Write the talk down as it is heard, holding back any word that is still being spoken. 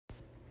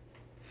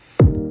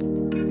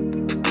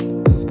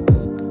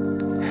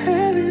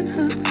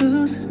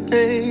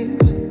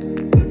hallucinations.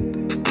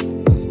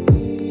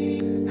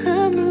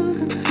 I'm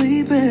losing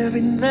sleep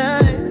every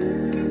night.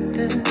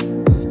 Yeah.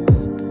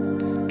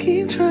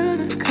 Keep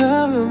trying to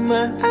cover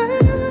my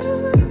eyes.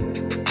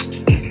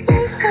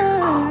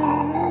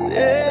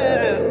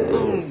 Yeah.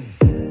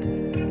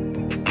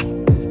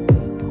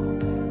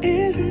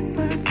 Is it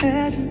my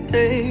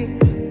agitation?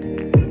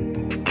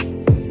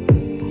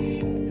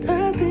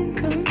 I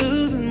think I'm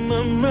losing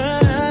my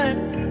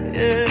mind.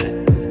 Yeah.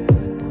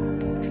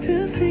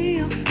 Still see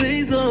your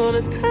face all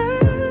the time.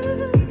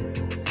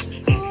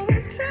 All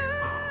the time.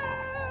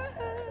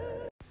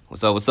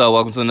 What's up, what's up?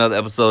 Welcome to another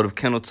episode of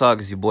Kennel Talk.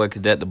 It's your boy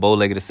Cadet, the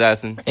bow-legged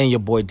assassin. And your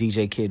boy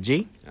DJ Kid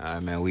G. All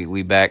right, man,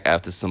 we back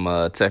after some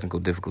technical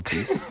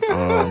difficulties.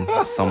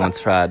 Someone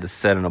tried to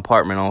set an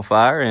apartment on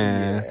fire,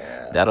 and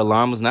that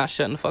alarm was not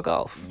shutting the fuck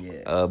off.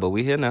 Yes. But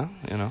we here now,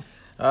 you know.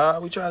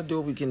 We try to do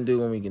what we can do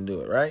when we can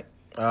do it, right?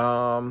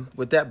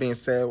 With that being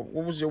said,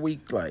 what was your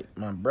week like,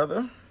 my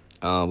brother?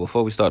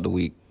 Before we start the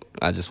week,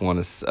 I just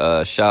want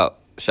to shout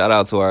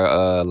out to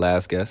our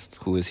last guest,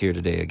 who is here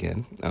today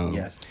again.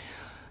 Yes.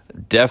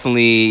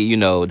 Definitely, you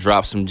know,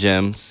 drop some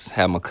gems.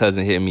 Had my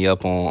cousin hit me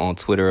up on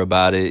Twitter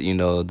about it. You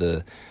know,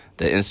 the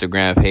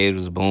Instagram page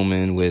was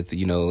booming with,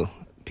 you know,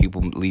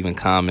 people leaving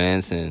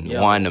comments and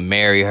wanting to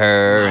marry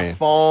her. My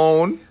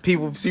phone,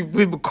 people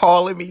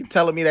calling me,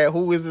 telling me that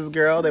who is this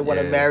girl? They want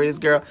to marry this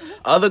girl.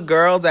 Other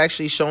girls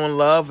actually showing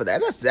love.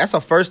 That's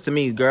a first to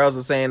me. Girls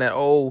are saying that,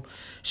 oh,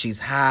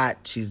 she's hot,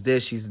 she's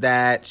this, she's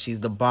that, she's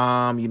the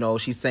bomb. You know,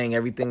 she's saying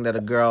everything that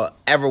a girl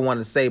ever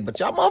wanted to say. But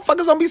y'all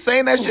motherfuckers don't be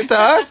saying that shit to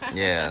us.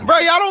 Yeah, bro,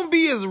 y'all don't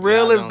be as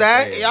real as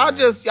that. Y'all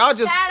just shout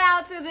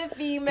out to the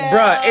female.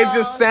 Bruh, it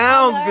just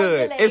sounds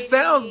good. It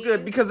sounds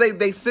good because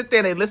they sit there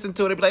and they listen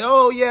to it and be like,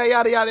 oh yeah,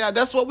 yada yada yada.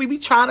 That's what we be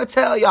trying to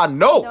tell y'all.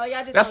 No,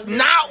 y'all just that's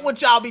not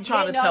what y'all be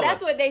trying to tell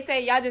that's us. what they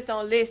say. Y'all just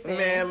don't listen.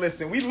 Man,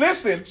 listen, we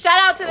listen. Shout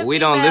out to the We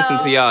female. don't listen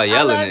to y'all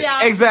yelling it.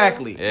 Y'all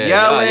Exactly.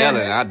 Yeah, y'all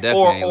yelling. I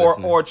definitely ain't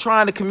listening. or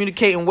trying to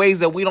communicate in ways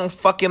that we don't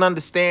fucking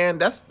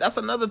understand. That's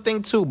another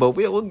thing too. But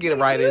we'll get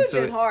right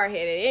into it. Hard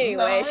headed.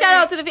 Anyway, shout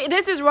out to the.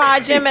 This is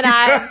Rod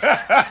Gemini.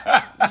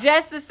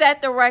 Just to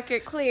set the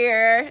record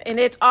clear, and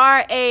it's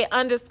RA_GEMINEYE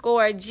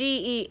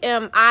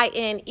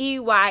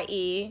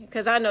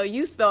because I know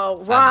you spell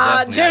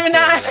Rod Gemini.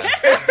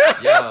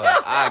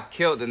 I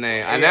killed the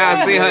name. And now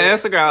I see her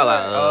Instagram. I'm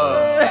like,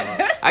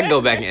 I can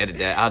go back and edit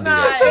that. I'll do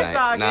that tonight. It's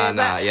all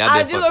good. Yeah,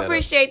 I do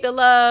appreciate the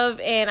love,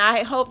 and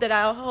I hope that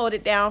I'll hold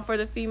it down for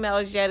the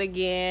females yet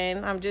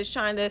again. I'm just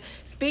trying to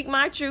speak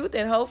my truth,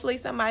 and hopefully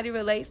somebody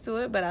relates to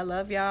it. But I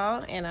love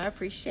y'all, and I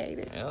appreciate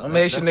it. Yeah, Them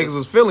Haitian niggas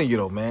was feeling you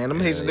though, man. Them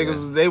Haitian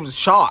niggas, they was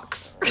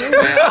sharks. Man,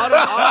 all the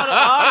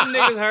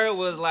niggas heard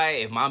was like,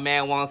 if my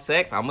man wants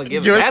sex, I'm gonna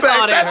give it. That's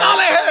all they heard. That's all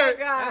they heard.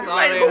 God.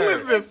 Like, who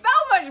is this? So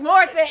much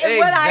more to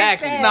what I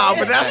said. Nah,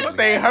 but that's what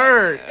they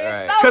heard.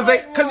 Right.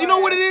 Cause you know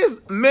what it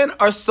is? Men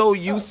are so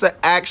used to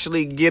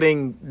actually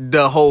getting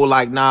the whole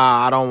like,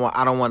 nah, I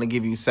don't want to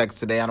give you sex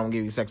today. I don't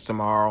give you sex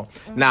tomorrow.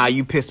 Nah,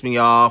 you pissed me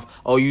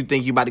off. Oh, you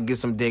think you about to get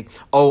some dick?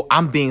 Oh,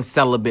 I'm being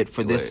celibate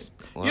for this.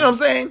 What? You know what I'm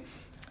saying?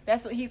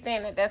 That's what he's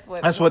saying. That's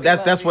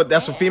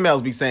what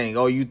females be saying.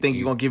 Oh, you think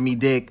you gonna give me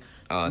dick?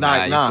 Oh,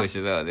 nah. You switch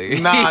it up,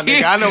 nigga. Nah,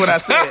 nigga, I know what I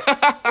said.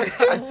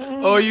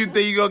 Oh, you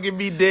think you gonna give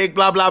me dick?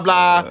 Blah blah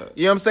blah.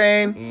 You know what I'm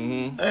saying?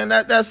 Mm-hmm. And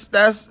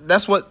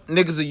that's what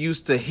niggas are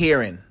used to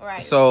hearing.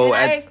 Right. So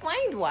and I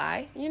explained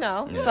why. You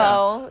know. Yeah.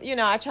 So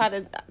I try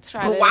to.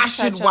 But why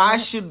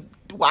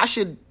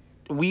should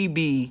we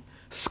be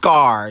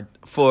scarred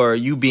for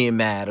you being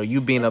mad or you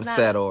being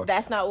upset or?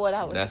 That's not what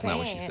I was saying. That's not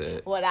what she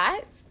said. What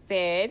I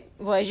said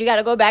was you got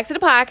to go back to the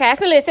podcast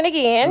and listen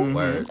again.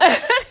 Word.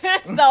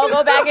 So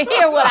go back and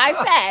hear what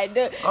I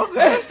said.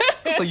 Okay.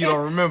 So you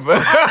don't remember.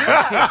 I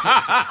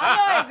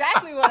know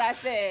exactly what I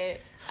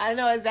said. If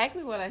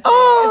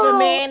a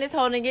man is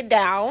holding it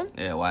down,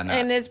 why not?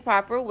 in his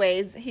proper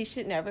ways, he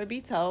should never be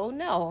told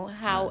no.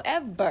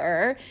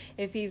 However,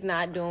 if he's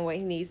not doing what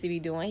he needs to be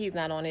doing, he's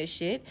not on his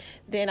shit,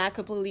 then I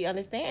completely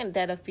understand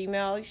that a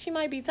female, she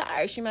might be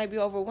tired, she might be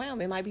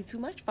overwhelmed, it might be too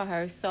much for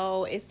her.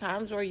 So it's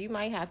times where you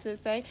might have to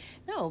say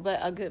no, but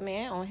a good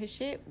man on his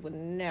shit would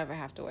never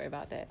have to worry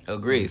about that.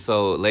 Agree.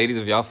 So, ladies,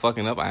 if y'all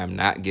fucking up, I am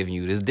not giving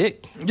you this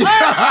dick.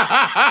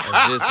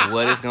 That's just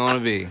what it's gonna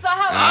be. So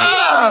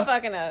how are you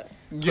fucking up?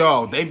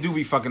 Yo, they do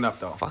be fucking up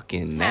though.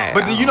 Fucking mad.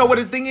 But you know what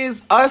the thing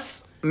is?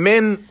 Us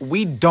men,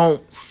 we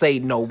don't say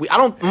no. For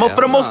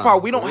the most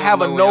part, we don't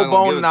have a no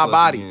bone in our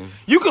body. Again.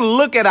 You can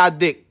look at our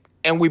dick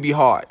and we be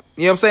hard.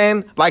 You know what I'm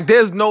saying? Like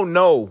there's no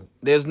no.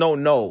 There's no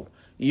no.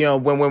 You know,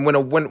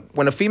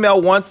 when a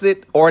female wants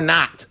it or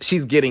not,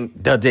 she's getting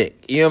the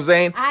dick. You know what I'm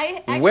saying? I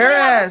actually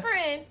Whereas,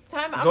 have a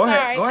friend. Go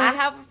ahead. I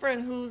have a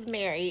friend who's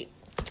married,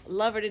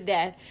 love her to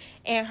death,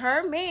 and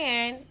her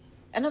man.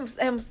 And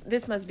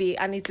this must be,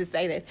 I need to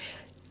say this.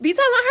 Be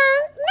telling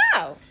her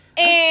no.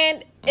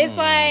 And it's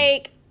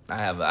like,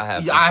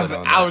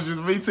 I was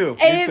just me too.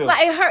 And it's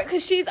like it hurt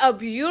because she's a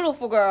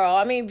beautiful girl.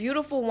 I mean,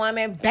 beautiful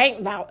woman.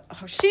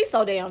 She's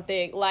so damn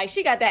thick. Like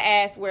she got that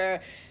ass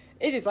where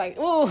It's just like,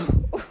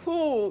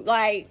 ooh,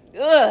 like,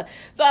 ugh.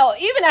 So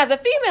even as a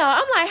female,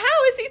 I'm like,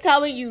 how is he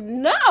telling you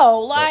no?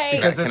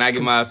 Like, can I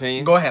give my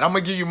opinion? Go ahead. I'm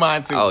gonna give you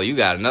mine too. Oh, you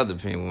got another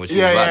opinion. What you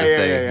about to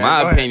say?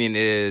 My opinion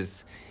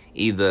is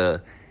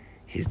either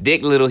his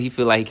dick little, he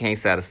feel like he can't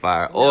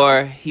satisfy her,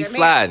 or he's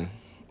sliding.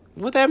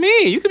 What that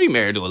mean? You could be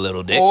married to a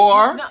little dick,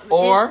 or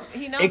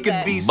he knows it could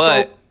that. be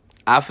but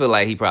I feel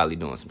like he probably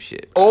doing some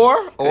shit.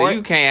 Or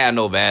you can't have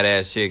no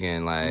badass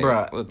chicken. Like,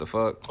 bruh, what the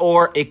fuck?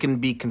 Or it can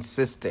be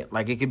consistent.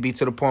 Like, it could be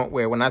to the point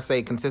where when I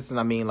say consistent,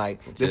 I mean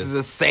like this is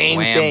the same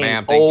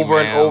thing over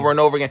and over and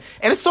over again.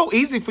 And it's so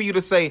easy for you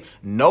to say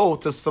no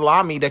to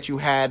salami that you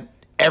had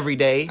every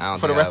day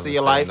for the rest of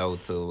your life. No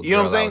to you know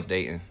what I'm saying? I was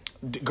dating.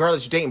 Girl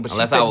that you're dating, but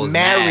Unless she said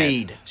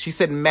married. Mad. She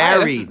said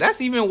married. Right,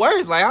 that's even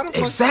worse. Like, how the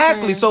fuck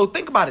exactly. So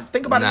think about it.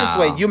 Think about it this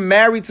way: you're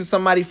married to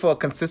somebody for a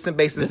consistent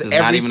basis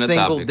every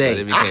single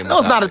day. I know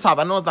it's not a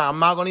topic. I know it's not. I'm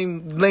not going to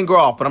even linger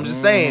off, but I'm just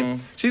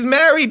saying she's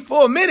married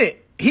for a minute.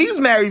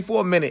 He's married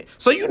for a minute.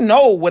 So you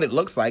know what it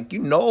looks like. You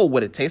know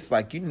what it tastes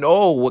like. You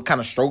know what kind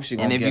of strokes you're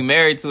going to get. And if you're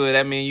married to it,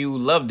 that means you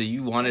loved it.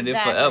 You wanted it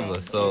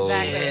forever. So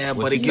yeah,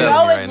 but you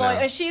know it's loyal.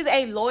 And she's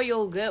a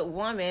loyal, good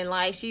woman.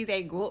 Like, she's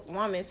a good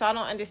woman. So I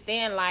don't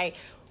understand, like,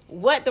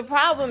 what the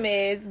problem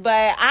is,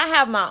 but I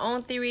have my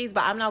own theories,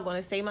 but I'm not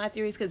going to say my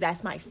theories because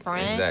that's my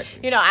friend.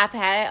 Exactly. You know, I've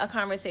had a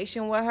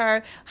conversation with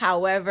her.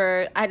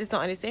 However, I just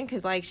don't understand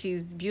because, like,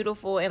 she's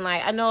beautiful. And,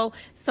 like, I know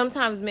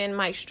sometimes men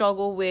might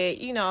struggle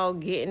with, you know,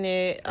 getting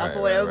it up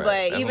or whatever.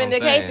 Right. But even the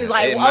case is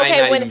like,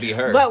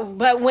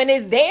 but when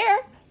it's there,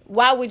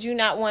 why would you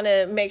not want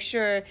to make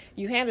sure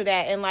you handle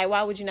that? And, like,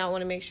 why would you not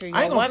want to make sure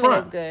your woman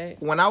is good?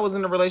 When I was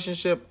in a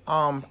relationship,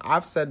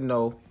 I've said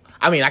no.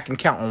 I mean, I can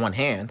count on one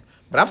hand.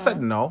 But I've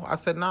said no. I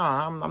said,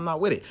 nah, I'm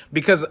not with it.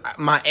 Because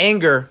my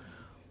anger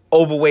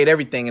overweighed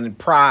everything and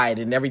pride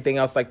and everything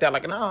else like that.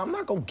 Like, no, I'm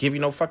not going to give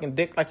you no fucking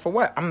dick. Like, for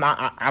what?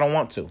 I don't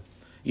want to. You know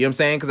what I'm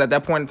saying? Because at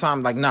that point in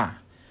time, like, nah.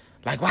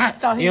 Like, what?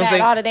 So he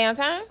mad all the damn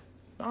time?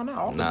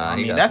 No. I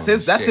mean, that's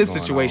his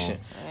situation.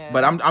 Yeah.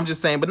 But I'm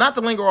just saying, but not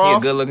to linger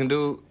off. He a good-looking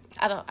dude?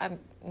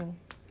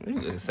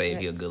 You can say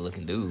he a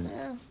good-looking dude.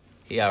 Yeah.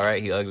 He all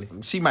right? He ugly?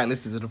 She might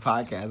listen to the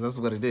podcast. That's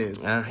what it is.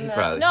 He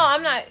probably. No,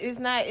 I'm not. It's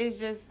not. It's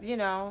just, you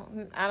know,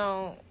 I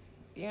don't,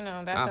 you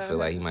know. That's I feel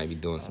like he might be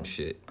doing some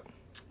shit.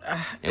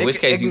 In which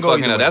case you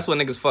fucking up. That's what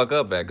niggas fuck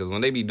up at. Because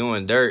when they be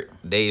doing dirt,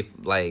 they,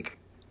 like,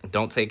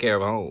 don't take care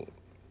of home.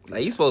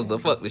 Like, you supposed to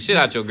fuck the shit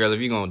out your girl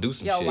if you gonna do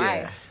some shit.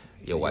 Wife.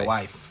 Your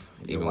wife.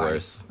 Even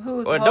worse.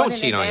 Who's or don't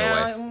cheat on your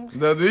wife.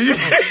 No, do you?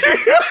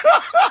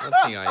 Don't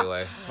cheat on your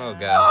wife. Oh,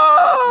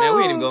 God. Man,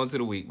 we ain't even going to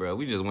the week, bro.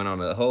 We just went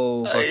on a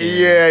whole fucking...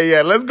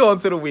 Yeah. Let's go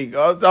into the week.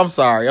 I'm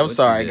sorry,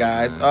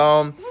 guys.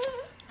 I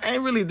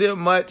ain't really did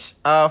much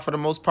for the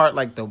most part.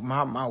 Like,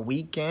 my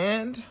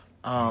weekend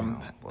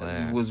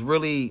was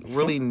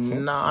really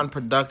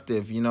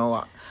non-productive. You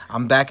know,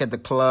 I'm back at the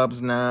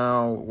clubs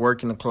now,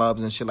 working the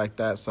clubs and shit like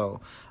that.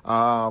 So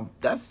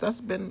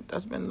that's been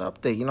an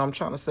update. You know, I'm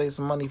trying to save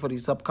some money for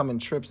these upcoming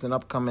trips and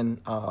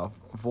upcoming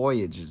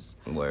voyages.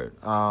 Word.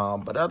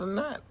 But other than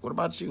that, what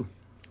about you?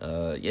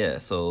 Yeah.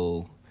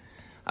 So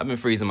I've been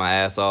freezing my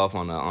ass off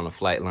on a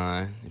flight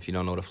line. If you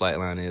don't know what a flight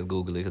line is,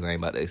 Google it because I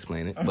ain't about to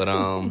explain it. But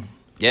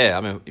yeah,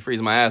 I've been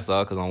freezing my ass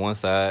off because on one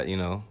side, you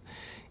know,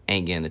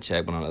 ain't getting the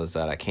check, but on the other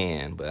side I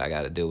can, but I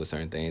got to deal with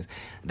certain things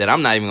that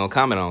I'm not even going to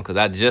comment on because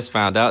I just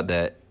found out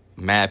that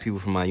mad people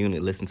from my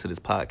unit listen to this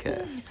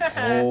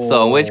podcast.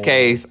 So in which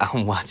case,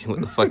 I'm watching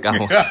what the fuck I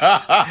want.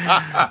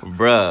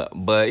 Bruh.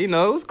 But, you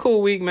know, it was a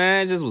cool week,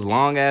 man. It just was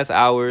long-ass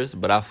hours,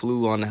 but I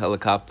flew on the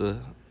helicopter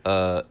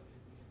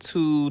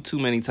too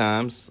many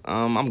times.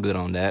 I'm good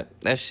on that.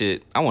 That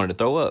shit, I wanted to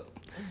throw up.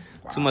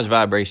 Wow. Too much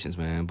vibrations,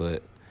 man.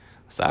 But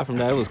aside from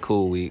that, it was a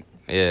cool week.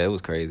 Yeah, it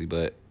was crazy,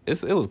 but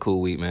it was a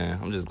cool week, man.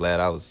 I'm just glad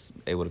I was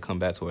able to come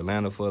back to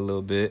Orlando for a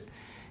little bit.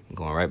 I'm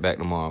going right back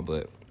tomorrow,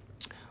 but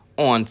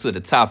on to the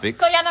topics.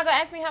 So y'all not gonna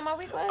ask me how my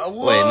week was?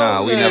 Wait,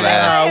 no, we never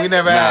asked. No, we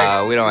never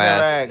asked. No, we don't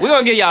ask. We're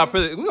gonna give y'all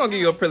we're gonna give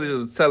you a privilege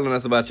of telling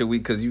us about your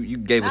week because you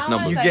gave us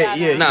numbers. You gave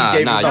us numbers.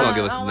 You gonna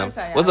give us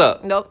numbers. What's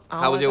up? Nope.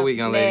 How was your week,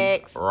 young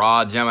lady?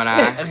 Raw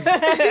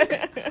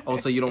Gemini. Oh,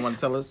 so you don't want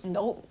to tell us?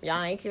 Nope.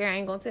 Y'all ain't care. I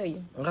ain't gonna tell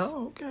you.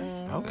 Oh, okay.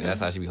 Okay. That's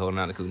how she be holding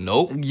out the coup.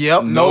 Nope.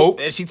 Yep. Nope.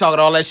 And she talking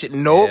all that shit.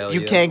 Nope. Hell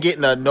you can't get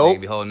no. Nope. She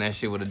be holding that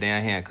shit with a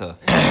damn handcuff.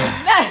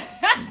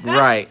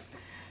 Right.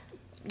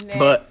 Next.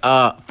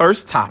 But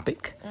first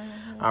topic.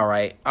 All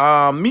right.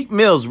 Meek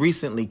Mills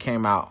recently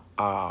came out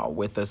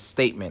with a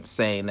statement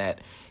saying that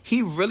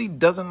he really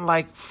doesn't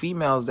like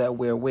females that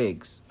wear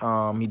wigs.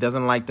 He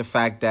doesn't like the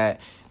fact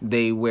that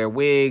they wear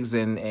wigs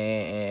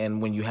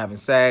and when you having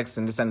sex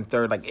and this and the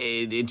third, like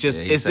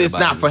it's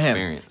not for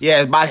him.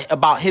 Yeah,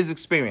 about his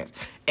experience.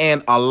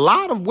 And a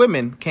lot of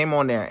women came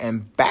on there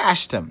and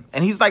bashed him.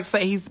 And he's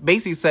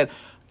basically said,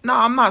 no,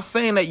 I'm not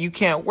saying that you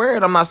can't wear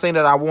it. I'm not saying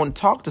that I won't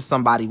talk to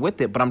somebody with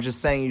it, but I'm just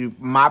saying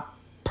my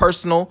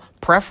personal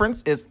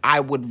preference is I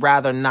would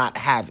rather not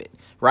have it,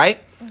 right?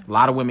 A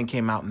lot of women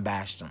came out and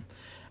bashed him.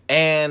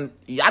 And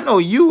I know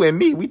you and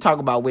me, we talk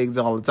about wigs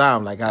all the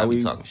time, like how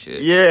we talking shit.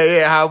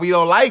 Yeah, how we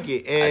don't like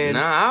it. And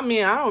I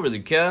mean, I don't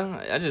really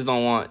care. I just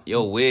don't want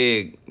your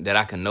wig that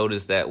I can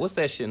notice that. What's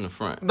that shit in the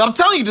front? I'm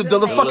telling you,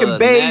 the fucking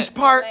beige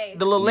part,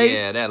 the little lace.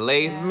 Yeah, that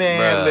lace.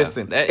 Man, bruh,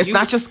 listen, it's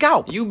not your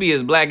scalp. You be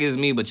as black as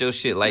me, but your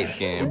shit light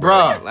skin,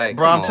 bruh. Like,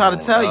 bro, I'm trying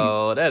to tell you.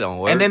 Oh, that don't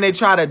work. And then they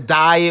try to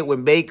dye it with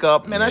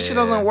makeup. Man, that shit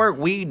doesn't work.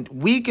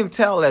 We can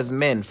tell as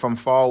men from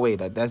far away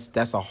that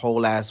that's a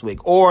whole ass wig.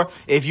 Or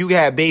if you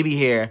had baby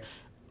hair.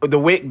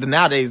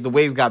 Nowadays the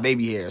wigs got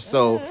baby hair,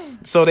 so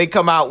they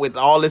come out with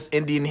all this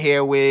Indian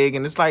hair wig,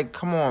 and it's like,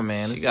 come on,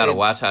 man. She gotta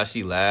watch how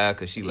she laugh,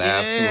 cause she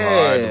laughed too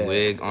hard. The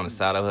wig on the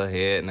side of her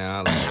head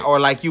now, like. Or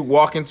like you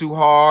walking too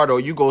hard,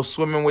 or you go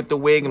swimming with the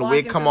wig and the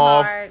wig come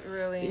off. Hard,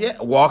 really. Yeah,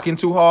 walking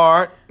too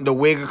hard, the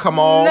wig will come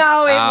off.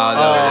 No, it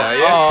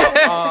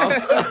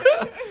won't.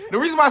 The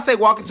reason why I say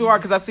walking too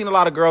hard because I've seen a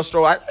lot of girls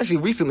stroll. I actually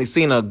recently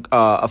seen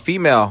a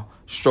female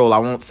stroll. I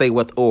won't say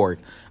what org.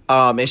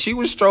 And she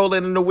was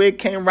strolling and the wig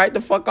came right the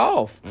fuck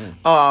off.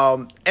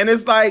 And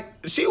it's like,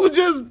 she was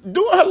just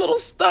doing her little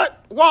stunt,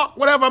 walk,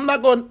 whatever. I'm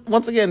not going to,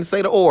 once again,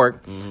 say the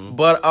org.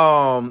 But,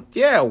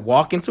 yeah,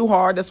 walking too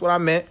hard. That's what I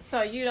meant.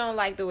 So you don't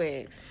like the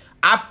wigs?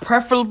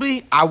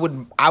 I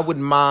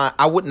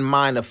wouldn't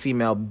mind a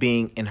female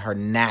being in her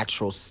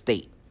natural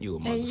state. You a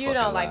motherfucker. And you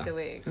don't like the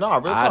wigs? No,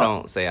 real talk. I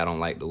don't say I don't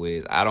like the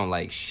wigs. I don't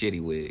like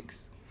shitty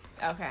wigs.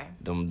 Okay.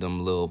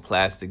 Them little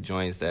plastic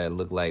joints that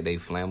look like they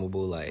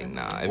flammable. Like,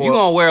 nah. If you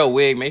gonna wear a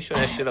wig, make sure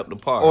that shit up to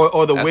par.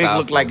 Or the wig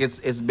look like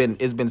it's been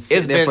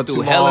sitting there for too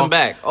long. Hell and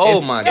back.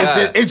 Oh my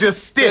god. It's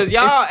just stiff.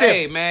 Y'all, it's stiff.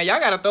 hey man, y'all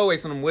gotta throw away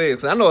some of them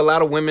wigs. I know a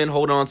lot of women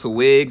hold on to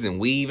wigs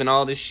and weave and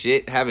all this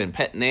shit, having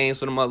pet names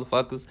for the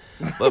motherfuckers.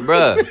 But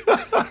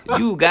bruh,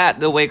 you got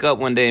to wake up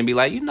one day and be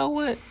like, you know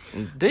what?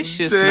 This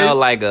shit smell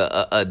like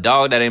a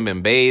dog that ain't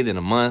been bathed in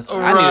a month.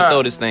 I need to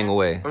throw this thing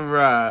away.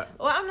 Right.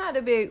 Well, I'm not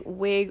a big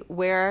wig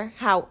wearer.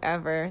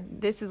 However,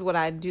 this is what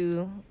I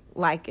do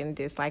like and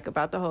dislike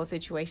about the whole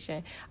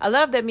situation. I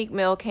love that Meek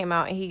Mill came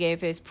out and he gave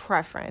his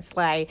preference.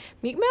 Like,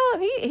 Meek Mill,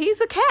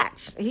 he's a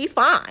catch. He's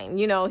fine.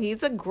 You know,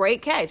 he's a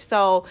great catch.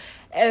 So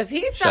if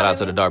he's shout out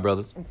to the Dark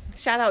Brothers.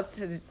 Shout out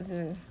to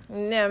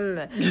them.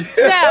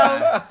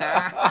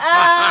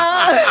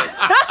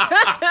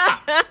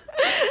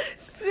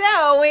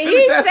 So when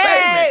he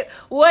said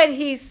what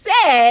he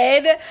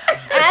said,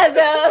 as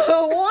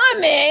a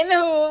woman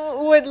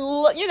who would,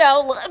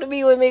 love to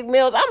be with Meek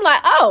Mills, I'm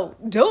like, oh,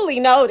 duly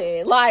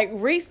noted, like,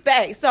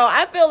 respect. So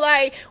I feel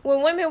like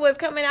when women was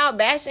coming out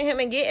bashing him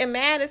and getting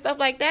mad and stuff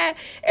like that,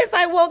 it's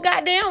like, well,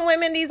 goddamn,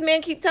 women, these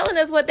men keep telling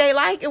us what they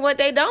like and what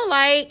they don't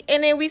like,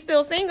 and then we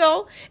still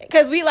single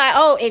because we like,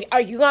 oh,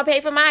 are you gonna pay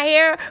for my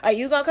hair? Are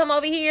you gonna come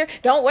over here?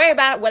 Don't worry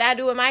about what I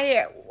do with my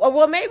hair.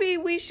 Well, maybe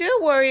we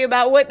should worry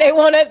about what they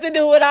want us to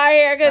do with our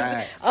hair,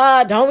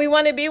 because don't we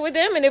want to be with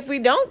them? And if we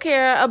don't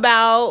care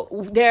about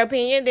their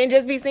opinion, then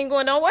just be single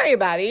and don't worry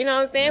about it. You know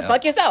what I'm saying? Yep.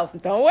 Fuck yourself.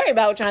 Don't worry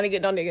about trying to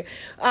get no nigga.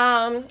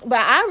 But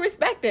I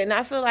respect it, and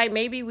I feel like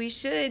maybe we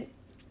should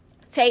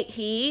take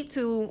heed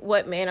to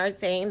what men are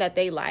saying that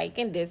they like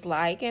and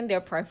dislike and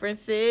their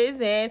preferences,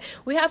 and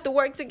we have to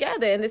work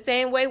together in the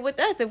same way with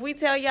us. If we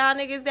tell y'all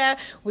niggas that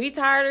we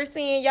tired of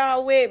seeing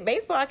y'all with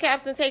baseball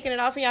caps and taking it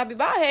off and y'all be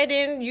bald head,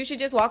 then you should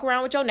just walk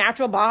around with your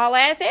natural bald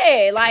ass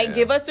head. Like,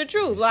 give us the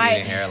truth.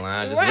 Like,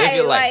 hairline, just live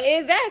your life.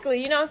 Like,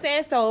 exactly. You know what I'm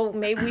saying? So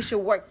maybe we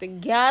should work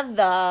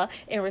together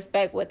and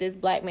respect what this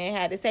black man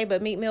had to say.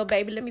 But Meek Mill,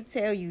 baby, let me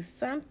tell you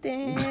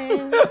something.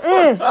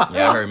 Yeah,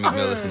 I heard Meek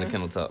Mill listen to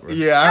Kendall Talk, bro.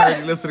 Yeah, I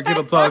heard you listen to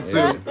Kendall Talk too.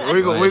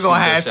 We're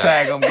gonna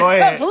hashtag them. Go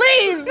ahead.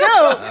 Please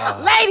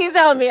do. Ladies,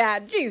 help me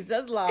out.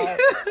 Jesus Lord.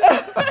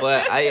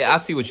 But I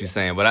see what you're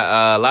saying, but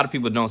a lot of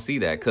people don't see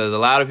that, because a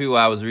lot of people,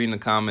 I was reading the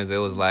comments, it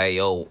was like,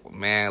 yo,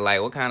 man, like,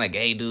 what kind of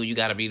gay dude you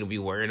gotta be to be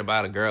worrying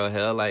about a girl?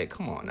 Hell, like,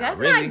 come on now. That's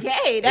really? not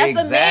gay. That's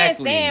a man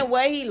saying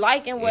what he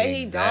like and what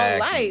he don't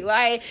like.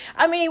 Like,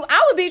 I mean,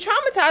 I would be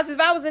traumatized if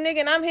I was a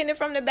nigga and I'm hitting it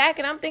from the back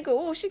and I'm thinking,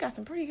 oh, she got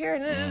some pretty hair,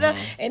 and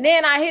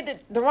then I hit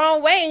it the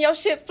wrong way and your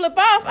shit flip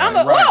off. I'm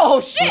like,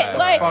 oh shit,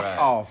 like,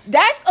 off.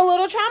 That's a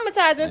little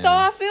traumatizing. So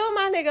I feel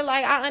my nigga,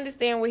 like, I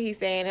understand what he's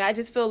saying, and I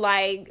just feel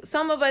like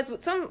some of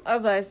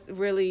us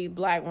really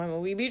black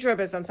women, we be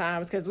tripping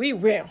sometimes because we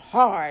went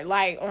hard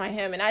like on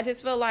him, and I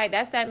just feel like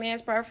that's that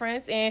man's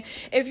preference. And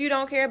if you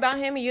don't care about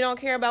him and you don't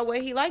care about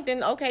what he like,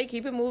 then okay,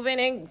 keep it moving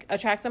and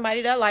attract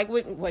somebody that like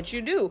what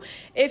you do.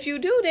 If you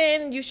do,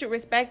 then you should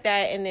respect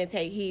that and then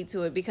take heed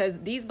to it, because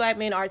these black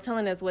men are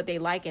telling us what they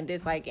like and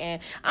dislike.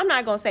 And I'm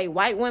not gonna say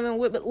white women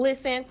would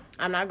listen.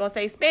 I'm not gonna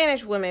say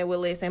Spanish women would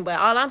listen, but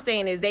all I'm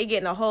saying is they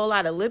getting a whole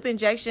lot of lip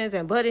injections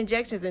and butt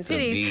injections and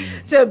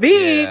titties to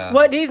be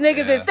what these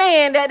niggas is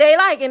saying that they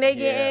like, and they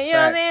getting, you know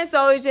what I'm saying?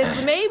 So it's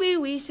just, maybe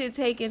we should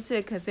take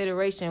into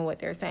consideration what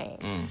they're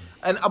saying.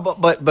 And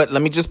but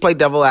let me just play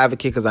devil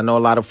advocate, because I know a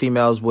lot of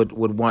females would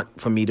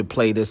want for me to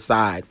play this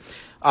side.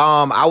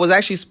 I was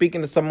actually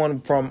speaking to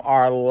someone from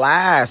our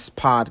last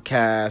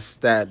podcast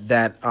that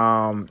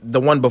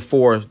the one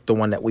before the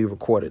one that we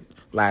recorded.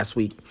 last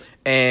week,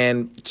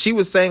 and she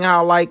was saying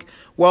how like,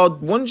 well,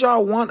 wouldn't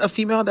y'all want a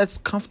female that's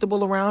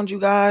comfortable around you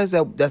guys,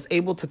 that's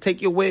able to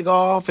take your wig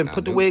off and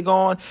put the wig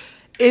on?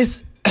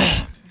 It's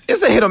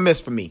a hit or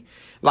miss for me.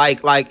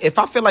 Like if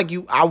I feel like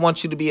I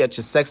want you to be at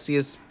your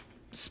sexiest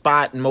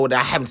spot and mode that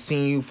I haven't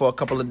seen you for a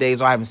couple of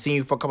days or I haven't seen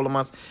you for a couple of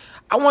months,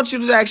 I want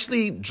you to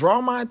actually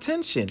draw my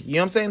attention. You know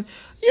what I'm saying?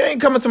 You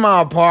ain't coming to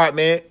my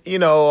apartment,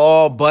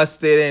 all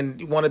busted and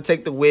you want to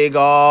take the wig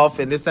off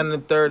and this and the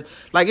third.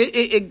 Like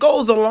it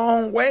goes a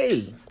long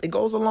way. It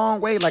goes a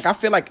long way. Like I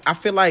feel like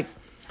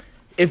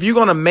if you're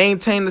gonna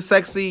maintain the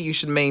sexy, you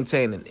should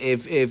maintain it.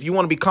 If you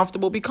want to be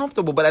comfortable,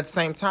 but at the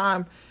same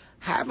time,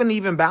 have an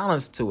even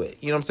balance to it.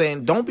 You know what I'm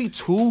saying? Don't be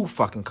too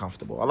fucking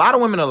comfortable. A lot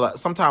of women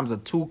sometimes are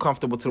too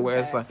comfortable to where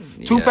it's like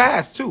too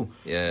fast too.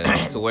 Yeah,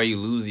 to where you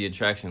lose the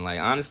attraction.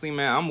 Like, honestly,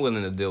 man, I'm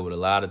willing to deal with a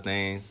lot of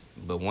things,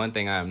 but one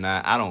thing I am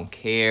not, I don't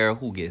care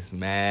who gets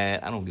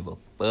mad. I don't give a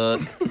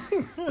fuck.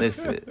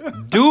 Listen,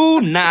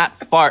 do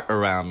not fart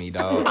around me,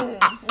 dog.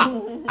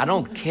 I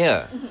don't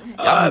care.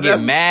 Y'all can get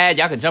mad.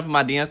 Y'all can jump in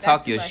my DMs,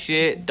 talk your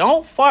shit.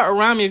 Don't fart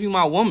around me if you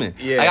my woman.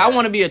 Yeah. Like, I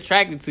want to be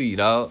attracted to you,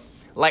 dog.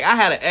 Like, I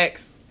had an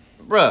ex.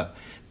 Bruh,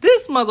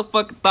 this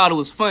motherfucker thought it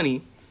was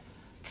funny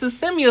to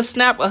send me a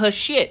snap of her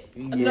shit.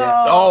 Yeah.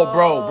 No. Oh,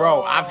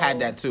 bro, I've had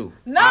that too.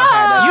 No. I've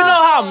had that too. You know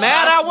how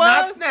mad I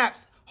was? Not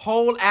snaps.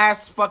 Whole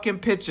ass fucking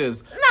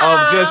pictures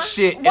of just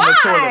shit in the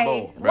toilet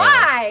bowl.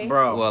 Why?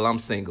 Bro. Well, I'm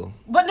single.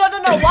 But no.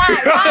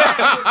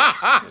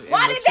 Why?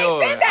 Why did they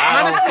send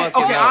that?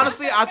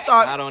 Honestly, I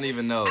thought... I don't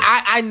even know.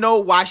 I know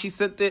why she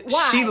sent it.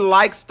 Why? She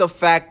likes the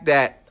fact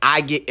that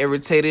I get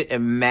irritated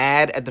and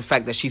mad at the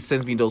fact that she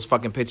sends me those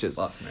fucking pictures.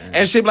 Fuck, man.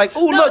 And she'll be like,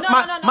 ooh,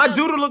 my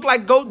doodle look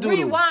like goat doodle.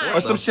 Rewind.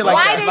 Or some shit like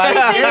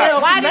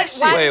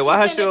that. Wait, why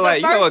her shit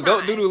like, you know what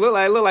goat doodle look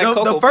like? Look like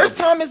Cocoa The first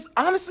time is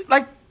honestly,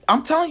 like,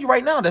 I'm telling you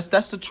right now, that's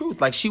the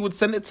truth. Like, she would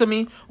send it to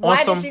me on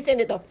Why did she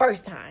send it the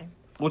first time?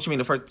 What you mean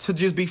the first? To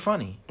just be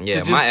funny.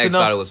 Yeah, my ex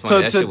thought it was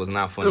funny. That shit was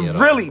not funny at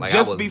all. Really, like,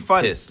 just be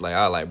funny. Pissed. Like,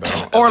 I was like,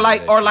 bro. Or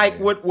like,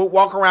 we'll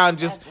walk around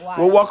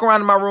we'll walk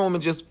around in my room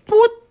and just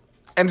poot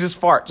and just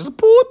fart, just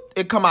poot.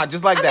 It come out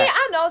just like that. I mean,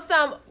 I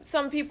know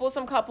some people,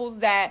 some couples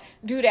that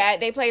do that.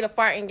 They play the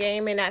farting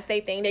game and that's their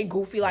thing. They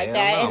goofy like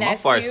that. No, and my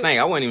that's fart cute. stink.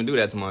 I wouldn't even do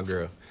that to my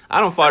girl. I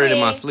don't farted in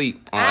my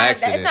sleep on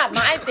accident. It's not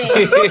my thing.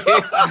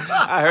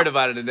 I heard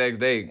about it the next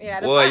day.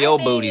 Yeah, boy, your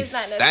booty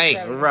stank.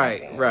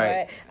 Right.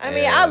 But, I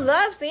mean, I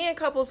love seeing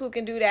couples who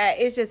can do that.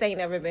 It just ain't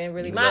never been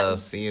really my.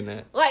 Love seeing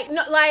that. I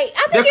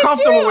think they're it's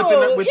comfortable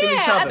cute. within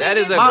each other. That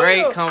is a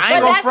great comfort. I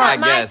ain't gonna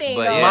front. I guess, but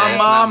yeah, my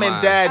mom and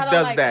I dad don't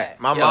does like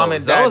that. My Yo, mom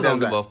and dad Zoe does don't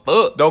give a that.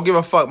 fuck. Don't give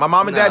a fuck. My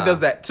mom and dad does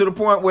that to the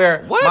point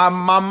where What?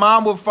 my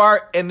mom would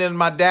fart and then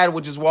my dad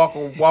would just walk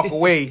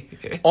away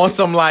on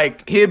some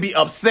like he'd be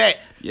upset.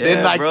 Yeah,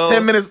 then like bro.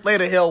 10 minutes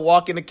later he'll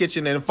walk in the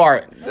kitchen and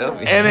fart. And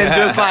then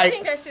just like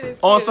think that shit is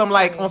on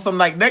cute. some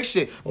next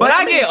shit. But When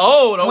I get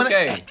old, when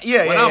okay.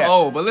 when I'm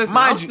old, but listen,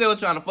 Mind I'm you- still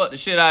trying to fuck the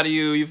shit out of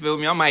you. You feel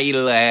me? I might eat a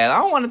little ass. I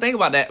don't want to think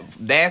about that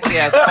nasty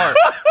ass part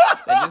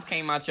that just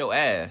came out your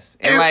ass.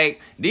 And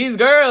like these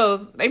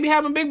girls, they be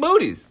having big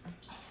booties.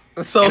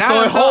 So And it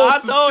I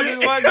holds told some this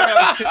shit. one girl.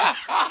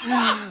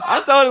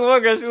 I told this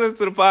one girl, she listened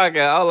to the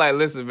podcast. I was like,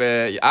 listen,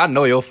 man, I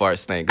know your fart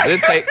stink. Cause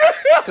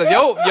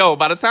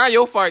by the time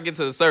your fart get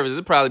to the surface,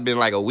 it probably been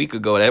like a week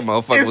ago that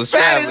motherfucker was It's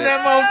fat in traveling.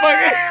 that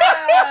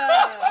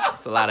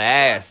It's a lot of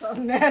ass.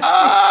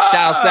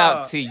 Shouts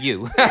out to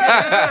you. It's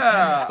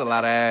a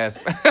lot of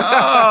ass. motherfucker.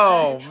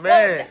 Oh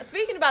man. Well,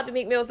 speaking about the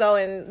Meek Mills though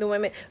and the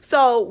women,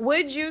 so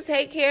would you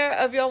take care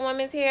of your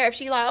woman's hair if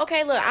she like,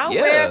 okay, look, I'll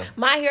wear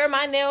my hair,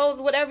 my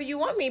nails, whatever you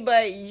want me,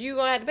 but you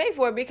gonna have to pay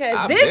for it because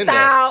I've this been there.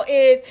 style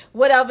is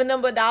whatever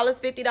number of dollars,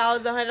 $50,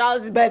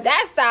 $100, but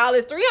that style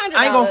is $300.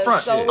 I ain't gonna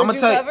front. So I'm would gonna you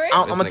tell you. cover it?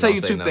 I'm gonna tell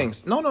you Say two no.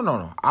 things.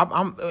 No.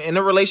 I'm in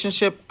a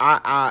relationship.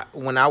 I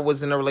when I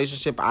was in a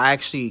relationship, I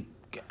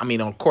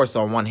mean, of course,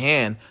 on one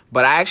hand,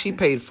 but I actually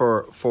paid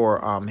for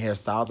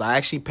hairstyles. I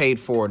actually paid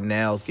for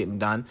nails getting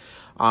done,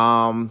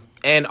 and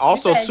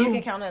also You said too. you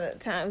can count the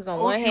times on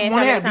one hand. How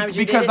many times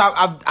you because did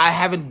it? I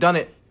haven't done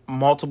it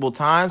multiple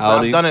times, How but old are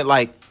I've you? done it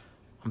like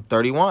I'm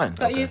 31.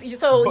 So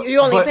you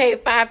only but-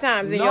 paid 5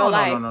 times in your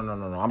life. No.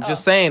 I'm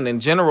just saying in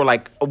general,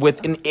 like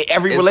within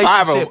every It's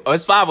relationship.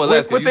 it's 5 or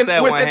less because you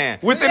said one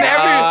hand. Within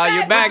Ah, every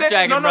you're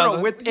backtracking, No. brother.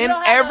 Within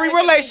don't have every a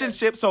relationship.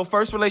 relationship, so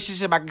first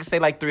relationship I can say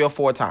like 3 or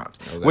 4 times.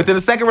 Okay. Within the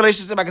second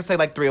relationship I can say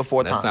like 3 or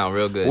 4 That times. sound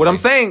real good, What I'm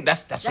Jay. saying,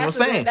 that's what I'm That's a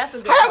good- saying. that's a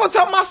good How y'all gonna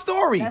saying. tell my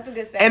story? That's a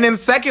good saying. And then Yeah,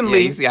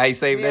 secondly, you see how he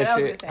saved that that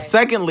was shit? good saying.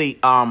 secondly,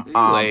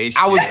 Wait,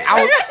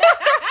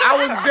 I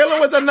was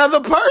dealing with another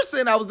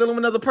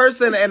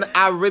person. And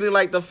I really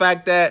like the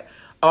fact that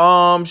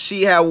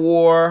she had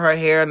wore her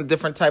hair in a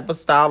different type of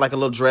style, like a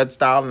little dread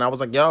style, and I was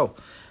like, yo,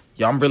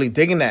 I'm really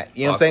digging that.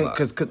 You know what I'm saying?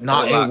 Fox Because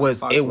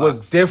locks. it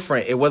was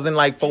different. It wasn't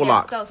like faux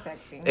That's locks. so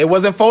sexy. It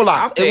wasn't faux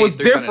locks. I It was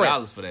paid different.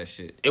 $300 for that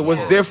shit. It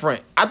was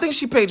different. I think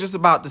she paid just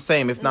about the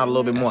same, if not a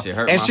little bit more. shit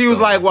hurt And my she was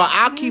soul. like, well,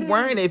 I'll keep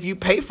wearing it if you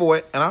pay for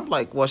it. And I'm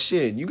like, well,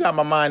 shit, you got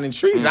my mind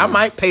intrigued. I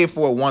might pay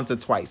for it once or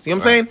twice. You know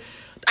what I'm saying?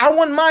 I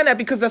wouldn't mind that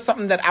because that's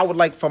something that I would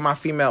like for my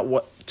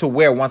female to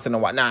wear once in a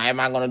while. Nah, am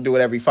I gonna do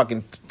it every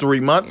fucking 3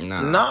 months?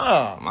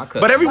 Nah. My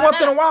cut, But every once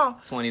in a while.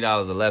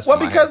 $20 or less. Well,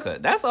 for my because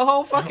haircut. That's a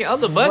whole fucking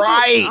other budget.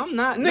 Right. I'm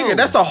not, nigga. no.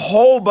 That's a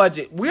whole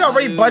budget. We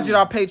already budget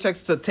our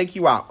paychecks to take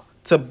you out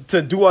to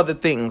do other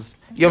things.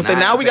 You know what I'm saying?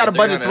 Now we got to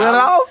budget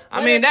 $300.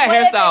 I mean, that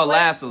hairstyle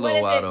lasts a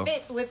little while though. What if it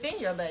fits within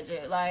your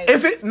budget? Like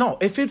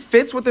If it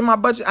fits within my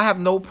budget, I have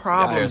no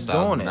problems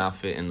doing it. Not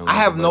fitting I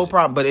have no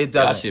problem, but it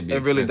doesn't. Should be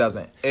it really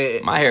expensive.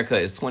 doesn't. My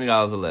haircut is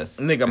 $20 or less.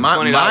 Nigga,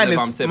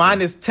 $20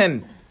 mine is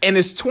 10 and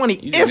it's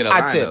 20 You just if get a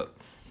I tip. lineup.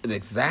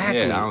 Exactly.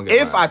 Yeah, I don't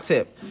get if mine. I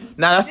tip.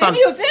 Now that's not if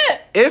you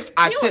tip. if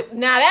I tip.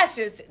 Now that's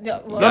just No.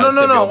 What I'm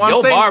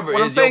saying, barber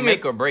what I'm is saying your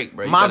is make or break,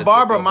 bro. You my gotta tip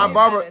barber,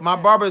 your my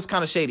barber is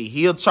kind of shady.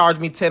 He'll charge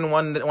me 10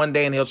 one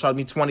day and he'll charge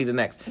me 20 the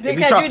next. If he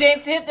Because you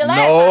didn't tip the last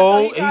time.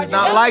 No, so he's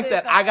not like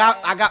that. I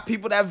got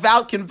people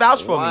that can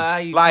vouch for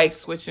Why me. you Like keep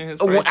switching his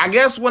prices? I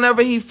guess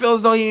whenever he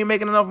feels though he ain't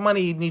making enough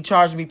money, he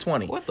charged me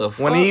 20. What the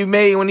When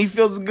fuck? he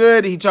feels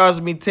good, he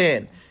charges me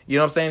 10. You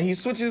know what I'm saying? He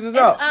switches it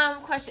up.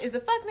 Question: is the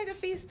fuck nigga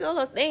fee still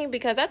a thing?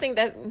 Because I think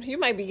that you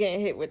might be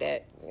getting hit with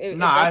that.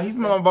 Nah, he's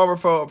been my barber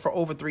for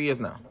over 3 years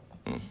now.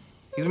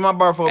 He's been my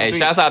barber for over 3 Hey, years.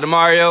 shouts out to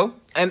Mario.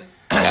 And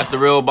That's the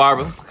real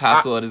barber.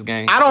 Picasso of this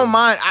game. I don't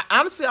mind.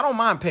 Honestly, I don't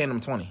mind paying him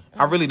 20.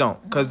 I really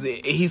don't, because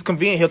he's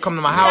convenient. He'll come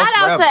to my house.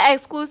 Shout out forever. to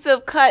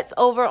exclusive cuts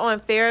over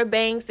on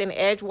Fairbanks and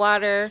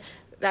Edgewater.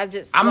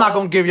 I'm not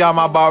gonna give y'all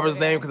my barber's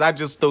name because I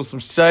just threw some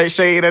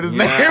shade at his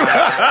name. Shit,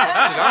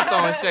 I'm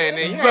throwing shade.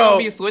 Nigga. You ain't gonna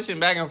be switching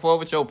back and forth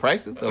with your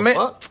prices. The Man,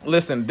 fuck?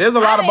 listen, there's a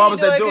lot of barbers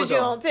that do it you though.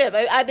 don't tip.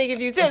 I think if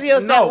you tip,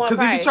 he'll set No, one because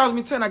if he price. charges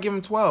me 10, I give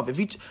him 12.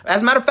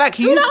 As a matter of fact,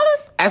 $2?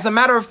 As a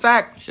matter of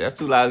fact, Shit,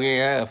 that's $2 you ain't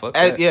have. Fuck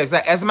that. yeah,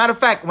 exactly. As a matter of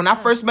fact, when I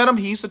first met him,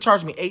 he used to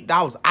charge me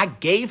 $8. I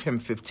gave him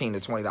 $15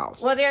 to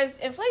 $20. Well, there's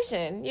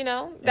inflation. You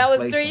know that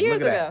was 3 years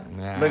Look ago. at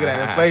that. Look at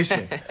that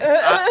inflation.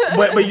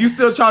 But you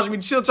still charge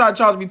me. She'll try to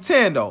charge me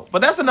 10 though.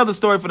 But that's another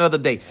story for another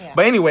day. Yeah.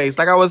 But anyways,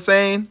 like I was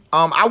saying,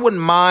 I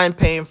wouldn't mind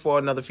paying for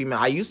another female.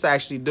 I used to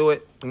actually do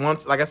it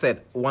once. Like I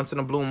said, once in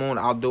a blue moon,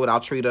 I'll do it. I'll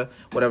treat her,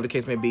 whatever the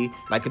case may be.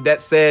 Like Cadet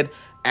said,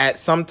 at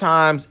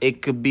sometimes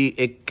it could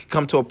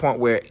come to a point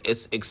where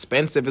it's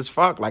expensive as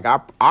fuck. Like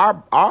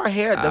our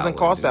hair doesn't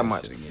cost that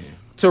much.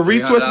 To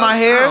retwist my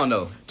hair, I don't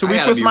know. To I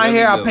gotta retwist be my really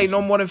hair, I good pay with no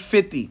you. more than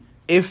 50,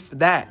 if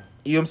that.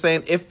 You know what I'm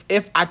saying?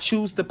 If I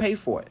choose to pay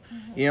for it.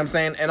 You know what I'm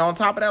saying? And on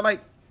top of that,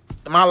 like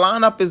my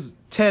lineup is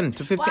 10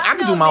 to 15. I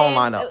can do my own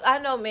lineup. I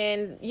know,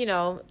 man. You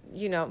know,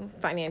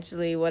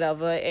 financially,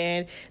 whatever,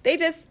 and they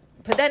just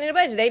put that in the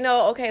budget. They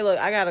know, okay, look,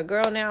 I got a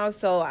girl now,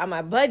 so on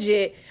my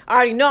budget, I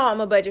already know I'm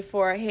a budget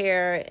for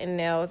hair and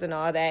nails and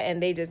all that,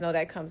 and they just know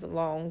that comes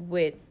along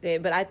with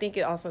it. But I think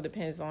it also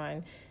depends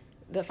on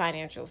the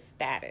financial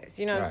status.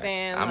 You know what I'm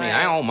saying? I mean,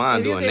 I don't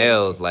mind doing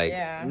nails, like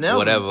Nails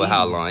whatever, is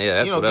how easy. long. Yeah,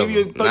 that's whatever.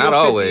 Throw Not your 50,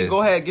 always.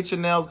 Go ahead, get your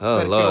nails. Oh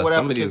pedicure, Lord, whatever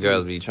some of the these case may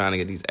girls be trying to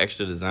get these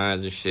extra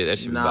designs and shit. That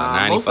should be Nah,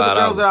 about most of the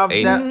girls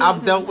 $95. that $80.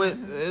 I've dealt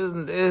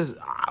with is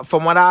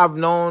from what I've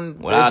known,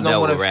 Well, I there's no dealt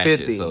more with than ratchet,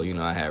 50. so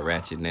I had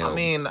ratchet nails. I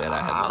mean, that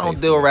I had to I pay don't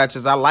for. deal with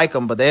ratchets. I like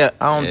them, but I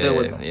don't deal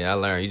with them. Yeah, I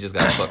learned. You just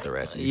gotta fuck the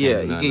ratchet.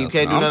 Yeah, you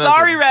can't do I'm nothing else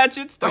sorry, with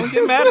ratchets. Don't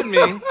get mad at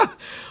me.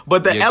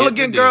 But the You get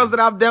elegant the girls deal.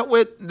 that I've dealt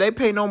with, they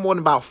pay no more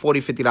than about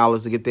 $40,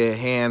 $50 to get their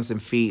hands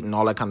and feet and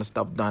all that kind of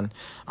stuff done,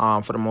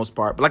 for the most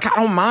part. But like, I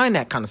don't mind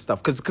that kind of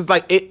stuff because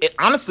like it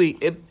honestly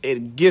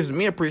it gives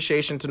me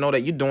appreciation to know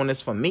that you're doing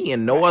this for me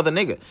and no other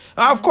nigga.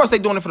 Of course, they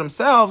doing it for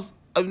themselves.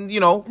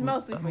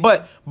 Mostly for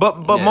but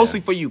Yeah. mostly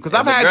for you because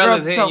I've If a had girl girls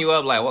is hitting tell you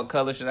up like, what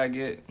color should I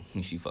get?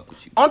 She fuck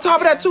with you. on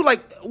top of that too,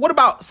 like what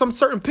about some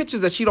certain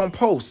pictures that she don't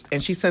post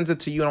and she sends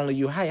it to you and only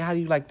you? Hey, how do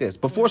you like this?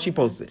 Before she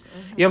posts it, you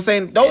know what I'm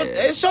saying?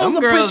 It shows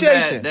Them girls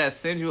appreciation. that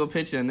send you a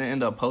picture and then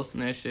end up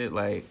posting that shit.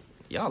 Like,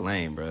 y'all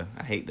lame, bro.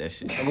 I hate that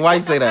shit. Why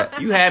you say that?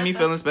 You had me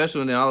feeling special,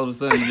 and then all of a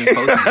sudden you just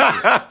posting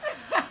shit. Like,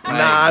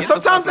 Nah, get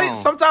the fuck on.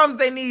 sometimes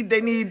they need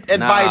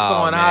advice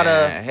Nah, on how to.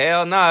 man.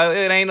 Hell no,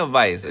 it ain't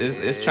advice.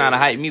 It's trying to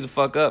hype me the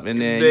fuck up, and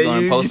then Then you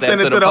gonna you post that send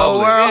to it the to the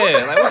whole public. world?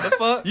 Yeah, like what the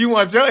fuck? You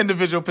want your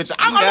individual picture.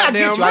 I goddamn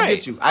get you. I right.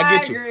 get you. I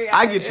get you. agree.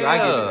 I get you. I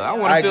get you. Yeah, I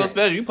want I to feel get-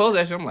 special. You post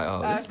that shit, I'm like,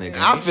 oh, this nigga.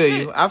 I feel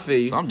you. I feel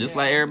you. So I'm just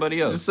like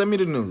everybody else. Just send me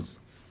the news.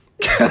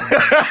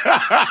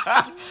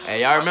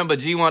 Hey, y'all remember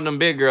G want them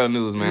big girl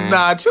news, man?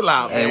 Nah, chill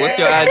out, Hey, man. what's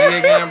your IG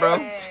again,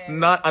 bro?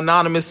 Not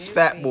anonymous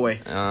fat boy.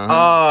 Hey,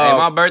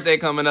 my birthday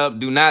coming up.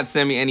 Do not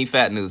send me any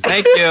fat news.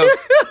 Thank you.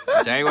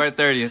 January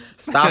 30th.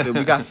 Stop it.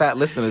 We got fat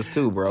listeners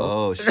too, bro.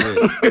 Oh shit.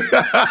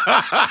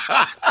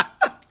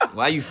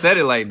 Why you said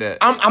it like that?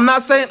 I'm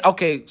not saying.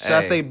 Okay, should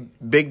I Hey. say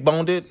big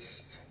boned, heavy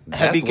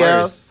That's girls,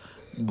 worse.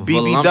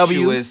 BBWs?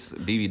 Voluptuous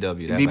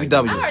BBW. That might be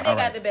BBWs. I worse. heard they All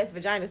got right. the best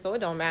vagina, so it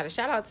don't matter.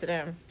 Shout out to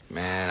them.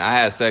 Man, I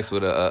had sex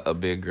with a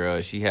big girl.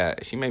 She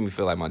made me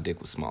feel like my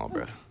dick was small,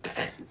 bro.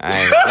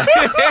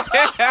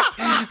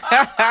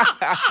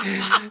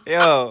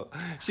 Yo,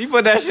 she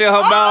put that shit in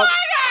her mouth.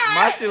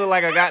 My shit look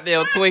like a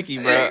goddamn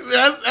Twinkie, bro.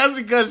 That's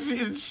because she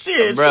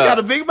Bruh. got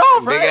a big mouth,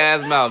 right? Big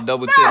ass mouth,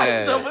 double chin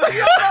ass. God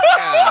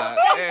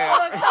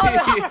damn.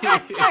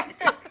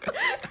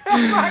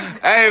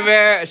 Hey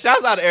man,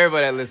 shouts out to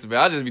everybody that listens, man.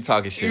 I'll just be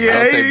talking shit. Yeah,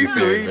 man. Don't take he me do,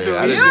 serious, he do.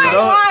 man. I You just be- ain't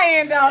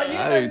lying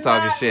though. I be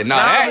talking shit. No,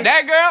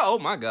 that girl. Oh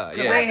my god.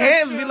 Their Yeah.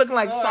 hands be looking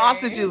like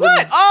sausages.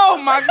 What?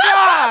 Oh my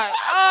god.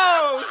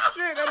 Oh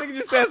shit. That nigga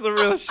just said some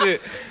real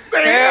shit.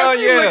 Hell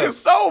They yeah. looking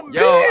so big.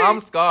 Yo, I'm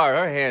scarred.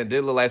 Her hand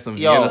did look like some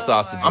Vienna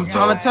sausages. I'm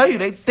trying to tell you,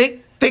 they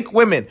thick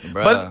women.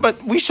 Bruh.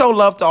 But we show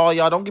love to all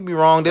y'all. Don't get me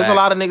wrong. There's a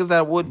lot of niggas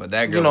that would, But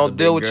that girl was a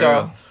deal big with girl.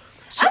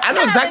 y'all. I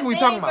know exactly what you're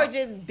talking about. For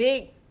just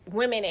big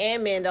women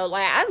and men though,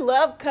 like I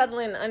love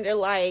cuddling under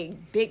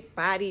like big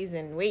bodies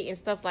and weight and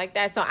stuff like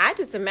that. So I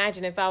just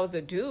imagine if I was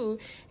a dude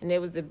and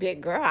there was a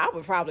big girl, I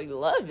would probably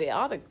love it.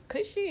 All the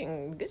cushy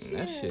and good shit.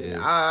 That shit is. It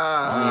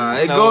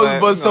know goes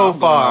what? but No, so I'm going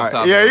far. off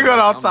topic. Yeah, you got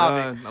off I'm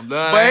topic. done. I'm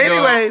done. But I ain't doing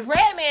it. anyways,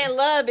 Red Man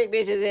love big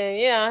bitches and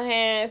you know what I'm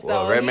saying? So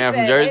Well, Red he Man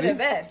from said Jersey? they the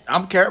best.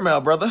 I'm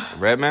Caramel, brother.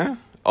 Red man?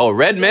 Oh,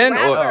 Red Men?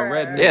 Rapper. Or,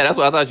 Red Man. yeah, that's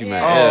what I thought you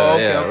meant. Oh, Yeah,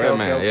 okay, yeah, okay, Red okay,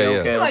 Man. okay, Yeah, yeah.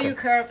 okay. Boy, you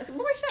curve.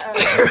 Boy, shut up.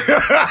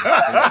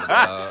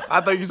 I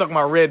thought you were talking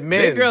about red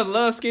men. Big girls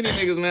love skinny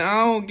niggas, man.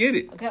 I don't get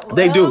it. Okay,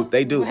 They do, well,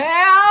 they do.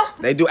 Hell,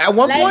 They do. At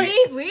one point,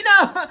 ladies, we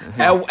know.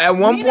 at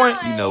one point,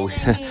 You know,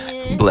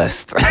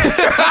 blessed.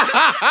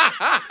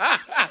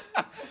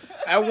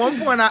 At one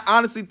point, I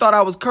honestly thought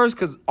I was cursed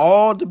because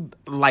all the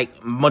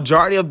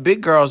majority of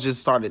big girls just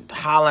started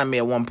hollering at me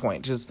at one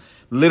point, just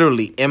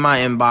literally in my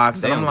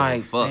inbox, and I'm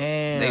like,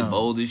 damn, They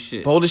bold as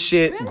shit. bold as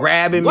shit,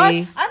 grabbing What?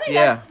 me. I think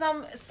yeah,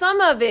 that's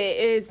some of it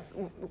is.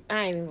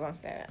 I ain't even gonna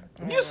say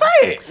that. you say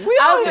it. We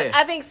out here.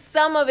 I think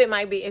some of it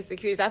might be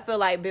insecurities. I feel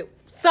like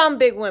some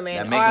big women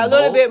That make are a them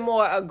little bold? bit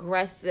more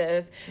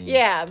aggressive.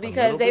 Yeah, because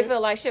little they bit?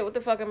 feel like shit. What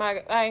the fuck am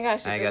I? I ain't got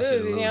shit I ain't to got shit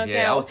lose. to You know lose. what I'm saying?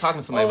 Yeah, I was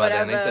talking to somebody Or about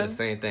that, and they said whatever. the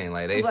same thing.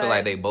 Like, they feel But-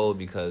 like they bold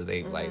because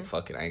they, like,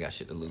 fuck it, I ain't got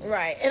shit to lose.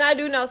 Right. And I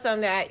do know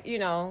some that,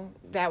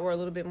 that were a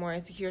little bit more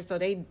insecure. So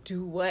they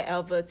do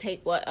whatever,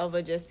 take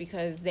whatever just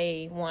because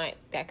they want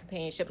that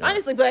companionship.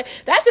 Honestly, but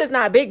that's just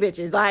not big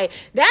bitches. Like,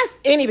 that's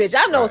any bitch.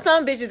 I know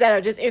some bitches that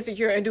are just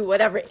insecure and do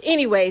whatever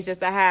anyways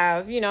just to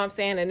have, you know what I'm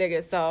saying, a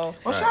nigga. So.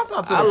 Well, shouts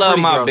out to the I love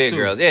pretty my girls, big too.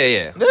 girls. Yeah,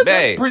 yeah.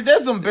 There's,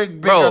 there's some big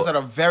Bro, girls that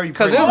are very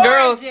Because pretty. this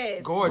girls,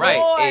 Gorgeous. right,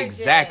 Gorgeous.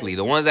 exactly.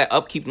 The ones that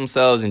upkeep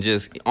themselves and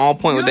just on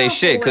point with their Beautiful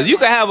shit. Because you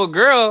can have a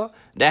girl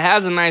that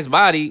has a nice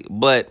body,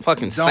 but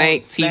fucking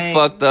stank, teeth stink.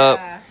 fucking up.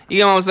 Yeah. You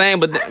know what I'm saying?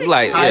 But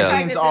like, hygiene- yeah.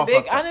 Hygiene's all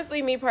fucked up.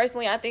 Honestly, me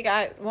personally, I think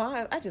I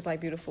just like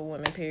beautiful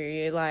women.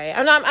 Period. Like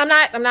I'm not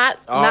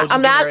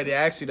I'm not ready to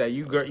ask you that.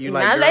 You like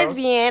not girls?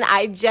 lesbian.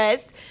 I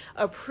just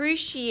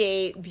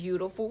appreciate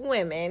beautiful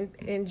women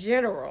in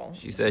general.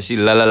 She said she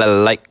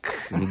like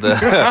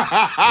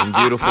the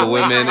beautiful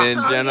women in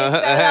general.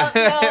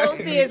 No,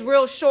 see, it's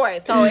real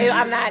short, so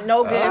I'm not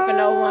no good for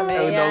no woman.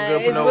 no Yeah,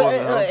 good for it's no real-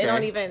 woman, okay. It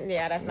don't even.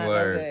 Yeah, that's not no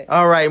Word. good.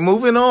 All right,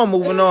 moving on.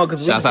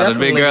 Because Shouts out to the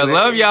big girls.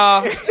 Love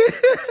y'all.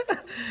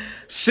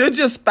 Should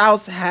your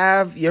spouse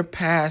have your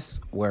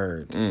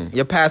password,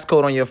 your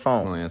passcode on your I'm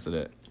phone? gonna answer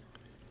that.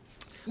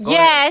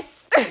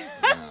 Yes.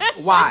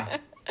 Why?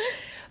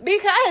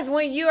 Because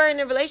when you are in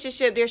a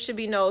relationship, there should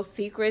be no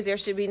secrets. There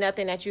should be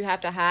nothing that you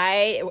have to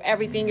hide.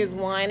 Everything is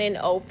one and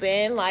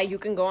open. Like, you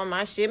can go on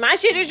my shit. My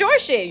shit is your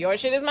shit. Your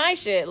shit is my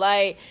shit.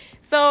 Like,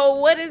 so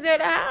what is there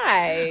to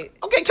hide?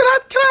 Okay, can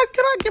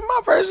I get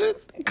my version?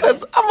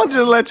 Because I'm gonna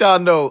just let y'all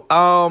know.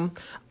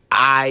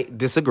 I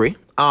disagree.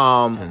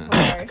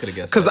 I could have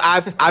guessed. Because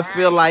that. I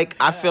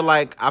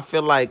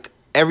feel like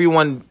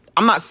everyone.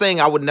 I'm not saying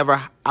I would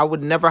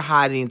never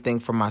hide anything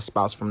from my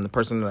spouse, from the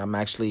person that I'm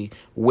actually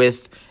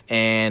with,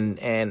 and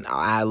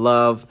I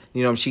love.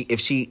 You know, if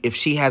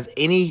she has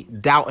any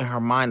doubt in her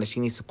mind that she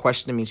needs to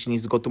question me, she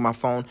needs to go through my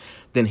phone.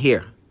 Then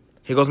here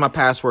goes my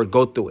password.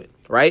 Go through it,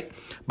 right?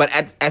 But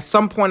at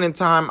some point in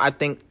time, I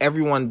think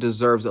everyone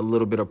deserves a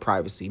little bit of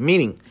privacy.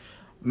 Meaning,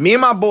 me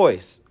and my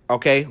boys.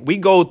 Okay, we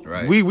go,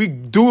 Right. we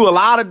do a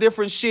lot of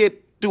different shit,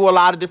 do a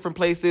lot of different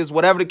places,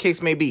 whatever the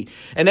case may be.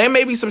 And there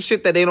may be some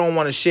shit that they don't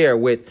want to share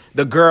with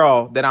the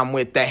girl that I'm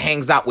with that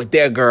hangs out with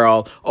their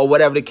girl or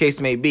whatever the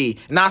case may be.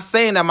 Not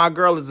saying that my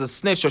girl is a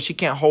snitch or she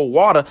can't hold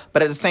water,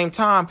 but at the same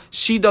time,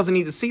 she doesn't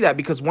need to see that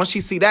because once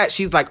she see that,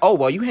 she's like, oh,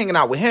 well, you hanging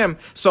out with him,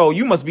 so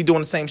you must be doing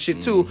the same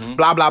shit too,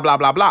 blah, blah, blah,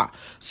 blah, blah.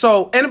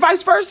 So, and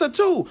vice versa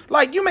too.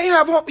 Like you may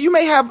have,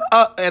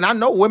 and I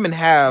know women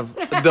have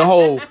the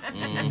whole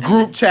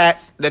group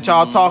chats that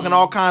y'all talking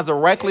all kinds of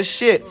reckless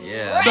shit.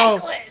 Yeah. So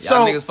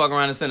Y'all niggas fuck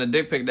around and send a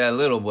dick pic that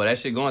little, boy. That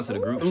shit going to the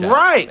group chat.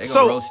 right. They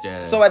gonna roast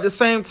your So ass. at the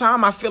same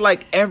time, I feel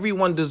like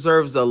everyone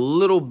deserves a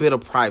little bit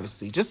of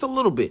privacy, just a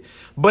little bit.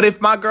 But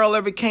if my girl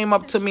ever came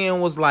up to me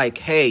and was like,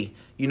 "Hey,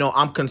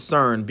 I'm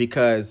concerned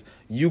because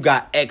you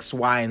got X,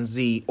 Y, and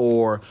Z,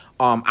 or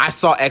I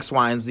saw X,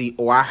 Y, and Z,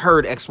 or I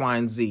heard X, Y,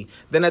 and Z,"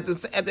 then at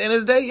the end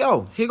of the day,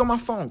 here go my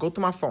phone. Go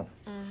through my phone.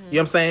 You know what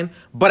I'm saying?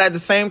 But at the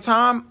same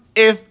time,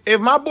 if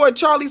my boy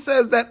Charlie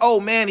says that, oh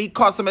man, he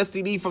caught some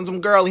STD from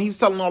some girl and he's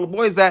telling all the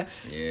boys that,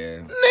 Yeah.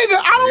 nigga,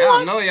 I don't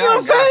want, know you y'all know what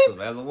I'm saying?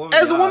 gossip. As a woman,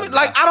 As a y'all woman,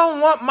 like, gossip. I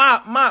don't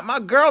want my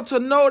girl to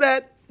know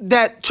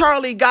that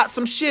Charlie got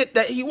some shit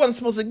that he wasn't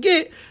supposed to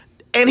get,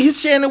 and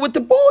he's sharing it with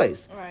the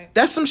boys. Right.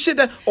 That's some shit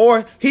that,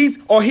 or he's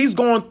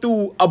going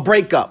through a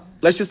breakup,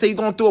 let's just say he's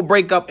going through a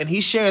breakup and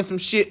he's sharing some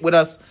shit with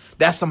us.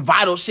 That's some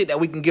vital shit that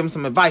we can give him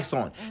some advice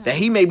on. That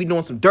he may be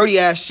doing some dirty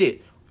ass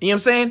shit. You know what I'm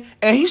saying?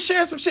 And he's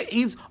sharing some shit.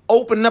 He's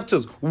opening up to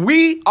us.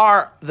 We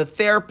are the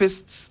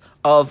therapists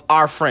of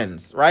our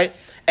friends, right?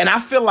 And I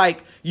feel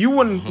like you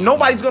wouldn't.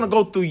 Nobody's gonna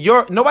go to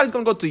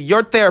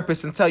your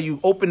therapist and tell you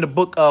open the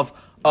book of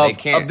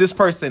this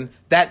person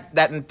that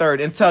and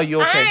third and tell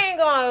you, okay. I ain't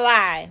gonna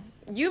lie.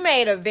 You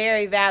made a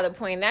very valid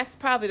point. And that's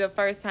probably the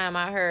first time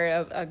I heard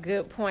of a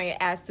good point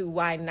as to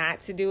why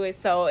not to do it.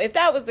 So if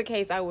that was the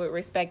case, I would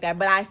respect that.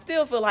 But I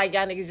still feel like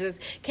y'all niggas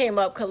just came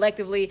up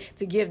collectively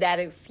to give that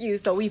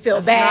excuse so we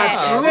feel bad.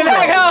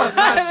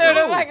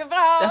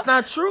 That's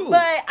not true.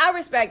 But I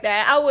respect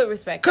that. I would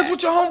respect that. Because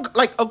with your home,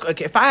 like,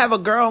 okay, if I have a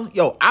girl,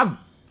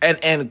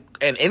 and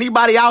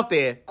anybody out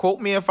there, quote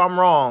me if I'm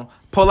wrong,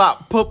 pull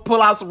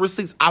out some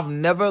receipts. I've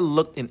never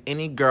looked in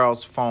any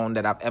girl's phone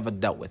that I've ever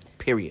dealt with.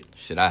 Period.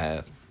 Shit, I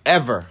have.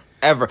 Ever.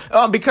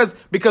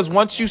 Because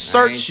once you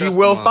search, you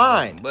will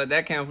find. But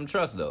that came from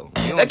trust, though.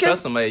 You don't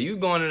trust somebody. You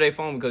go into their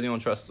phone because you don't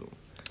trust them.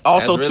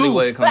 Also, that's really too,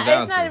 what it comes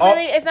down to.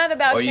 It's not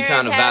about. Or you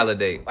trying to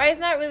validate? Right? It's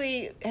not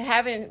really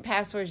having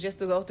passwords just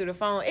to go through the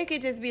phone. It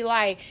could just be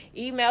like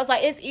emails.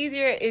 Like it's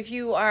easier if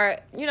you are,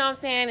 you know what I'm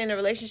saying, in a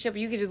relationship.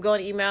 You could just go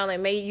to email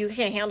and maybe you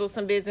can handle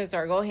some business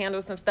or go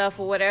handle some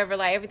stuff or whatever.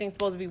 Like everything's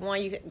supposed to be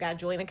one. You got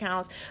joint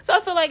accounts, so I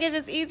feel like it's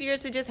just easier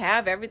to just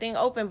have everything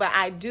open. But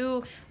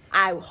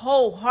I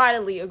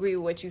wholeheartedly agree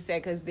with what you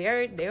said because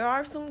there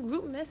are some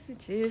group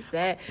messages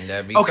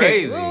that'd be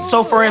crazy.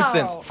 So for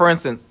instance,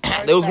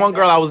 there was one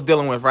girl I was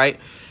dealing with, right?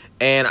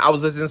 And I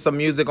was listening to some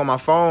music on my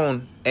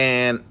phone,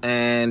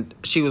 and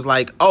she was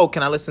like, "Oh,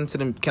 can I listen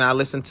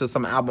to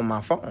some album on my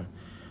phone?"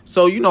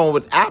 So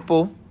with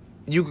Apple,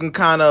 you can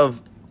kind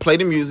of play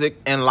the music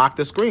and lock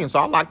the screen. So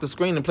I locked the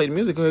screen and played the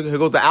music. Here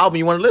goes the album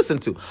you want to listen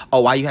to.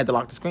 Oh, why you had to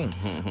lock the screen?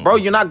 Bro,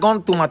 you're not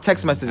going through my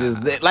text messages.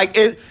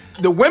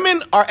 The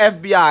women are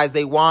FBIs.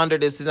 They wander,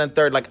 this and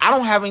third. Like, I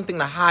don't have anything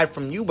to hide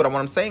from you, but what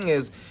I'm saying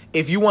is,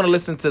 if you want to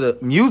listen to the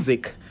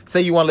music,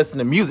 say you want to listen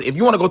to music. If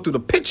you want to go through the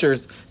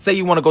pictures, say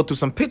you want to go through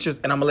some pictures,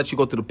 and I'm going to let you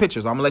go through the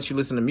pictures. I'm going to let you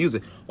listen to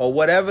music. Or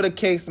whatever the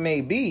case may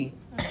be,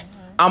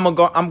 I'm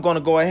going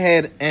to go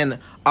ahead and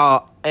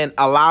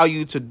allow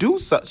you to do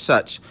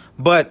such.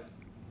 But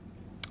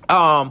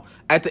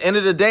at the end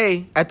of the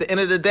day,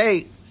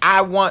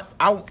 I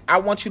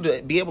want you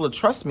to be able to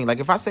trust me. Like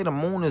if I say the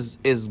moon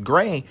is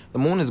gray, the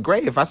moon is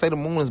gray. If I say the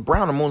moon is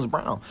brown, the moon is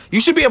brown. You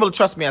should be able to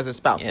trust me as a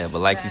spouse. Yeah, but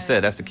like you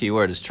said, that's the key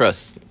word is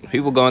trust.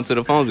 People go into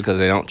the phone because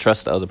they don't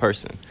trust the other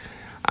person.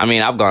 I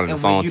mean, I've gone on the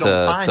phone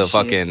to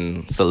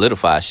fucking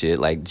solidify shit,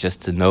 like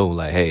just to know,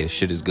 like, hey, this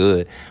shit is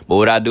good. But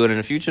would I do it in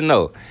the future?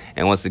 No.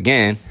 And once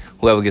again,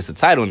 whoever gets the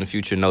title in the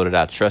future know that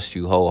I trust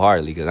you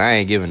wholeheartedly because I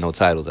ain't giving no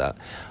titles out.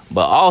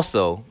 But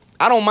also,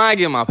 I don't mind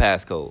giving my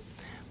passcode.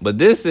 But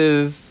this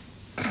is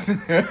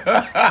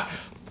a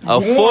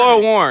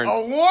forewarn.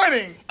 A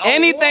warning.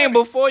 Anything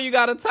before you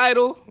got a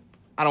title,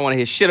 I don't want to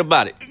hear shit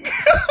about it.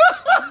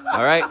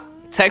 All right?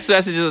 Text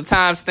messages are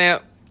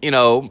timestamp.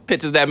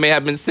 Pictures that may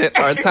have been sent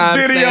are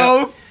timestamp.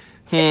 Videos.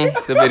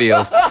 The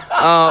videos.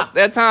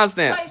 They're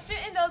timestamp. Wait,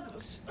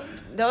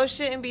 shouldn't those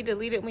shouldn't be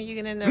deleted when you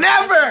get in there?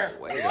 Never.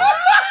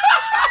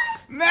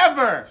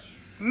 Never.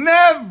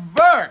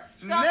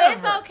 So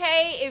it's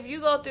okay if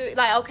you go through,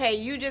 like, okay,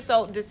 you just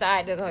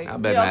decide to go. I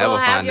better not ever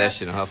find that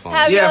shit on her phone.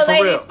 Have your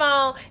lady's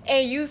phone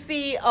and you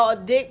see a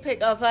dick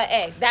pic of her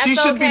ex. That's she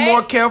should be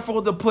more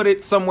careful to put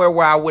it somewhere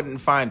where I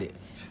wouldn't find it.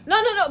 No.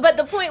 But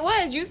the point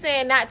was, you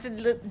saying not to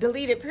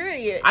delete it,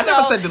 period. I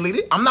never said delete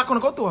it. I'm not going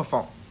to go through her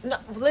phone. No,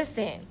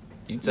 listen.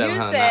 You telling her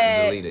not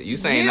to delete it. You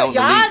saying don't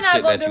delete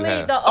shit that you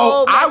have. The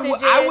old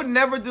messages. I would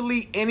never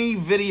delete any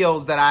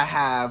videos that I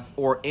have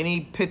or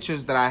any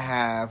pictures that I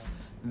have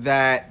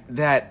that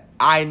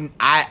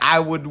I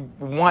would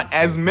want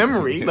as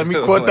memory. Let me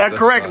quote that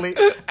correctly.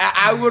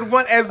 I would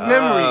want as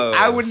memory.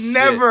 I would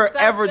never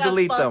ever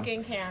delete them.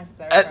 Cancer.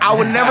 I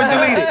would never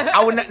delete it.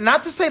 I would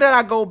not to say that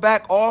I go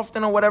back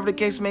often or whatever the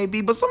case may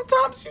be, but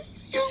sometimes you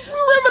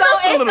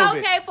reminisce a little bit. So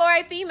it's okay for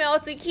a female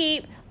to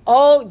keep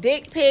old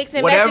dick pics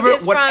and messages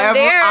from whatever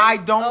there. I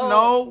don't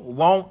know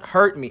won't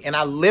hurt me, and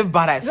I live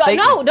by that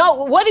statement. No.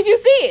 What if you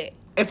see it?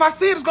 If I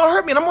see it, it's gonna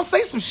hurt me, and I'm gonna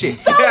say some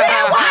shit. So then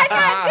why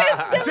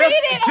not just delete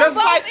it on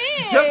both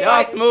ends?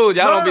 Y'all smooth.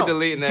 Y'all don't be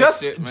deleting that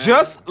shit, man.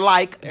 Just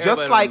like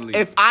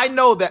if I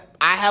know that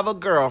I have a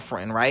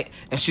girlfriend, right,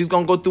 and she's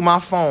gonna go through my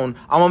phone,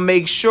 I'm gonna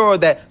make sure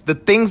that the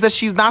things that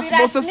she's not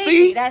supposed to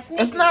see,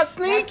 it's not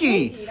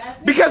sneaky.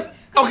 Because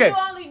okay. You're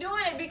only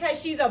doing it because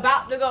she's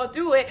about to go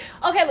through it.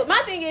 Okay, look,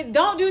 my thing is,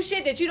 don't do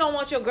shit that you don't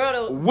want your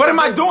girl to. What am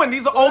I doing?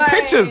 These are old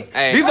pictures.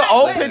 Hey. These are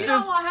old pictures. You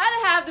don't want her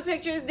to have the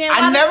pictures. Then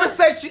I never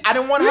said I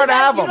didn't want her to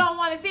have them. You don't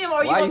want to see them,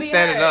 or why you you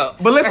standing up?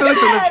 But listen.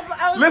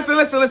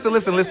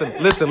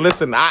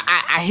 Listen.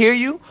 I hear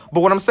you,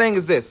 but what I'm saying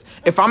is this: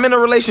 if I'm in a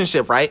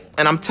relationship, right,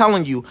 and I'm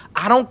telling you,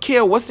 I don't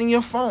care what's in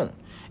your phone.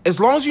 As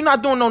long as you're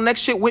not doing no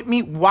next shit with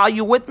me while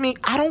you're with me,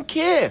 I don't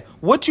care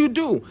what you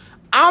do.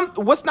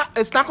 It's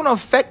not going to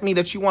affect me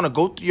that you want to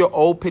go through your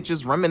old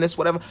pictures, reminisce,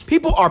 whatever.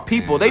 People are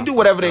people. They do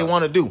whatever they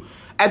want to do.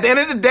 At the end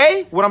of the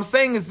day, what I'm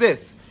saying is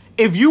this.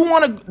 If you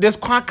want to, there's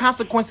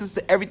consequences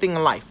to everything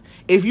in life.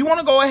 If you want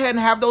to go ahead and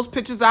have those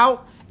pictures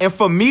out, and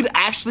for me to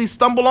actually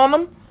stumble on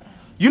them,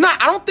 I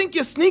don't think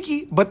you're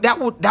sneaky, but that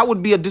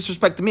would be a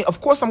disrespect to me. Of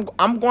course,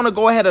 I'm going to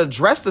go ahead and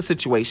address the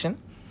situation,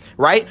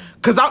 right?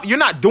 Because you're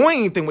not doing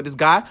anything with this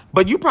guy,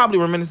 but you probably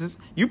reminiscing.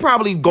 You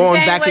probably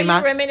going back in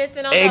my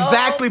reminiscing on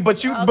exactly.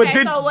 But you,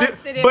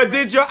 okay, but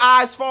did your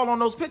eyes fall on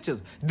those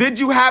pictures? Did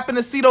you happen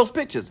to see those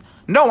pictures?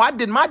 No, I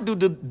did my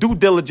due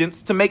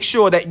diligence to make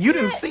sure that you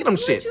didn't see them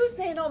shits. What you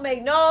saying don't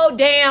make no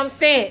damn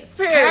sense.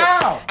 Period.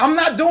 How? I'm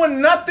not doing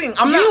nothing.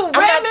 I'm reminiscing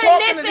not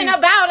talking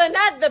about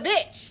another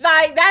bitch.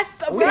 Like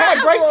we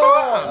had great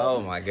times.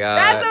 Oh my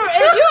god.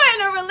 If you're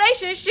in a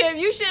relationship,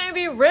 you shouldn't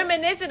be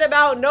reminiscing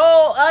about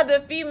no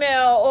other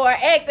female or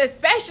ex,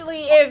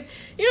 especially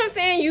if you know what I'm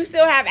saying. You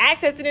still have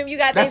access to them. You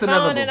got their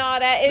phone and all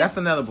that. That's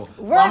inevitable.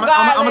 I'm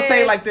gonna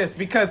say it like this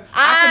because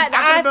I could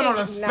have been on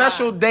a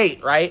special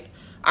date, right?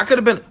 I could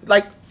have been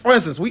like, for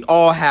instance, we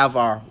all have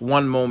our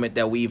one moment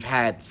that we've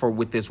had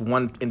with this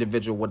one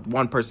individual, with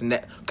one person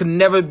that could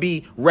never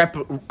be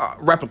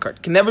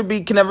replicated, can never be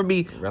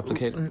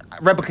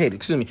replicated.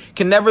 Excuse me,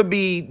 can never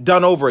be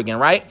done over again,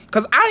 right?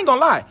 Because I ain't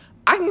gonna lie,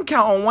 I can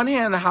count on one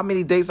hand how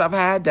many dates I've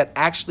had that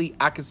actually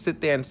I could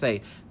sit there and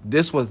say,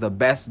 this was the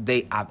best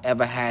date I've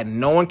ever had.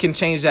 No one can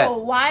change that. So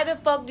why the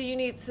fuck do you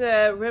need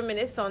to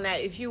reminisce on that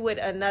if you with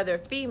another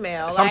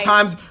female?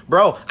 Sometimes,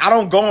 bro, I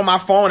don't go on my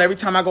phone every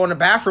time I go in the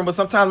bathroom, but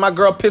sometimes my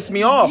girl pissed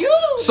me off.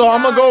 So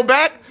I'm going to go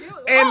back.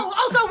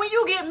 So when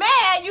you get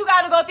mad, you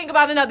got to go think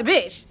about another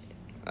bitch.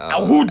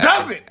 Who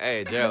doesn't?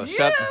 Hey, Gerald,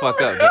 shut the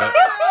fuck up, Gerald.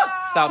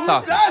 Stop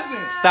talking.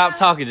 Doesn't? Stop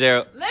talking,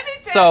 Gerald. Let me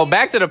tell you.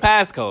 Back to the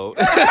passcode.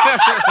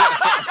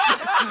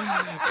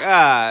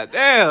 God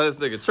damn, this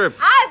nigga tripping.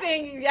 I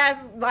think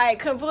that's like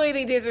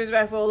completely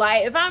disrespectful.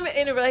 Like if I'm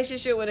in a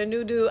relationship with a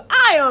new dude,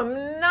 I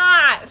am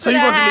not. So you're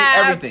gonna delete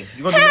everything?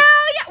 Hell yeah!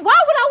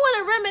 Why would I want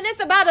to reminisce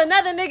about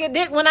another nigga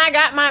dick when I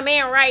got my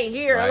man right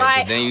here? Right,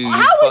 like,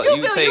 how would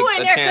you feel? You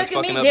in there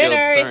cooking me dinner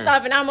and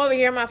stuff, and I'm over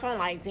here on my phone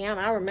like, damn,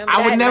 I remember.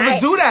 I would never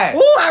do that.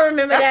 Ooh, I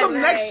remember that's that. Some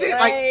next shit.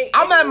 Like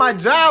I'm at my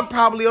job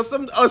probably or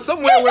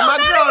somewhere with my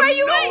girl,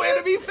 nowhere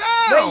to be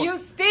found. But you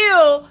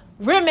still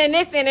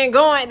reminiscing and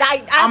going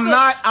like I'm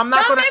not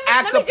gonna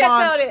act upon. Let me just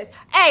tell this.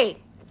 Hey,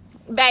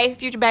 babe,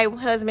 future babe,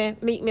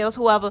 husband, Meat Mills,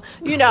 whoever,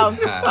 you know.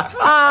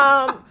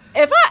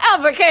 If I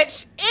ever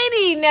catch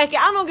any naked,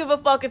 I don't give a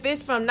fuck if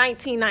it's from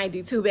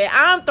 1992, babe.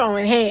 I'm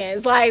throwing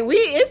hands. Like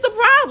it's a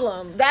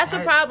problem. That's a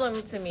problem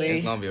to me. See,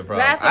 it's gonna be a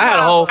problem. That's I had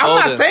a whole folder.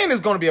 I'm not saying it's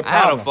gonna be a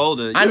problem. I had a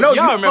folder. I know y'all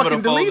you remember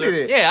fucking the folder. deleted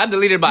it. Yeah, I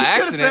deleted it by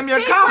accident. Send me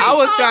a copy.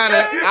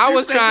 I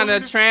was trying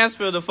to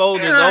transfer the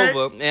folders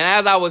over, and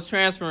as I was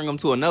transferring them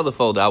to another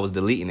folder, I was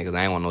deleting it because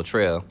I didn't want no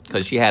trail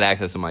because she had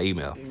access to my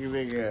email.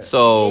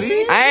 So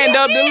I ended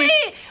up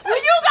deleting. Well,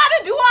 you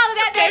gotta do all of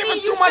that. Gave them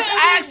too much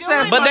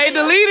access. But they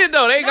deleted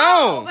though. They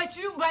gone.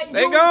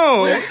 They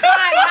gone.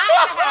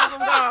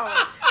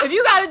 If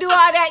you gotta do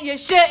all that, you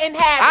shouldn't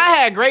have it. I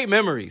had great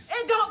memories.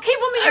 And don't keep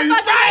them in your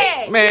fucking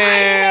head.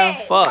 Man,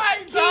 fuck.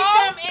 Keep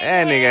them in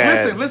That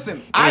nigga.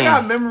 Listen. I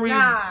got memories.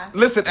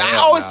 Listen, I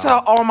always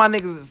tell all my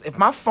niggas,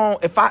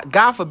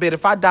 God forbid,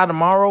 if I die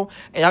tomorrow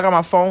and y'all got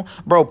my phone,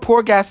 bro,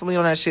 pour gasoline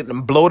on that shit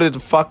and blow it the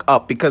fuck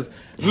up. Because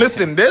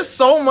listen, there's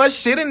so much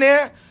shit in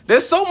there.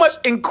 There's so much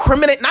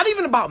incriminating, not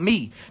even about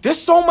me. There's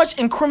so much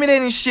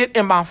incriminating shit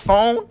in my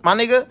phone, my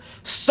nigga.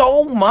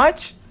 So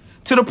much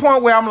to the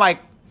point where I'm like,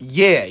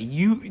 yeah,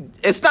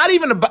 it's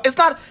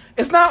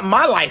not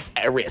my life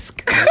at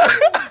risk.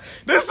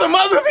 There's some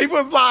other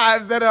people's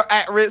lives that are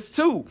at risk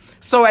too.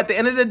 So at the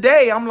end of the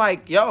day, I'm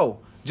like, yo,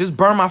 just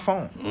burn my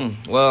phone.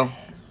 Well,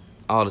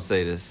 I'll just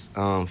say this.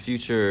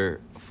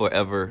 Future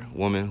forever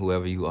woman,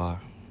 whoever you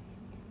are.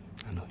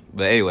 I know.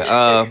 But anyway,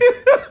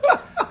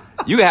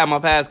 you can have my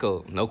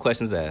passcode. No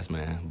questions asked,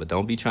 man. But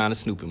don't be trying to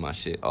snoop in my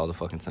shit all the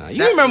fucking time.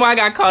 You remember I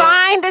got caught?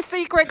 Find the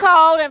secret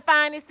code and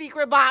find the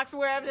secret box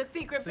wherever the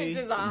secret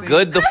pictures are.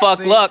 Good the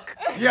fuck luck.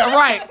 Yeah,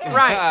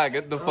 right.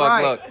 Good the fuck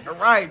luck.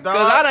 Right, dog.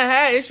 Because I done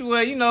had issue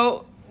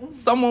where,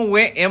 someone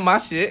went in my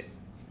shit.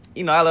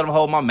 I let them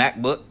hold my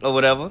MacBook or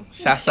whatever.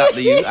 Shouts out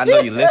to you. I know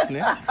you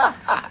listening.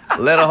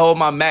 Let her hold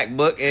my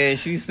MacBook and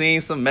she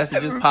seen some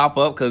messages pop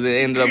up because it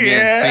ended up being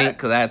synced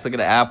because I had took it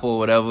to Apple or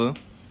whatever.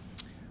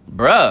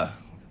 Bruh.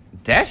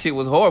 That shit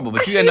was horrible,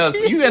 but you end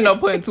up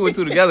putting two and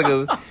two together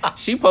because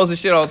she posted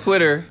shit on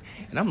Twitter,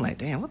 and I'm like,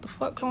 damn, what the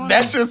fuck going on?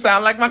 That shit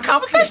sound like my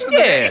conversation.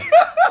 Yeah,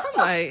 I'm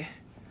like,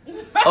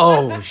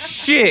 oh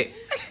shit,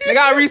 nigga,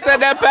 I reset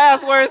that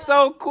password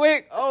so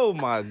quick. Oh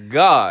my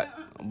god,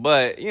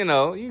 but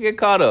you get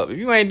caught up. If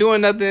you ain't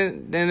doing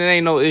nothing, then it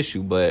ain't no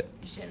issue. But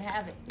you shouldn't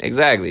have it.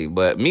 Exactly,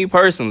 but me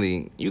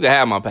personally, you can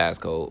have my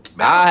passcode.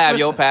 I'll have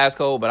your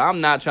passcode, but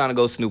I'm not trying to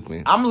go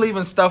snooping. I'm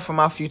leaving stuff for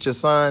my future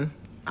son.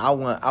 I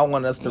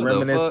want us to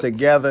reminisce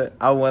together.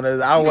 I want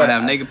to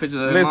have naked pictures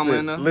of his mama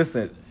in there.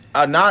 Listen,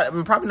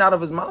 probably not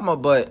of his mama,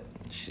 but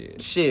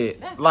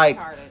shit. That's like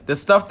retarded. The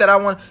stuff that I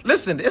want.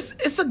 Listen,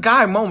 it's a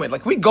guy moment.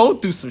 Like we go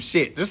through some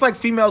shit, just like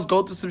females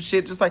go through some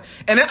shit. Just like,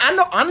 and I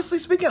know, honestly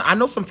speaking, I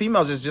know some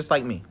females is just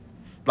like me.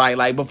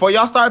 Like before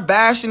y'all start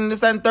bashing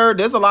this and third,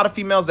 there's a lot of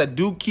females that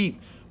do keep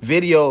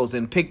videos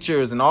and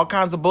pictures and all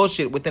kinds of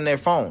bullshit within their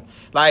phone.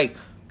 Like, you know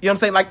what I'm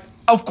saying? Like,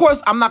 of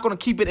course, I'm not going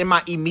to keep it in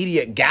my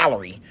immediate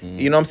gallery.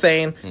 You know what I'm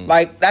saying?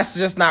 Like, that's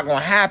just not going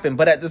to happen.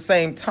 But at the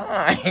same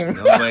time...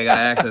 Nobody got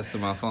access to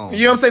my phone.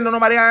 You know what I'm saying?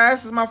 Nobody got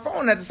access to my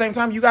phone. At the same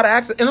time, you got to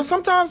access... And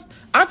sometimes,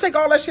 I take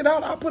all that shit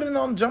out. I'll put it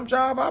on Jump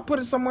Drive. I'll put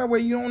it somewhere where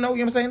you don't know. You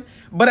know what I'm saying?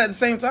 But at the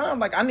same time,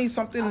 like, I need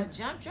something...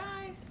 Jump Drive?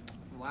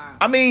 Wow.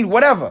 I mean,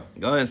 whatever.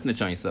 Go ahead and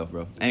snitch on yourself,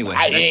 bro. Anyway,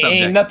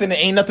 ain't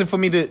nothing for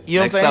me to... You know what I'm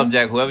next saying?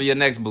 subject, whoever your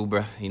next boo,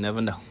 bro. You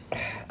never know.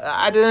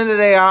 At the end of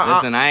the day,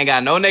 Listen, I ain't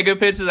got no nigga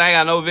pictures. I ain't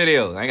got no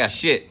videos. I ain't got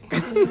shit.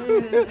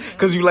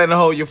 Because you letting her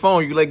hold your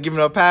phone. You like giving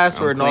her a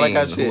password and all that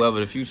kind of shit. Whoever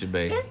the future,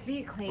 babe. Just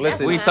be clean.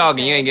 Listen, We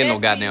talking, you ain't getting no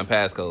goddamn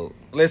passcode.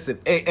 Listen,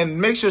 and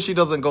make sure she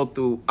doesn't go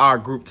through our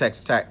group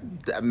text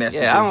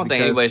messages. Yeah, I don't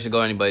think anybody should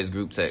go anybody's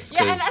group text.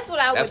 Yeah, and that's what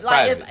I would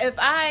like. Private. If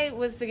I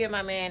was to give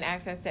my man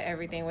access to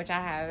everything, which I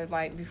have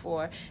like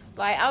before,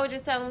 like I would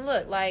just tell him,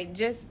 look, like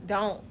just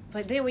don't.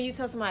 But then when you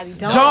tell somebody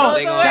don't,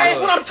 that's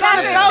what I'm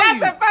trying to tell you.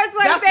 That's the first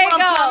one That's they what I'm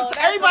go. trying to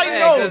tell. Everybody Yeah,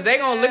 knows. because they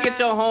gonna look at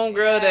your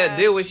homegirl that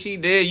did what she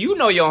did. You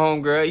know your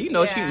homegirl. You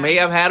know she may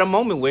have had a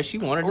moment where she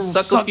wanted to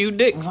suck a few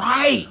dicks.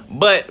 Right.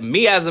 But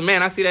me as a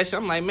man, I see that shit.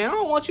 I'm like, man, I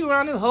don't want you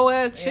around this whole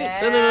ass shit.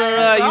 Yeah.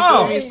 You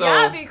feel me? So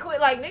Y'all be quick,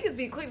 like niggas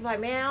be quick, like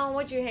man, I don't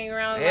want you to hang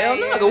around. hell like,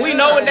 no, 'cause we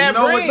know what that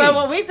brings. But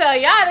when we tell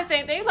y'all the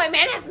same thing, it's like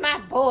man, that's my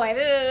boy.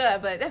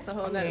 But that's a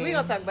whole nother. We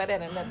gonna talk about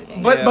that another day.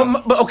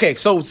 But okay,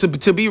 so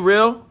to be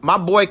real, my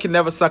boy can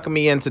never sucker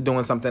me into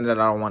doing something that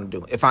I don't want to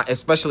do.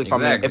 Especially if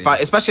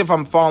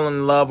I'm falling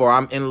in love or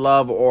I'm in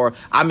love or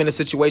I'm in a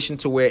situation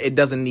to where it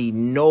doesn't need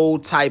no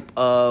type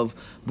of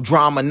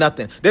drama,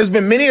 nothing. There's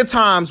been many a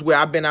times where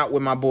I've been out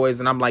with my boys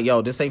and I'm like,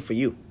 yo, this ain't for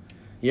you.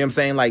 You know what I'm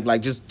saying?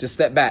 Like just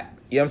step back.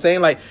 You know what I'm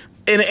saying? Like,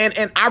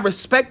 and I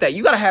respect that.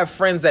 You got to have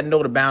friends that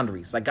know the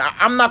boundaries. Like,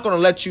 I'm not going to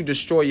let you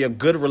destroy your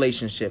good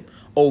relationship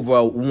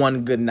over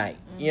one good night.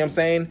 You know what I'm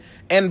saying?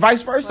 And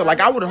vice versa. Like,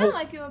 I would hope.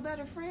 Like you're a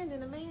better friend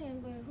than a man.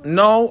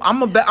 No,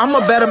 I'm a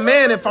better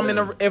man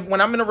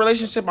when I'm in a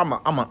relationship. I'm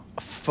a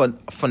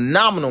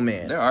phenomenal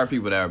man. There are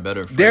people that are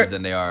better friends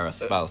than they are a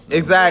spouse. Though.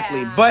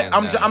 Exactly, Yeah. but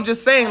I'm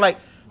just saying, like,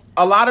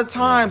 a lot of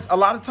times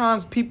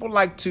people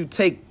like to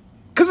take.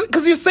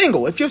 Cause you're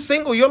single. If you're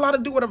single, you're allowed to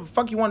do whatever the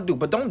fuck you want to do.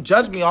 But don't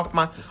judge me off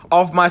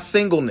my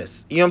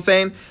singleness. You know what I'm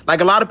saying?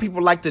 Like a lot of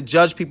people like to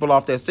judge people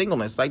off their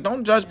singleness. Like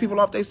don't judge people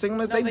off their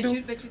singleness. No, but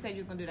you said you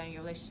was gonna do that in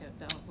your relationship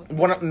though.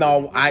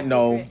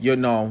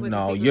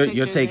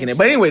 You're taking it.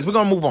 But anyways, we're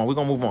gonna move on.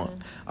 Mm-hmm.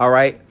 All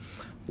right.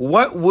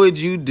 What would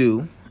you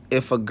do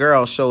if a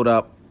girl showed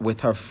up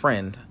with her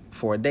friend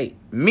for a date?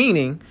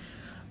 Meaning,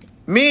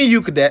 me and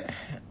you, Cadet,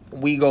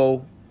 we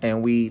go.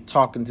 And we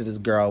talking to this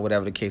girl,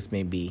 whatever the case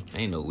may be.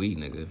 Ain't no we,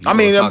 nigga. I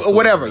mean,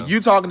 whatever.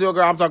 You talking to a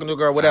girl, I'm talking to a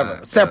girl,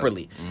 whatever.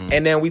 Separately. Mm-hmm.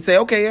 And then we say,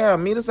 okay, yeah,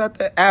 meet us at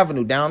the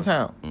Avenue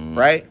downtown,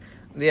 right?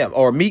 Yeah,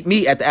 or meet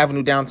me at the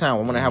Avenue downtown.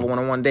 I want to have a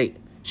one-on-one date.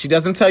 She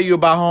doesn't tell you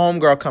about her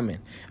homegirl coming.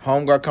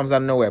 Homegirl comes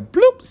out of nowhere.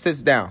 Bloop,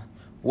 sits down.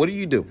 What do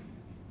you do?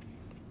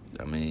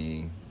 I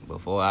mean,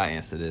 before I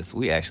answer this,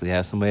 we actually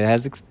have somebody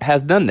that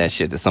has done that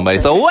shit to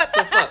somebody. So what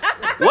the fuck?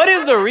 What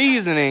is the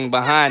reasoning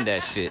behind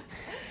that shit?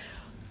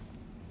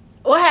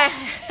 What?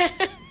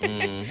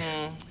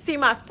 See,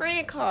 my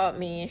friend called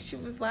me and she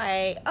was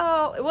like,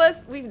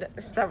 we've done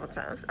this several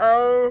times.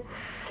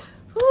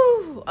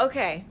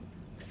 Okay.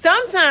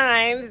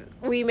 Sometimes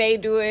we may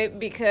do it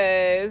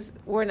because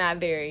we're not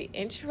very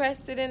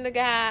interested in the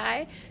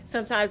guy.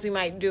 Sometimes we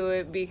might do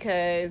it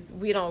because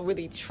we don't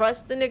really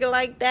trust the nigga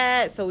like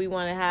that. So we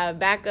want to have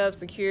backup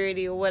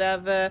security or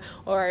whatever.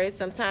 Or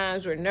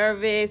sometimes we're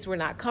nervous, we're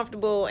not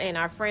comfortable, and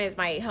our friends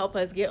might help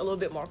us get a little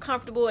bit more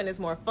comfortable and it's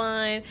more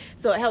fun.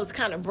 So it helps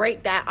kind of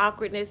break that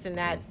awkwardness and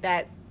that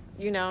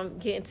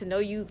getting to know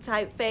you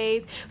type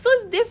phase. So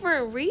it's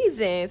different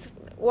reasons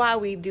why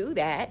we do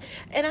that,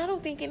 and I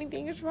don't think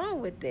anything is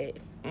wrong with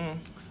it.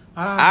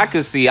 I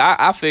could see.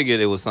 I figured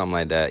it was something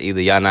like that.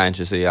 Either y'all not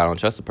interested, y'all don't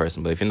trust the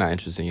person. But if you're not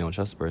interested, you don't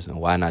trust the person.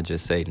 Why not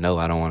just say no?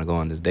 I don't want to go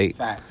on this date.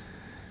 Facts.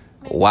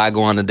 Why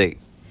go on the date?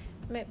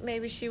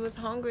 Maybe she was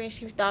hungry and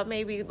she thought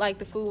maybe like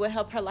the food would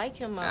help her like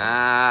him more.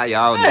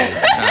 Y'all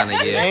niggas trying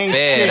to get Ain't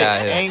fed shit.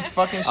 out here. Ain't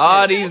fucking shit.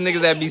 All these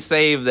niggas that be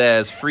saved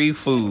as free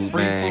food,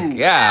 man.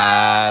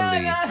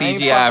 Golly.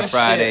 TGI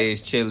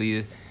Fridays,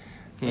 Chili's.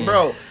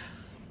 Bro,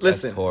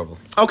 listen. That's horrible.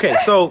 Okay,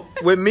 so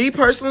with me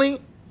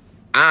personally,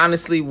 I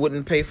honestly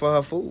wouldn't pay for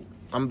her food.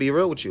 I'm gonna be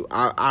real with you.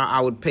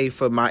 I would pay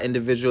for my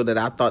individual that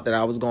I thought that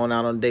I was going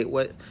out on a date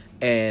with,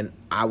 and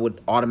I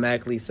would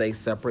automatically say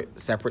separate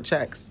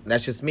checks.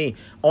 That's just me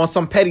on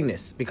some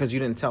pettiness because you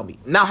didn't tell me.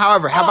 Now,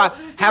 however, have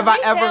I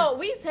ever?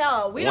 We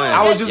tell. We When? don't.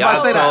 I was just about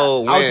to say that.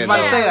 Y'all I was just about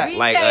to say that. we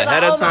Like say,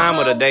 ahead of time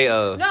or the day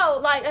of? No,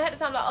 like ahead of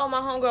time, like, my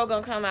homegirl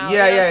gonna come out.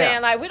 Yeah, you know yeah, what I'm yeah.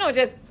 saying? Like, we don't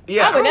just.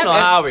 Yeah, I would I don't know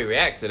never. how we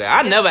react to that.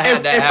 I never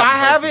had that If happen I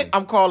have personally. it,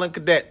 I'm calling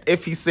Cadet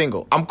if he's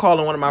single. I'm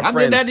calling one of my I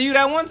friends. did that to you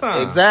that one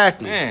time.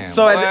 Exactly. Man,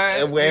 So boy,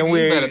 and you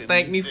we better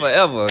thank me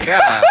forever.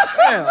 God.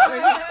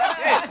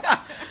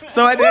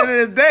 So at the end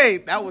of the day,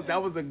 that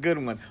was a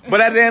good one.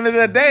 But at the end of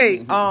the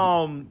day,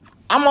 I'm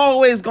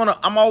always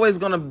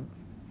gonna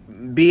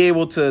be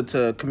able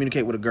to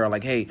communicate with a girl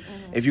like, hey,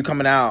 if you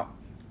coming out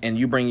and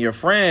you bring your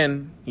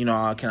friend, can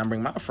I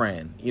bring my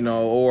friend?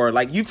 Or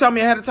like you tell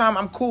me ahead of time,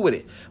 I'm cool with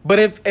it. But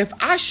if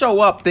I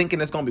show up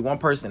thinking it's gonna be one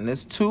person and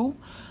it's two,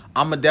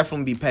 I'm gonna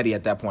definitely be petty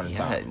at that point in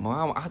time.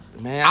 Mom, I've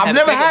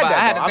never had that. I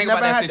had to think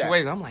about that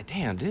situation. I'm like,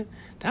 damn, did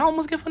I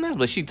almost get finessed?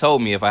 But she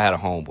told me if I had a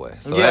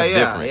homeboy, so that's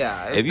different.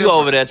 Yeah, if you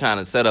over there trying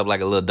to set up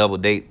like a little double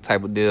date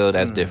type of deal,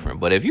 that's different.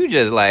 But if you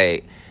just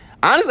like,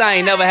 honestly, I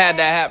ain't never had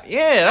that happen.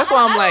 Yeah, that's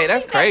why I'm like,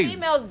 that's crazy. That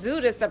females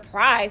do the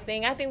surprise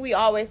thing. I think we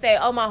always say,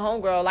 "Oh, my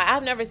homegirl." Like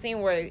I've never seen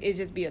where it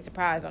just be a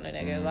surprise on a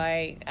nigga.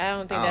 Like I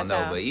don't think that's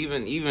how. But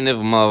even if a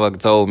motherfucker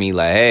told me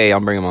like, "Hey,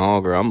 I'm bringing my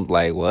homegirl," I'm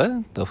like,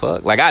 "What the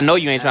fuck?" Like I know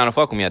you ain't trying to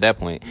fuck with me at that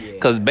point,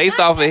 because based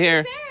off of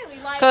here.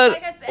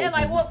 Like I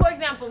said, for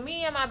example,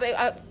 me and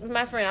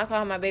my friend, I call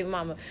her my baby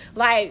mama.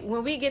 Like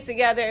when we get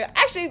together,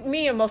 actually,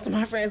 me and most of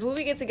my friends, when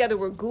we get together,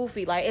 we're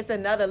goofy. Like it's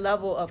another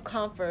level of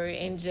comfort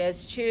and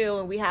just chill,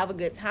 and we have a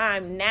good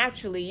time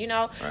naturally,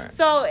 Right.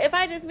 So if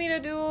I just meet a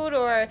dude,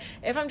 or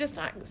if I'm just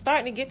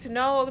starting to get to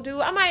know a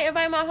dude, I might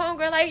invite my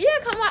homegirl. Like,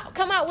 yeah,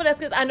 come out with us,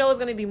 because I know it's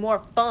going to be more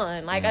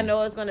fun. Like I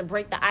know it's going to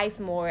break the ice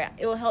more.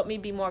 It will help me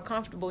be more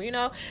comfortable,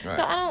 Right.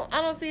 So I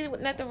don't see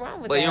nothing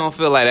wrong with that. But you don't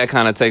feel like that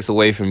kind of takes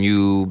away from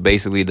you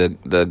basically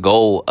the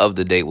goal of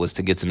the date was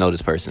to get to know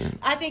this person.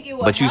 I think it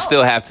was. But you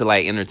still have to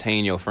like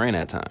entertain your friend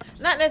at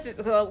times. Not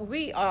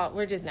necessarily.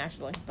 We're just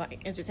naturally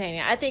like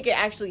entertaining. I think it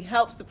actually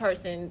helps the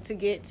person to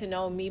get to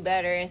know me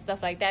better and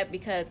stuff like that,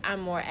 because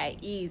I'm more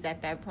at ease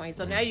at that point.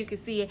 So now you can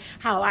see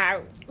how I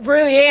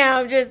really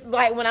am, just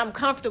like when I'm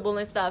comfortable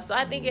and stuff. So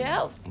I think it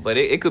helps. But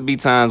it could be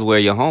times where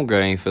your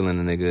homegirl ain't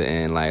feeling the nigga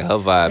and like her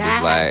vibe that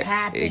is like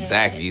happened.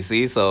 Exactly. You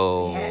see,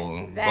 so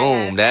Yes,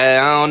 boom,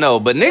 that I don't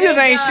know. But niggas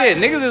ain't shit.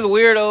 Niggas is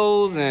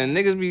weirdos. And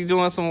niggas be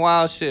doing some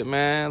wild shit,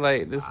 man.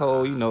 Like this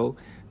whole,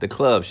 the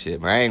club shit,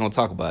 man. I ain't gonna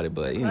talk about it,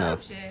 but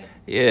Shit.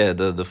 Yeah,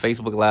 the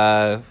Facebook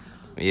Live.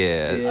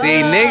 Yeah.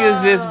 See,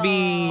 niggas just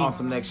be on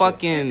some next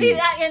fucking. See,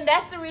 and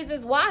that's the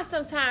reasons why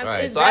sometimes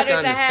Right, it's so I better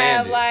can to have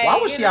understand it. like. Why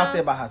was she out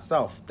there by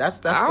herself?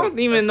 That's. I don't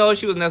even know if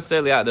she was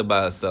necessarily out there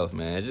by herself,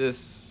 man. It's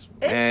just.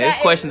 Man, there's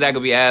questions that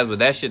could be asked, but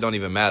that shit don't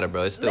even matter,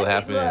 bro. It's still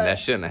happening, and that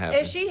shouldn't have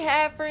happened. If she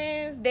had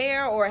friends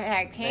there or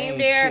had came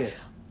there,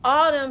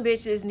 all them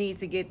bitches need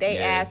to get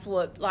their ass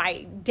whooped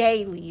like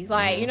daily.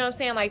 Like, you know what I'm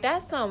saying? Like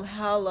that's some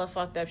hella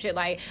fucked up shit.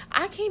 Like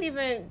I can't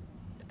even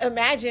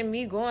imagine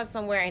me going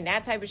somewhere and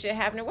that type of shit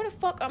happening. Where the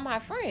fuck are my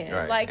friends?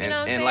 Right. Like, you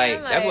know what I'm saying?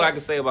 Like that's what I can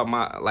say about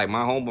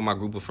my home with my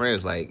group of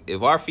friends. Like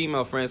if our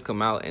female friends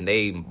come out and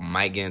they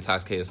might get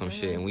intoxicated or some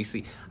shit, and we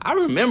see, I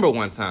remember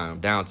one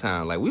time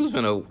downtown, like we was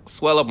gonna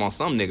swell up on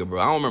some nigga,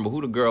 bro. I don't remember who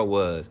the girl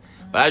was,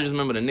 but I just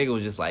remember the nigga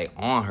was just like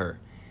on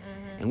her.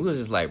 And we was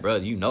just like, bro,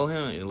 you know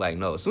him? And you're like,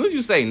 no. As soon as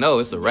you say no,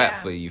 it's a wrap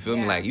for you. You feel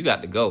me? Like, you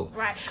got to go.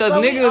 Right. Because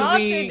niggas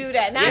be... do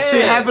that. That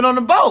shit happened on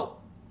the boat.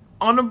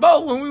 On the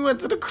boat when we went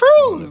to the cruise.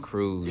 On the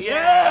cruise.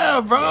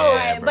 Yeah, bro.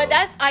 Right. But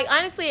that's, like,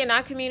 honestly, in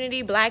our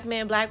community, black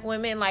men, black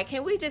women, like,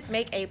 can we just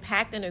make a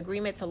pact and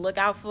agreement to look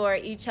out for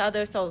each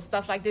other so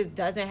stuff like this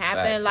doesn't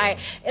happen? Like,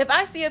 if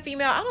I see a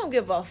female, I don't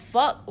give a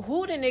fuck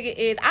who the nigga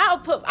is.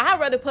 I'd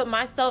rather put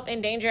myself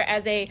in danger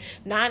as a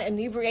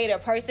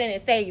non-inebriated person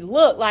and say,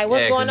 look, like,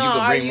 what's going on? You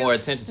can bring more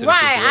attention to the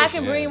situation. I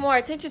can bring more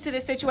attention to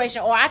the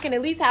situation, or I can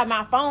at least have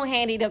my phone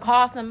handy to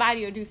call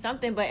somebody or do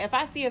something. But if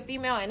I see a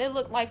female and it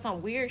looks like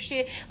some weird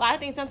shit, like, I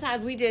think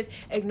sometimes we just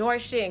ignore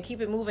shit and keep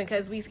it moving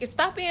because we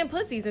stop being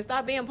pussies and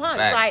stop being punks.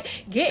 Like,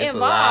 get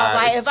involved.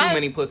 Like, if too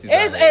many pussies.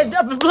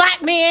 It's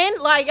black men.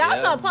 Like,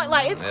 y'all some punk.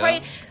 Like, it's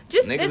crazy.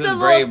 Just niggas it's a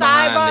little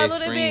sidebar a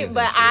little bit,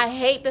 but I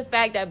hate the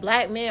fact that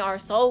black men are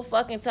so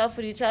fucking tough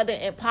with each other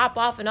and pop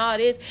off and all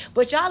this.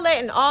 But y'all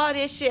letting all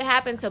this shit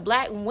happen to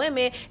black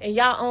women in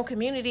y'all own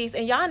communities,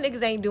 and y'all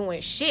niggas ain't doing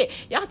shit.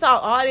 Y'all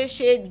talk all this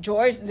shit.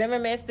 George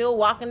Zimmerman still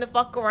walking the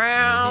fuck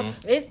around.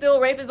 It's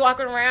still rapists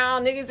walking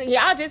around, niggas, and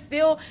y'all just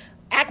still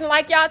acting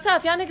like y'all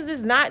tough. Y'all niggas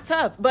is not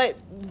tough. But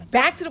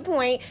back to the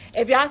point,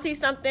 if y'all see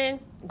something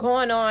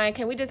going on,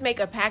 can we just make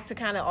a pact to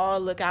kind of all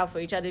look out for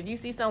each other? If you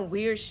see some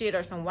weird shit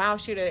or some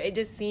wild shit or it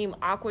just seem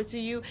awkward to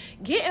you,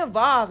 get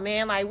involved,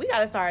 man. Like, we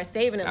gotta start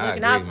saving and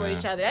looking out for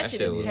each other. That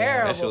shit is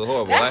terrible. That shit was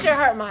horrible. That shit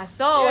hurt my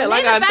soul. Yeah, and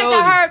like then the I fact told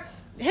that hurt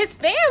his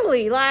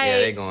family, like, yeah,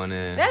 they going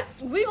in.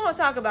 We gonna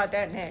talk about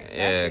that next.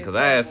 Yeah, because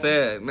I had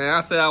said,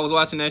 man, I was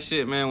watching that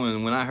shit,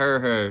 man, when I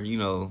heard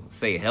her,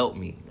 say help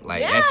me.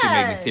 Like, that shit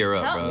made me tear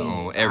up, bro,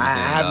 on everything.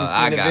 I haven't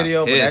seen the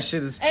video, but that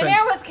shit is And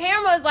there was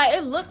cameras, like,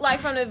 it looked like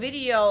from the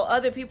video,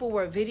 other people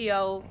were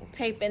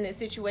videotaping the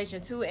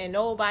situation, too, and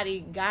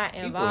nobody got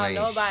involved.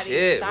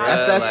 Nobody stopped.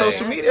 That's that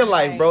social media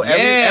life, bro.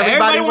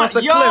 Everybody wants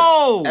a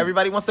clip.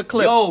 Everybody wants a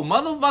clip. Yo,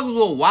 motherfuckers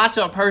will watch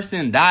a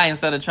person die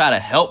instead of try to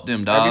help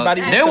them, dog.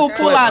 They will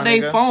pull clip, out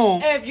their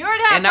phone if you're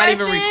that and not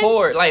even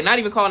record. Like, not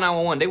even call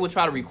 911. They will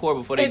try to record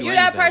before they do anything.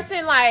 If you're that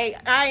person,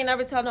 like, I ain't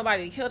never tell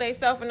nobody to kill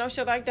themselves or no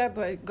shit like that,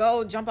 but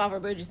go jump jump off a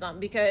bridge or something,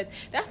 because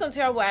that's some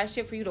terrible ass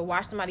shit for you to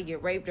watch somebody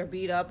get raped or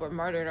beat up or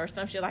murdered or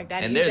some shit like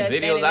that. And there's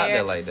videos out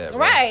there like that, bro.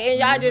 Right? And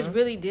y'all just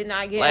really did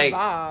not get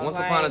involved. Once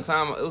upon a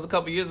time, it was a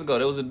couple years ago,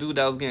 there was a dude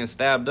that was getting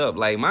stabbed up.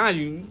 Like, mind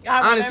you,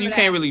 honestly, you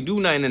can't really do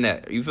nothing in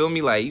that. You feel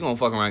me? Like, you gonna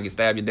fuck around and get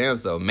stabbed your damn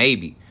self,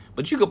 maybe.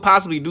 But you could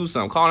possibly do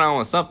something. Call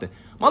 911 something.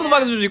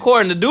 Motherfuckers was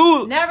recording. The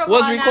dude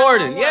was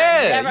recording.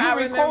 Yeah,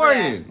 you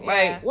recording.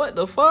 Like, what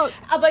the fuck?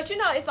 But you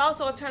know, it's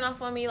also a turn off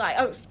for me. Like,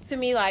 to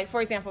me, like,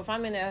 for example, if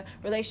I'm in a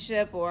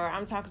relationship or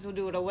I'm talking to a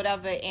dude or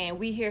whatever, and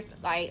we hear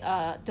like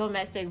a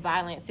domestic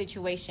violence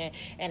situation,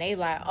 and they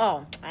like,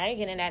 oh, I ain't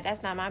getting that.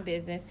 That's not my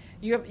business.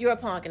 You're a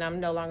punk, and I'm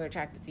no longer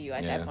attracted to you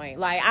at that point.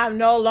 Like, I'm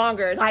no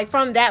longer, like,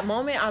 from that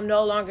moment, I'm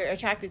no longer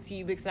attracted to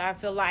you, because I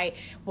feel like,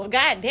 well,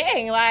 god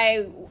dang, like,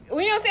 you know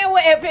what I'm saying?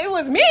 Well, if it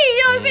was me,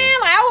 you know what I'm saying?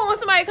 Like, I would want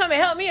somebody to come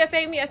and help me or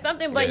save me or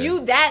something, but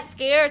you that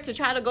scared to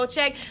try to go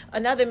check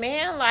another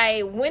man?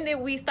 Like, when did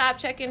we stop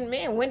checking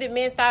men? When did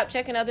men stop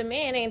checking other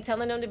men and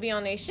telling them to be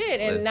on their shit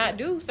and not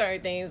do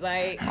certain things?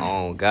 Like,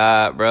 oh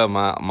God, bro,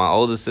 my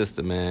older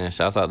sister, man,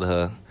 shouts out to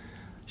her.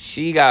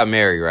 She got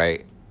married,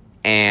 right?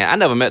 And I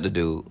never met the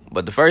dude,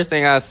 but the first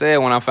thing I said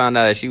when I found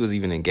out that she was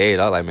even engaged,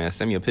 I was like, man,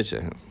 send me a picture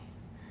of him.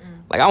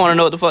 Like, I want to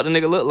know what the fuck the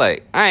nigga look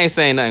like. I ain't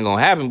saying nothing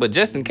gonna happen, but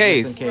just in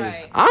case,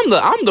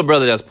 I'm the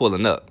brother that's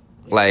pulling up.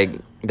 Like,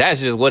 that's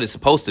just what it's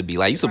supposed to be.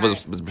 Like, you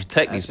supposed to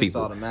protect these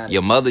people. Automatic.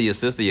 Your mother, your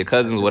sister, your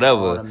cousins,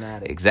 whatever.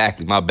 Automatic.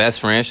 Exactly. My best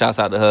friend, shouts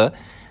out to her.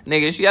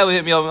 Nigga, if she ever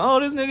hit me up, oh,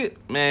 this nigga,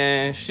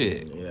 man,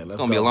 shit. Yeah, it's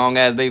gonna be a long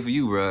ass day for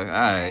you, bro. All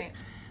right.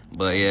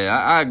 But yeah,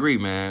 I agree,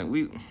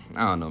 man.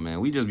 I don't know, man.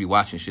 We just be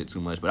watching shit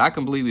too much. But I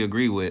completely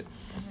agree with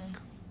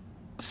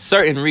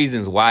certain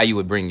reasons why you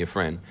would bring your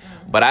friend.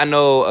 But I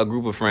know a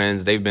group of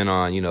friends, they've been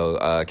on, you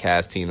know,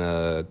 Cass,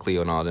 Tina,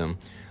 Cleo, and all them.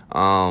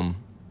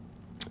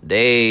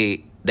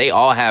 They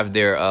all have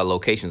their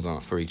locations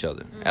on for each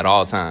other at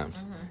all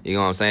times. You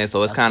know what I'm saying?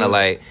 So it's kind of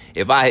like,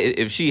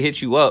 if she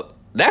hits you up,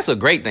 that's a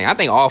great thing. I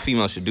think all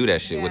females should do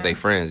that shit with their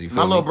friends. You feel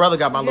my me? little brother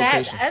got my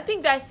location. I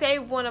think that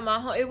saved one of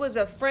my it was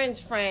a friend's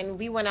friend.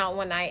 We went out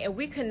one night and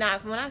we could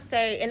not, when I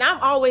say, and I'm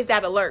always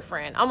that alert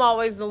friend. I'm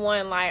always the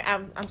one, like,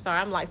 I'm sorry,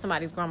 I'm like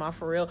somebody's grandma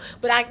for real,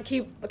 but I can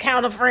keep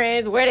account of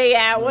friends, where they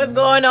at, what's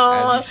going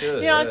on.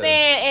 You know what I'm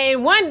saying?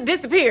 And one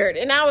disappeared.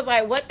 And I was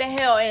like, what the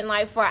hell? And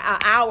like for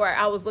an hour,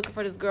 I was looking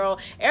for this girl.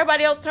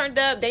 Everybody else turned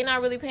up. They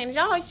not really paying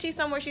attention.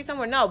 Oh, she's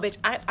somewhere. No, bitch,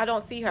 I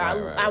don't see her.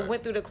 I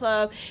went through the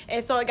club.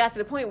 And so it got to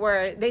the point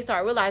where they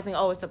started realizing,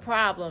 oh, it's a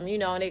problem, you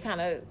know, and they kind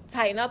of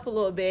tighten up a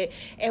little bit,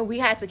 and we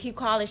had to keep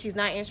calling. She's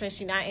not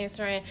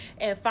answering,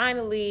 and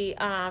finally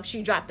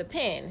she dropped the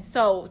pin.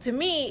 So to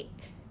me,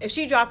 if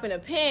she dropping a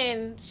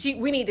pin,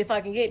 we need to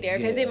fucking get there,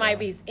 because it might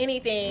be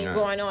anything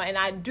going on. And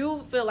I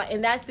do feel like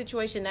in that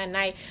situation that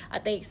night, I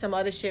think some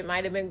other shit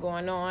might have been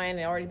going on,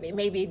 or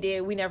maybe it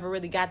did. We never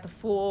really got the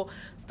full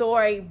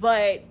story,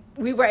 but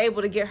we were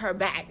able to get her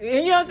back.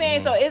 You know what I'm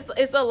saying? So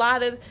it's a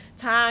lot of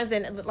times.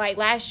 And like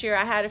last year,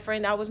 I had a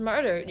friend that was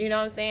murdered. You know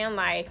what I'm saying?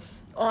 Like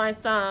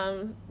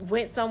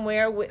went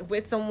somewhere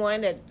with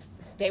someone that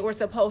they were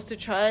supposed to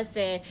trust,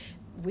 and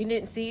we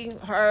didn't see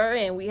her,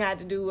 and we had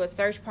to do a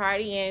search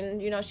party,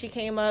 and, you know, she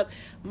came up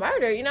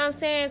murdered. You know what I'm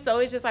saying? So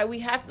it's just like, we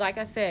have to, like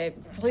I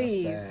said,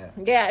 please.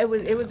 Yeah, it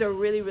was a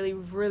really, really,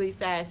 really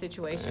sad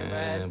situation,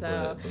 man,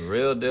 bro. But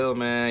real deal,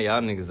 man,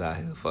 y'all niggas out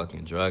here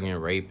fucking drugging,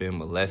 raping,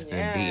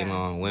 molesting, beating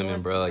on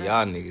women, bro.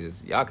 Y'all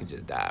niggas, y'all could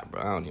just die,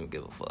 bro. I don't even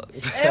give a fuck.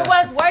 And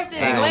what's worse is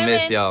women. I gonna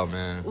miss y'all,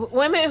 man.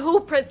 Women who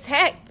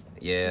protect.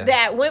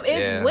 That women,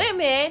 it's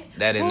women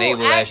that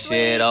enable that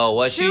shit. Oh,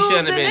 what, she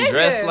shouldn't have been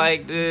dressed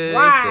like this.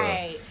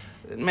 Right.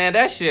 Man,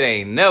 that shit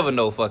ain't never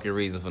no fucking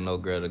reason for no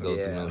girl to go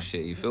through no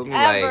shit. You feel me?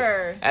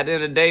 Ever. Like, at the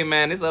end of the day,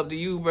 man, it's up to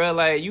you, bro.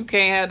 Like, you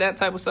can't have that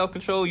type of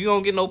self-control. You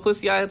don't get no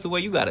pussy out here to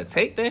where you gotta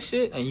take that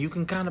shit. And you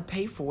can kind of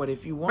pay for it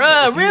if you want.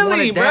 Bruh,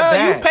 really,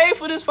 bruh. You pay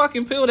for this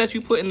fucking pill that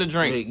you put in the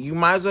drink. You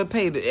might as well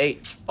pay the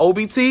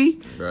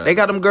OBT. Bruh. They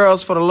got them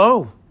girls for the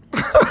low.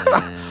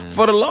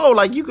 For the low,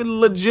 like, you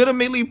can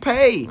legitimately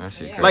pay.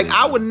 Like,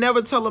 I would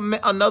never tell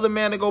another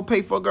man to go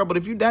pay for a girl, but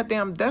if you that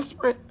damn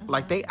desperate,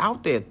 like, they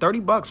out there,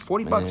 $30,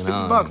 $40,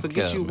 $50 to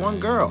get you one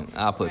girl.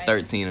 I'll put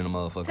 13 in the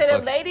motherfucker. To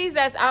the ladies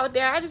that's out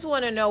there, I just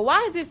want to know,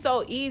 why is it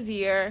so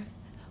easier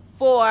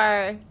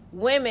for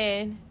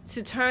women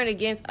to turn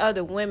against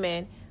other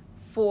women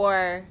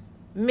for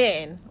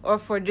men or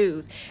for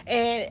dudes?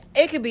 And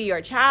it could be your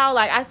child.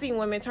 Like, I seen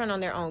women turn on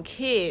their own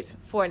kids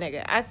for a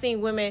nigga. I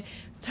seen women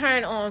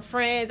turn on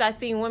friends. I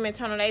seen women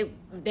turn on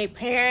their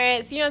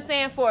parents, you know what I'm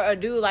saying, for a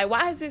dude. Like,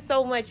 why is it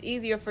so much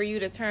easier for you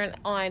to turn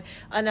on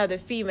another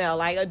female?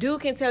 Like, a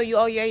dude can tell you,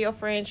 oh yeah, your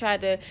friend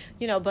tried to,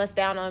 you know, bust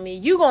down on me.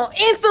 You gonna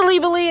instantly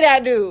believe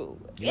that dude.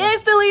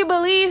 Instantly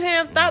believe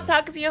him. Stop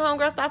talking to your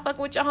homegirl. Stop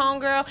fucking with your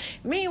homegirl.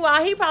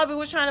 Meanwhile, he probably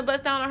was trying to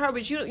bust down on her,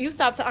 but you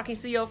stop talking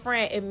to your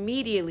friend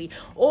immediately.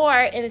 Or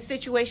in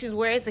situations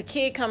where it's a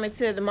kid coming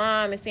to the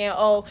mom and saying,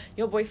 "Oh,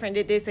 your boyfriend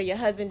did this or your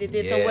husband did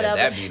this or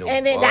whatever,"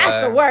 and then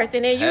that's the worst.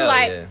 And then you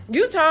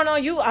you turn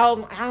on you.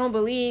 Oh, I don't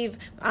believe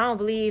that. I don't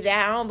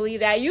believe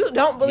that. You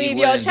don't believe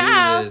your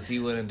child. He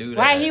wouldn't do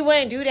that. Right? He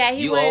wouldn't do that.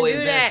 He wouldn't always do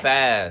been that.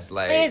 Fast.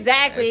 Like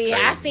exactly. Crazy,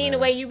 I seen man. the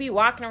way you be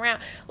walking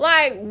around.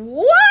 Like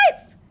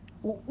what?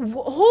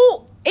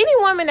 Who? Any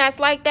woman that's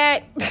like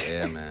that?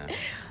 Yeah, man.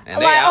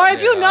 Like, or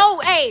if you know,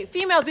 hey,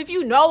 females, if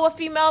you know a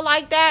female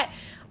like that,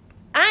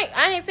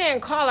 I ain't saying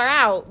call her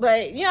out,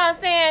 but you know what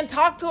I'm saying,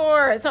 talk to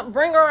her or something,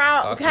 bring her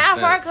out, have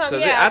her come.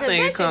 Yeah, I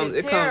think it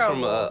comes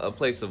from a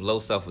place of low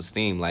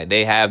self-esteem. Like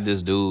they have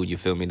this dude, you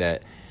feel me,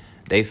 that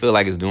they feel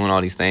like it's doing all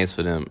these things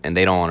for them, and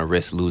they don't want to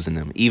risk losing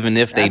them, even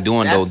if they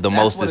doing the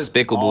most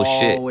despicable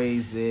shit.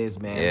 Always is,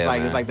 man. Yeah,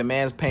 it's like the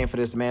man's paying for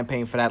this, the man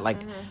paying for that.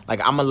 Like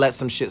I'm gonna let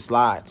some shit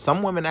slide.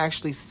 Some women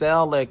actually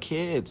sell their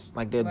kids,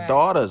 like their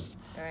daughters.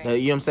 Right.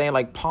 You know what I'm saying?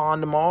 Like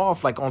pawn them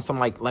off, like on some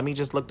like let me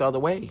just look the other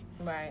way.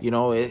 Right. You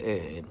know,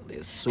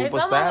 it's super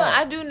and sad.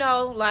 I do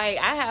know, like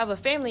I have a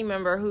family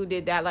member who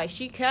did that. Like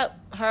she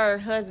kept her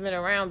husband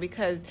around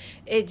because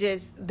it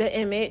just the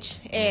image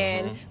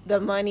and the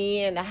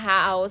money and the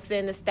house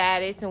and the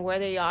status and where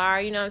they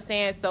are. You know what I'm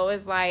saying? So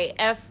it's like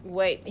F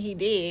what he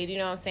did. You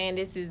know what I'm saying?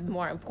 This is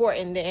more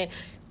important than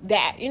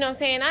that. You know what I'm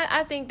saying?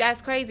 I think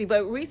that's crazy.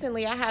 But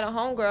recently I had a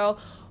homegirl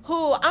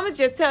who I'm gonna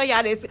just tell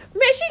y'all this. Man,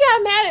 she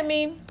got mad at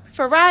me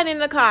for riding in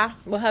the car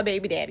with her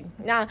baby daddy.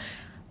 Now,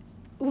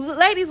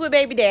 ladies with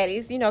baby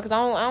daddies, you know, because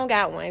I don't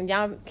got one.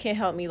 Y'all can't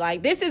help me.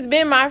 Like, this has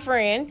been my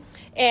friend,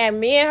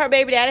 and me and her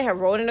baby daddy have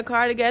rode in the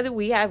car together.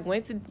 We have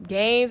went to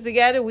games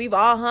together. We've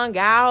all hung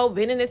out,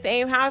 been in the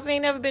same house.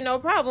 Ain't never been no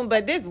problem.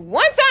 But this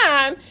one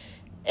time,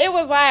 it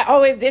was like,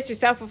 oh, it's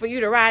disrespectful for you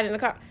to ride in the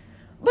car.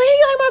 But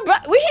he like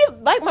my bro.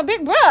 He like my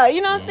big bro.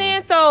 You know what I'm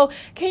saying? So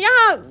can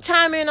y'all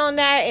chime in on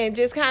that and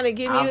just kind of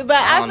give me? But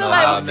I feel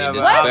like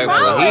what's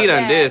wrong with he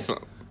done that? this.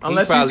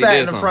 Unless you sat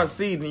in the front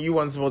seat and you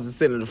wasn't supposed to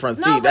sit in the front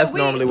seat. That's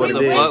normally what it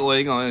is. Well,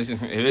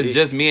 if it's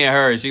just me and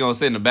her, she gonna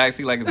sit in the back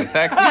seat like it's a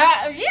taxi?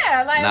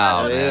 Yeah, like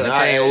no, man, this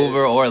ain't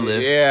Uber or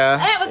Lyft.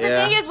 Yeah. But the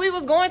thing is, we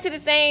was going to the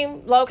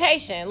same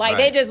location. Like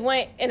they just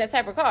went in a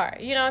separate car.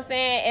 You know what I'm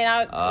saying?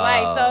 And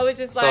so it's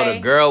just like. So the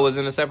girl was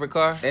in a separate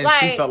car, and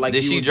she felt like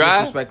you would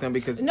disrespect them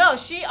because no,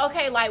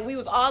 like we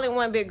was all in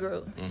one big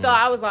group. So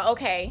I was like,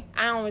 okay,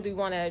 I don't really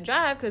want to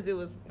drive because it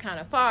was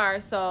kind of far.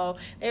 So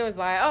they was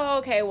like, oh,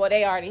 okay, well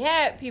they already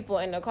had people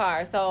in the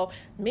car. So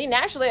me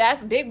naturally,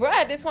 that's big bro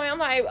at this point. I'm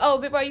like, oh,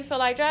 big bro, you feel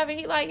like driving?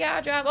 He like, yeah,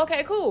 I drive.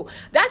 Okay, cool.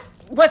 That's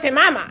what's in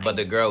my mind. But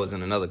the girl was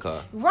in another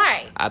car.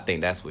 Right. I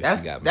think that's what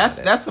she got mad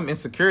at. That's some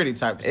insecurity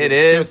type of shit. It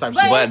is.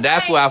 But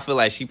that's where I feel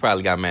like she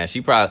probably got mad.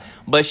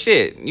 But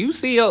shit, you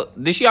see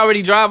did she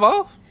already drive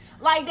off?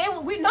 Like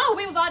we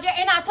was all there,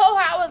 and I told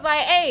her, I was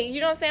like, hey,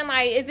 you know what I'm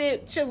saying?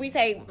 Like, should we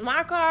say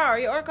my car or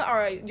your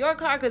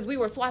car? Because we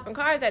were swapping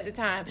cars at the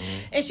time.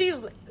 And she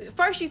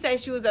said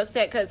she was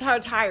upset because her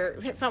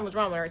tire, something was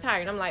wrong with her tire.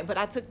 And I'm like, but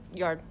I took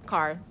your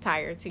car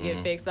tire to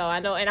get fixed, so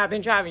I know, and I've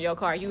been driving your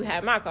car. You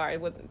had my car.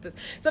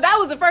 So that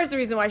was the first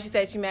reason why she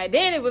said she mad.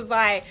 Then it was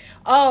like,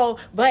 oh,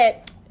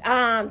 but.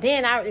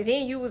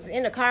 Then you was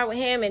in the car with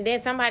him, and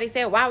then somebody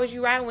said, "Why was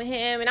you riding with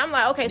him?" And I'm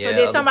like, "Okay, so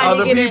did somebody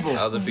other get people.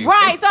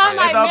 Right?" So I'm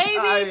like,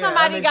 maybe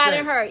somebody got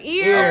in her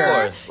ear. Of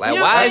course, like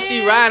why is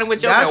she riding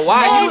with your friend?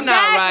 Why are you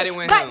not riding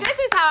with him? But this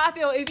is how I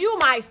feel. If you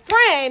my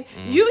friend,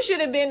 you should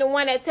have been the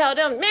one that tell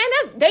them, man,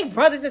 they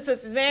brothers and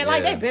sisters, man.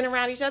 Like they been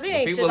around each other. They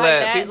ain't shit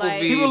like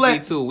that. People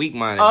let too weak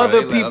minded.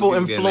 Other people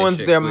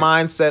influence their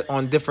mindset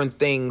on different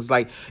things.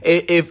 Like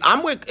if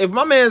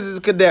my man's is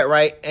a cadet,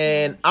 right,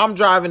 and I'm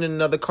driving in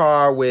another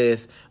car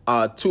with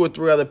 2 or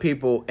 3 other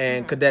people,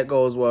 and Cadet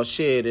goes, well,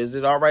 shit, is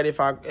it all right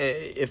if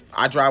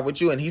I drive with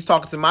you? And he's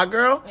talking to my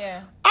girl.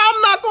 Yeah.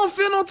 I'm not gonna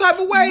feel no type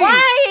of way.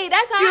 Right,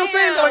 that's how you know what I'm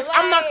saying.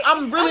 Like,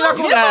 I'm really not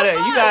gonna. You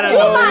gotta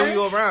know who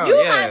you around. You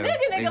my nigga,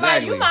 exactly.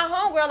 like you my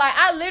homegirl. Like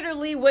I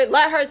literally would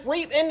let her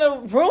sleep in the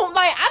room.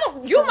 Like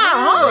you my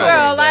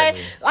homegirl. Right,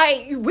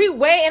 exactly. Like we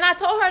way. And I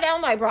told her that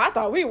I'm like, bro, I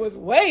thought we was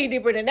way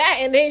deeper than that.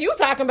 And then you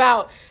talking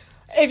about.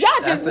 If y'all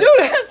just knew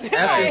this,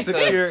 that's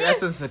insecure.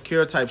 That's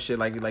insecure type shit.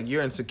 Like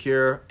you're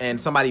insecure, and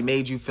somebody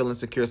made you feel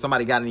insecure.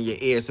 Somebody got in your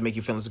ears to make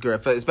you feel insecure.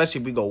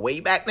 Especially if we go way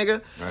back,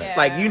 nigga. Right. Yeah.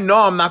 Like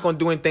I'm not gonna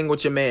do anything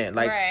with your man.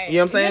 Like you know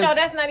what I'm saying?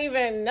 That's not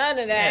even none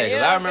of that.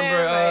 Yeah, I remember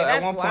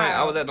at one point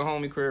I was at the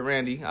homie crib,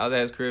 Randy. I was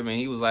at his crib, and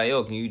he was like,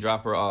 "Yo, can you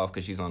drop her off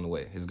because she's on the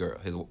way?" His girl.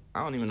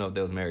 I don't even know if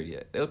they was married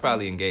yet. They was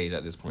probably engaged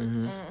at this point.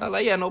 I was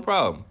like, "Yeah, no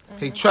problem."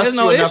 He trusts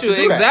you enough to do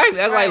that. Exactly.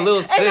 That's like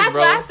little sis, bro. And that's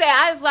what I said.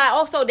 I was like,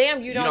 "Oh, so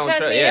damn, you don't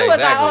trust me." It was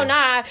like, oh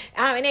nah,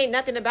 it ain't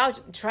nothing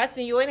about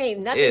trusting you. It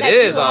ain't nothing. It that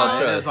is you all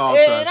want. trust. It's all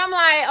trust. And I'm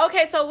like,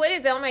 okay, so what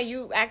is it? I'm like,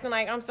 you acting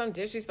like I'm some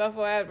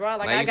disrespectful ass bro.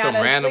 Like I you got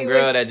some random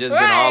girl that just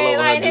been all over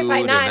her and it's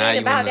like, dude, nah, and it now ain't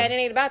you about wanna- that. It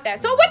ain't about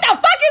that. So what the fuck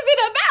is it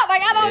about?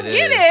 Like I don't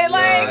get it.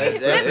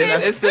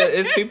 Like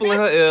It's people in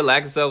her ear,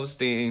 lack of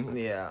self-esteem,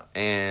 Yeah.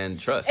 and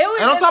trust. it was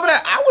And on just- top of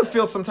that, I would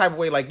feel some type of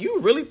way. Like, you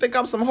really think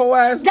I'm some hoe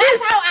ass?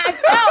 That's how I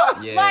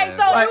felt. Yeah. Like, so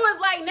Like- it was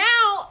like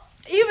now,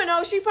 even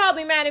though she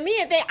probably mad at me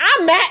and think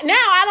I'm mad now,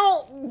 I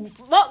don't,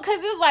 because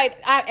it's like,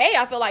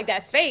 I feel like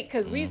that's fake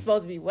because we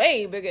supposed to be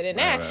way bigger than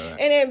that. right. And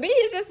then B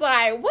is just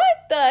like, what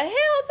the hell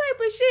type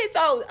of shit?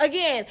 So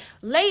again,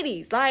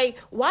 ladies, like,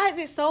 why is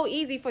it so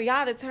easy for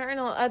y'all to turn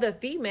on other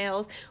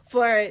females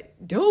for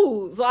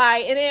dudes?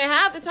 Like, and then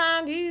half the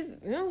time, these,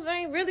 you know what I'm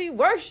saying, really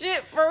worth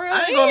shit for real.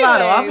 I ain't gonna lie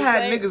though, I've anyways.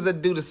 had Like, niggas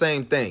that do the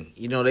same thing.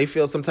 You know, they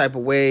feel some type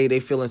of way,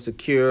 they feel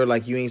insecure,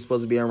 like you ain't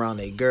supposed to be around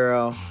a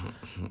girl.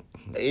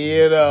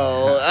 You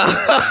know.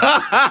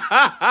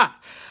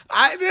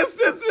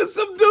 There's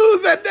some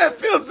dudes that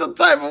feel some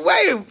type of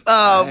way.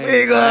 I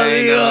ain't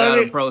got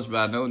approached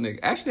by no nigga.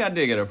 Actually, I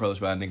did get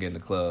approached by a nigga in the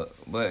club,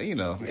 but you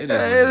know, it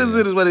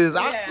is what it is.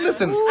 Yeah.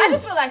 Listen, I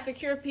just feel like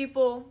secure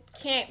people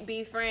can't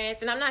be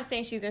friends, and I'm not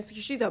saying she's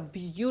insecure. She's a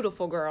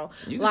beautiful girl.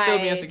 You can still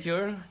be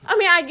insecure. I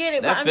mean, I get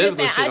it, That but I'm just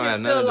physical saying. shit I don't have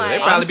just nothing feel to do. They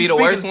like probably be the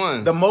worst speaking,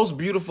 ones. The most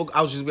beautiful.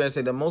 I was just gonna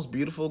say the most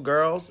beautiful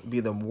girls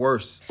be the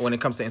worst when it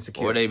comes to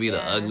insecurity. Or they be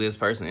the ugliest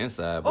person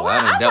inside. But Or I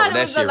I done dealt thought with it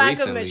that was the shit lack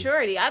recently. of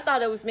maturity. I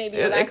thought it was maybe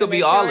a lack It could of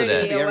be all of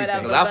maturity that. or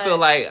whatever. Because I but- feel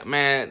like,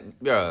 man,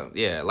 bro,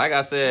 yeah, like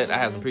I said, I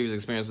had some previous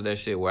experience with that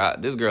shit where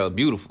this girl is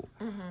beautiful,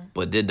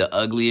 but did the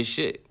ugliest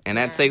shit. And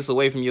that takes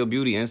away from your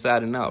beauty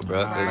inside and out,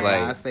 bro. It's I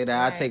like, say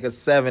that I take a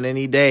 7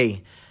 any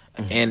day,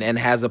 and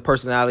has a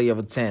personality of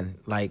a 10.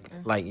 Like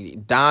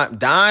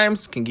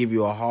dimes can give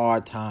you a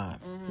hard time.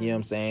 You know what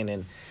I'm saying?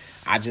 And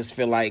I just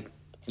feel like,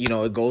 you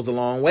know, it goes a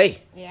long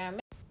way.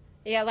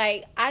 Yeah,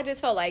 like I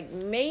just felt like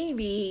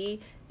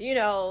maybe, you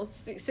know,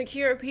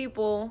 secure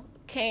people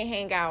can't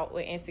hang out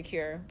with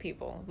insecure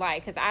people.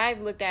 Like, because I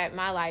looked at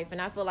my life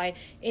and I feel like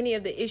any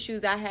of the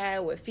issues I had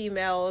with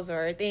females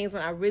or things,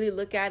 when I really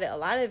look at it, a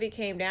lot of it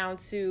came down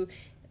to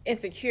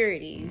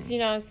insecurities. You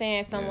know what I'm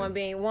saying? Someone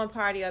being one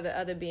party or the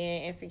other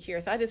being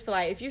insecure. So I just feel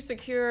like if you're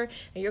secure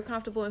and you're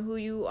comfortable in who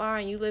you are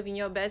and you living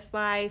your best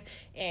life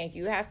and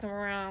you have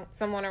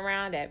someone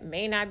around that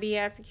may not be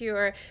as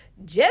secure,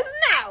 just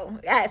know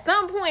at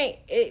some point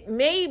it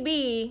may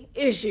be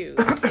issues.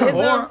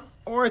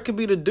 Or it could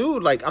be the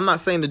dude. Like, I'm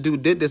not saying the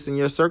dude did this in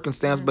your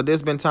circumstance, but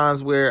there's been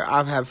times where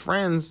I've had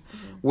friends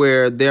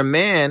where their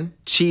man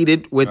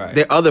cheated with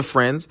their other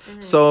friends.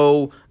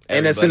 So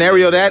in a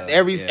scenario that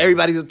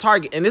everybody's a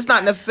target, and it's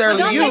not necessarily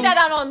Don't you. take that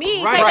out on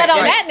me. Right, Take that on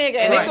right. that nigga.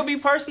 And it could be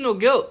personal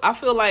guilt. I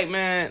feel like,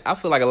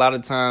 a lot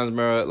of times,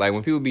 bro, like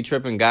when people be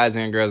tripping, guys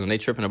and girls, when they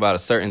tripping about a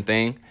certain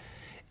thing,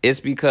 it's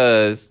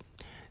because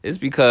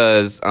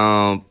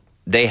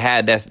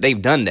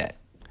they've done that.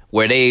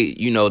 Where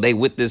they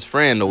with this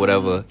friend or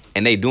whatever,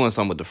 and they doing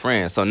something with the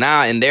friend. So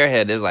now in their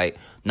head, it's like,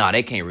 nah,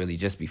 they can't really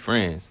just be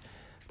friends.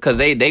 Because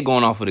they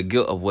going off of the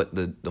guilt of what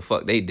the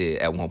fuck they did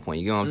at one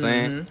point. You know what I'm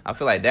saying? I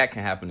feel like that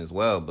can happen as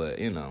well, but,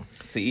 you know,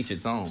 to each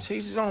its own. To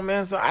each his own,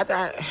 man. So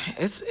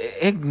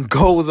it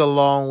goes a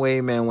long way,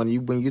 man. When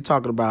you're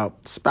talking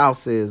about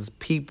spouses,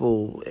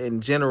 people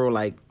in general,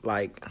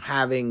 like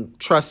having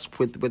trust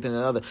within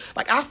another.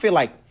 Like, I feel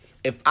like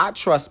if I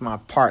trust my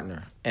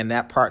partner and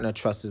that partner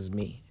trusts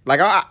me, like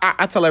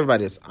I tell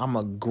everybody this, I'm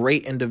a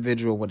great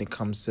individual when it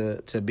comes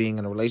to being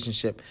in a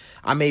relationship.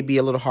 I may be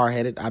a little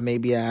hard-headed, I may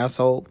be an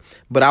asshole,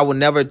 but I will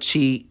never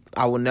cheat.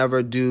 I will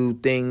never do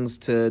things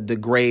to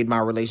degrade my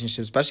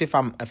relationship, especially if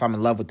I'm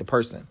in love with the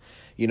person,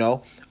 you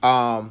know.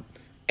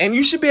 And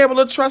you should be able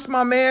to trust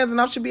my mans, and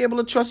I should be able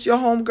to trust your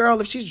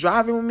homegirl if she's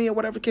driving with me or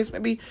whatever the case may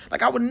be.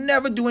 Like, I would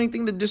never do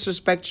anything to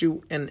disrespect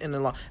you in the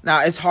law.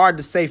 Now, it's hard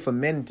to say for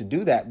men to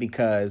do that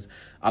because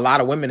a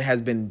lot of women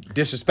has been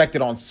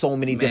disrespected on so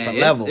many different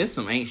levels. It's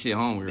some ain't shit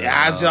homegirl.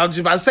 Yeah, I was just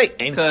about to say,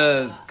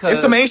 Cause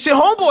it's some ain't shit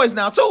homeboys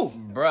now, too.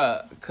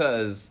 Bruh,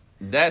 cause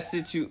that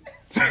Yo,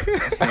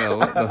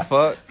 what the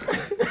fuck?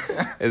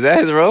 Is that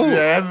his role?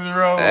 Yeah, that's his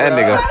role. That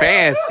nigga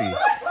fancy.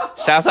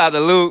 Shouts out to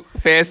Luke,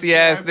 fancy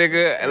ass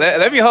nigga.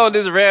 Let me hold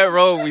this red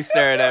robe we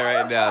staring at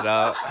right now,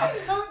 dog.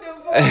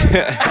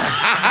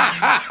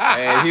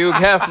 Hey, Hugh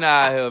Hefner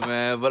out here,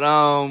 man. But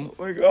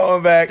we're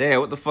going back. Damn,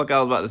 what the fuck I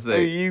was about to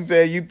say? You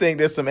said you think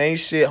there's some ain't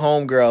shit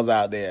homegirls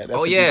out there. That's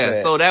what you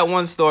said. So that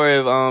one story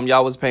of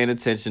y'all was paying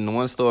attention. The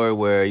one story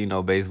where, you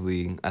know,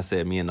 basically I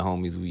said me and the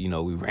homies, we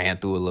ran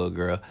through a little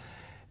girl.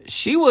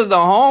 She was the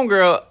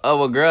homegirl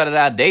of a girl that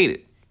I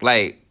dated.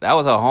 Like, that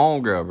was her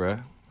homegirl, bro.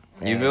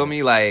 You feel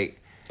me? Like,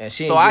 and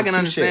she so I can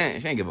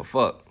understand. She ain't give a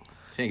fuck.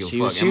 She ain't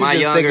give a fuck. In my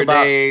younger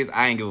days,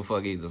 I ain't give a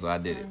fuck either, so I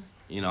did it.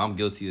 You know, I'm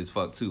guilty as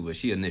fuck too, but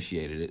she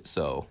initiated it,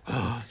 so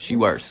she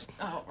worse.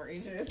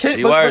 Outrageous.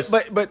 She worse.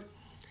 But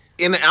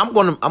and I'm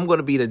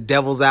gonna be the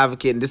devil's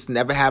advocate, and this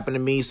never happened to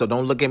me, so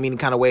don't look at me any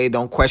kind of way,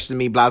 don't question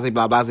me, blah blah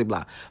blah blah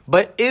blah.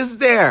 But is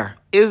there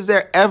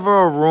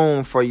ever a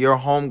room for your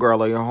homegirl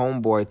or your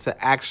homeboy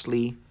to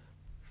actually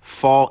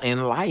fall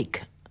in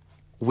like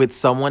with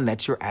someone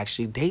that you're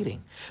actually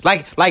dating.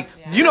 Like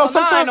you know,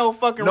 sometimes no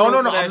fucking no.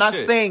 room for that I'm not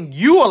shit. saying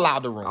you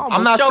allowed the room.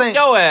 I'm not choke saying.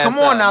 your ass Come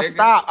on out, now, nigga.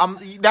 stop.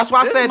 That's why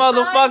I This said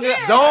motherfucker,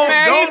 yeah.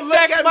 Don't look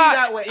checked at me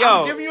that way.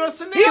 I'm giving you a He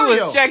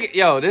scenario. was checking.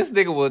 Yo, this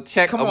nigga will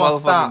check Come a on, motherfucking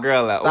stop.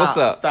 girl out. Stop, What's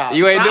up? stop,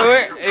 You ain't stop, do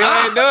it. stop. You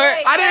ain't do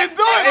it. I didn't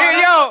do it.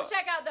 Hey, yo.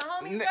 Check out the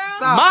homies, girl.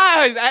 Stop.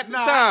 Mine at the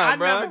Nah, time, I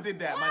bro. never did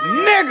that, my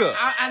nigga. Nigga.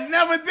 I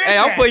never did Hey,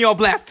 that. I'm putting you on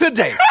blast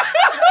today.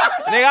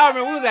 Nigga, I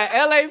remember we was at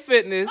LA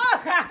Fitness.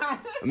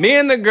 Me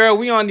and the girl,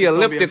 we on the gonna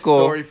be a elliptical.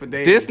 story for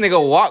days. This nigga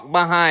walked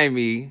behind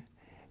me,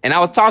 and I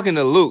was talking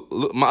to Luke,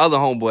 my other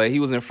homeboy. He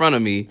was in front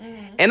of me,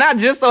 and I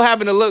just so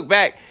happened to look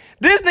back.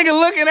 This nigga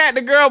looking at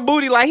the girl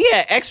booty like he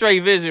had X-ray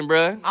vision,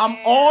 bruh. I'm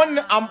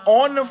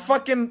on the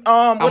fucking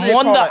I'm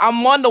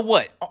I'm on the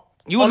what?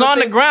 You was on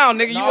the thing. ground,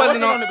 nigga. No, You I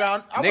wasn't wasn't on the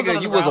ground. I wasn't Nigga,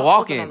 on you the was ground. I wasn't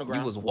walking. on the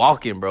ground. You was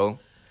walking, bro.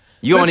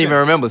 You don't Listen, even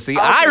remember. See,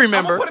 okay, I I'm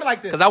remember. gonna put it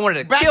like this. Because I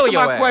wanted to Back kill to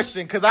your my ass.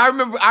 question, because I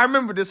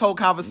remember this whole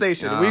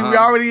conversation. We Uh-huh.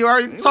 already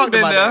talked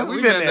been about there. that. We've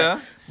We been been there.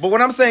 there. But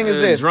what I'm saying is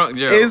this: Drunk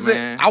Gerald, is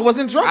man. it? I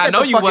wasn't drunk. I at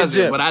know the you fucking wasn't,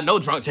 gym. but I know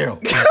drunk Gerald.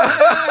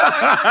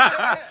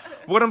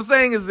 What I'm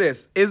saying is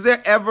this: is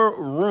there ever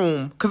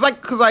room? Because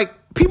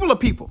people are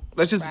people.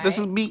 Let's just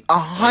be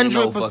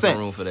 100%. fucking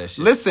room for that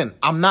shit. Listen,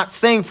 I'm not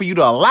saying for you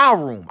to allow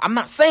room. I'm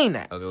not saying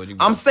that. Okay, what you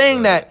I'm got? saying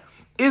Go that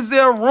is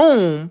there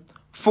room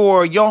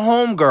for your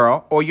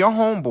homegirl or your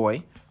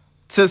homeboy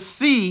to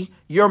see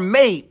your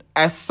mate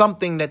as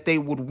something that they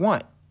would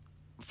want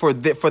for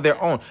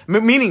their own?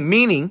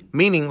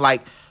 Meaning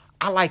like,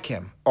 I like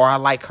him or I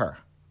like her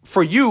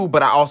for you,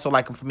 but I also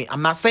like him for me.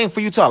 I'm not saying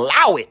for you to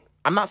allow it.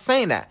 I'm not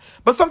saying that.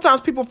 But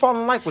sometimes people fall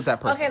in like with that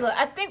person. Okay, look,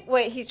 I think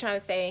what he's trying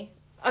to say,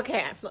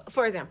 okay,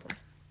 for example,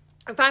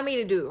 if I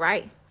meet a dude,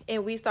 right,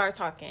 and we start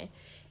talking,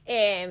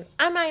 and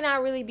I might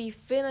not really be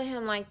feeling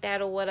him like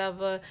that or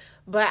whatever,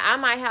 but I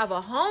might have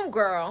a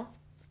homegirl,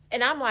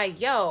 and I'm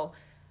like, yo,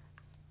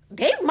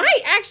 they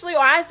might actually,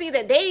 or I see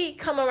that they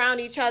come around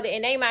each other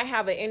and they might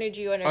have an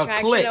energy or an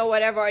attraction click. or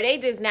whatever, or they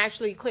just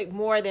naturally click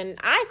more than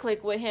I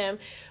click with him.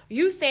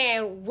 You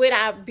saying, would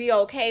I be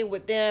okay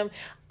with them?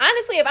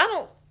 Honestly, if I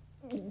don't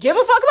give a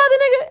fuck about the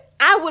nigga,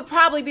 I would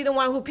probably be the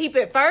one who peep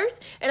it first,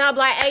 and I'll be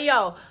like, hey,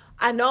 yo,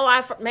 I know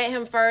I met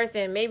him first,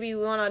 and maybe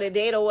we went on a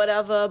date or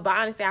whatever, but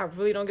honestly, I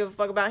really don't give a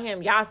fuck about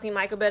him. Y'all seem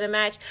like a better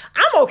match.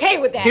 I'm okay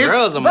with that.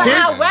 Girls are but more-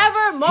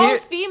 however, Here-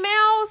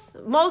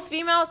 most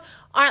females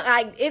aren't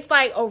like, it's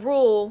like a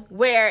rule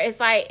where it's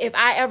like, if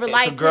I ever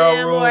liked girl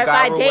him rule, or if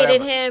guy I rule,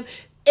 dated whatever. him,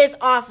 it's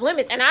off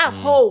limits, and I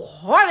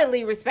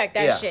wholeheartedly respect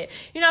that Yeah. shit.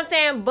 You know what I'm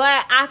saying?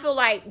 But I feel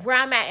like where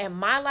I'm at in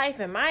my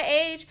life and my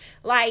age,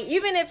 like,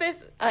 even if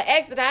it's an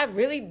ex that I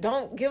really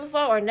don't give a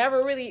fuck or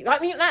never really, I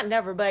mean, not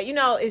never, but you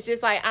know, it's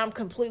just like I'm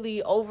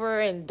completely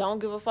over and don't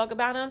give a fuck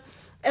about him.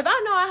 If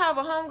I know I have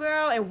a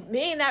homegirl and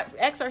me and that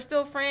ex are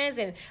still friends,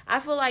 and I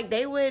feel like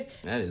they would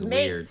That is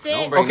make weird. sense.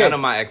 Don't bring Okay. none of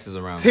my exes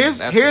around. That's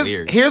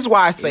weird. Here's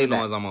why I say Even the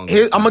that. ones I'm on I'm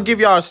good gonna terms give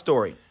y'all a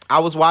story. I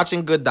was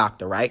watching Good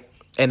Doctor, right?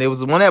 And there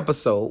was one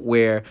episode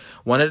where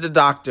one of the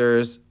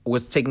doctors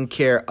was taking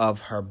care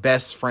of her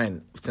best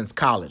friend since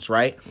college,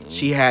 right?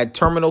 She had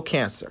terminal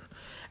cancer.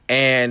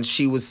 And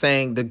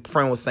the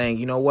friend was saying,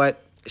 you know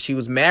what? She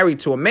was married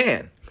to a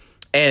man.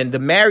 And the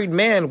married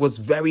man was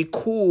very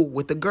cool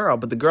with the girl,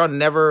 but the girl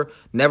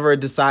never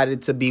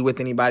decided to be with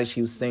anybody.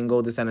 She was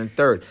single, this and the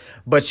third.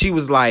 But she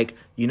was like,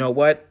 you know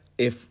what?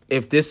 If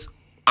this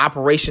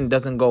operation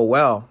doesn't go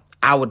well,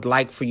 I would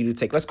like for you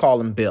to let's call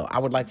him Bill. I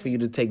would like for you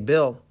to take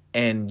Bill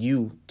and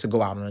you to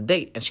go out on a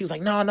date. And she was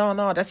like, no,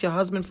 that's your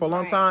husband for a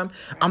long time.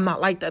 I'm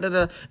not like that.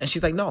 And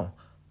she's like, no,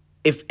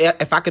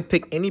 if I could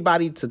pick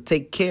anybody to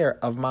take care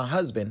of my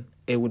husband,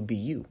 it would be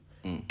you.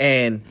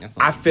 And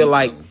I feel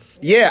like,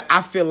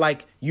 I feel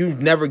like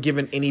you've never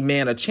given any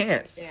man a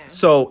chance. Yeah.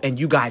 So, and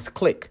you guys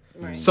click.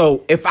 Right.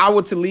 So if I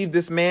were to leave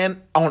this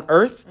man on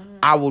earth,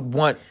 I would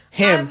want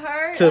him I've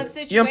heard to, of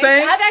situations. you know what I'm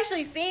saying? I've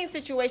actually seen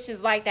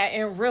situations like that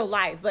in real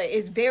life, but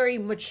it's very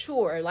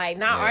mature, like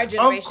not our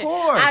generation. Of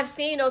course. I've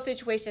seen those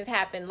situations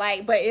happen.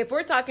 Like, but if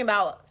we're talking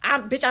about,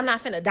 I'm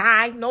not finna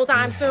die no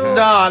time soon.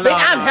 I'm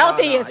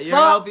healthy as fuck. You're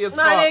healthy as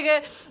my fuck.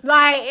 nigga.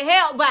 Like,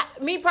 hell,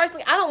 but me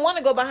personally, I don't want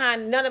to go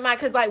behind none of my,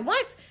 because like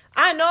once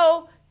I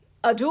know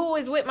a dude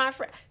is with my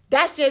friend,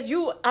 that's just,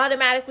 you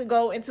automatically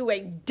go into a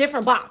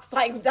different box.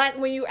 Like that's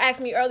when you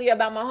asked me earlier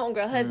about my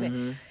homegirl husband.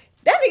 Mm-hmm.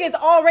 That nigga's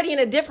already in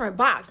a different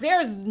box.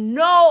 There's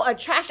no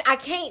attraction. I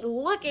can't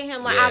look at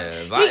him like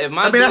That's that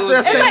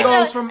It's it's like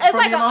goes a, from it's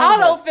like your an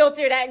homeboys. auto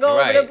filter that goes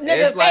Right. over the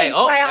nigga's It's like, face.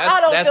 oh, like an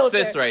that's- auto that's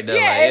filter. sis right there.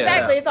 Yeah, Like,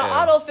 exactly. It's an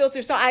yeah. auto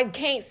filter, so I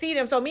can't see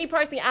them. So me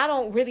personally, I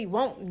don't really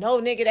want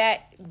no nigga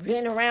that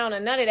been around or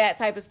none of that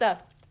type of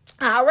stuff.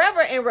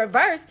 However, in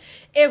reverse,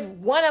 if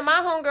one of my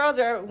homegirls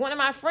or one of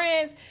my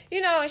friends,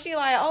 you know, and she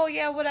like, oh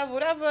yeah,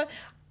 whatever,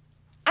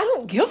 I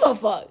don't give a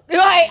fuck.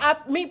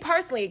 Like, me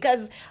personally,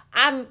 because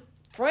I'm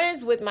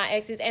friends with my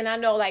exes, and I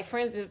know like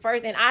friends is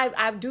first, and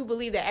I do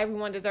believe that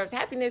everyone deserves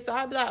happiness. So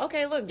I'd be like,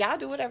 okay, look, y'all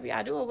do whatever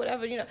y'all do or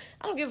whatever, you know.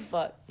 I don't give a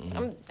fuck.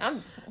 Mm-hmm.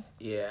 I'm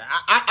Yeah,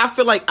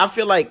 I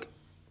feel like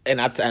and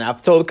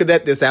I've told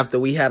Cadet this after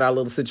we had our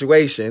little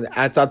situation.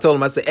 I told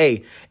him, I said,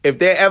 hey, if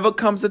there ever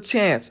comes a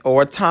chance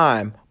or a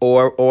time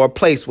or a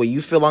place where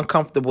you feel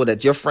uncomfortable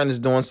that your friend is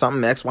doing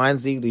something X, Y, and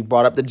Z, he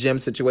brought up the gym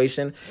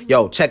situation,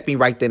 yo, check me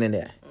right then and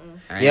there.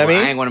 You know what I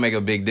mean? I ain't want to make a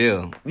big deal.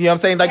 You know what I'm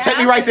saying? Like, check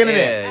me right then and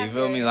there. Yeah, you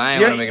feel me? Like, I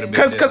ain't want to make it a big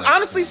deal. Because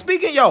honestly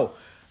speaking, yo,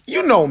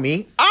 you know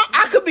me.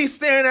 I could be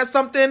staring at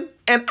something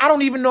and I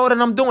don't even know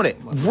that I'm doing it.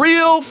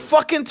 Real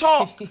fucking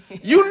talk.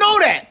 You know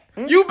that.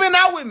 You've been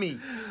out with me.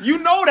 You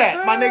know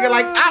that, my nigga.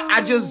 Like,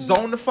 I just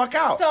zone the fuck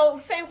out. So,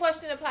 same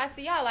question applies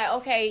to y'all. Like,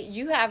 okay,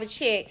 you have a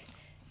chick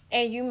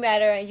and you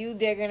met her and you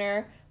digging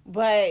her,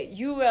 but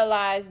you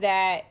realize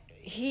that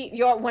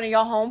you're one of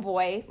your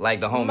homeboys. Like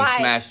the homie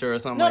smashed her or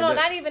something no, like that?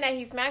 No, not even that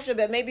he smashed her,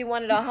 but maybe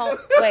one of your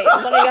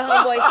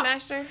homeboys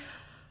smashed her?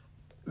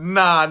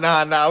 Nah.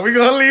 We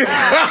gonna leave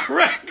that on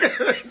record.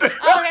 Okay.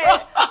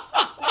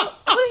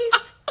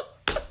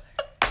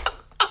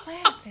 What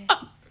happened?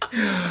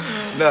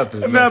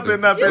 Nothing. You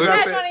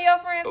smashed one of your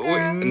friends,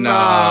 girl? No.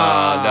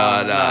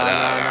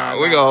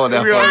 We gonna hold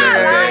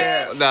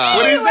that for Nah.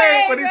 What he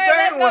saying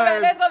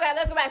was... Let's go back.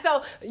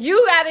 So,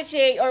 you got a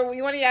chick, or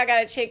one of y'all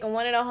got a chick, and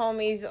one of the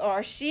homies,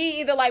 or she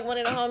either like one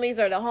of the homies,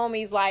 or the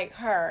homies like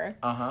her.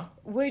 Uh-huh.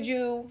 Would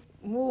you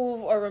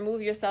move or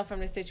remove yourself from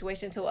the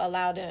situation to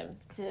allow them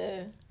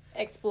to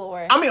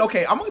explore? I mean,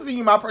 okay, I'm gonna tell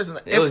you my person.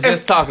 We was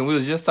just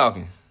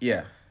talking.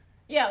 Yeah.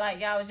 Yeah,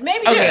 like y'all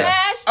maybe you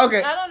smashed.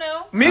 Okay. I don't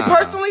know. Me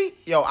personally,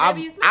 yo,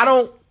 I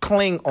don't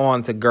cling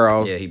on to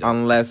girls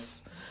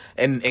unless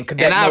and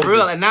Cadet knows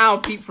this. And now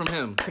peep from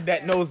him.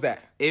 Cadet knows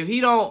that. If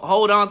he don't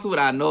hold on to it,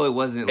 I know it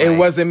wasn't. It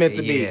wasn't meant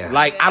to be.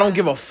 Like, I don't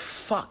give a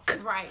fuck.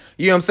 Right.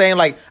 You know what I'm saying?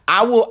 Like,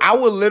 I will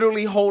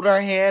literally hold her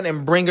hand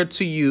and bring her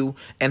to you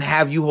and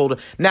have you hold her.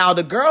 Now,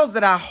 the girls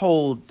that I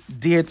hold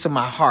dear to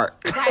my heart.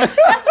 Right. That's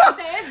what I'm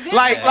saying. It's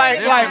different.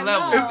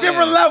 It's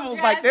different levels.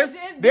 Yeah, like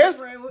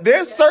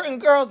there's certain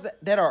girls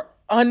that are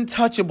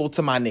untouchable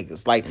to my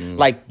niggas. Like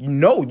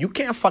you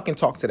can't fucking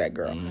talk to that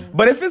girl.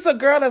 But if it's a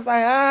girl that's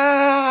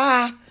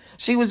like,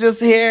 she was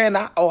just here and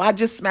I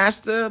just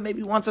smashed her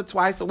maybe once or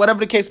twice or whatever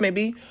the case may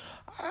be.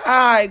 All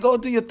right, go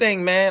do your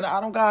thing, man. I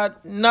don't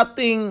got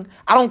nothing.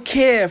 I don't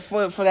care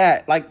for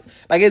that. Like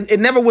it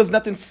never was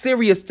nothing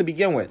serious to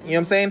begin with. You know what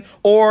I'm saying?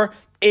 Or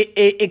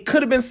it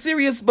could have been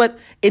serious, but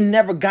it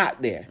never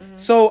got there.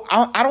 So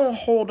I don't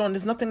hold on.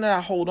 There's nothing that I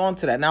hold on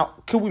to that. Now,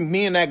 could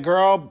me and that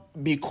girl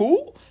be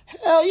cool?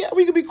 Hell yeah,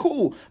 we could be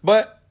cool.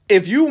 But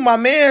if you my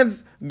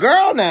man's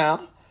girl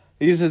now,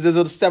 he says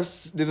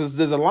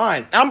there's a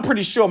line. I'm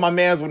pretty sure my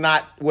man's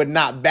would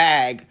not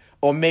bag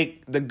or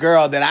make the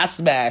girl that I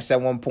smashed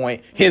at one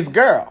point his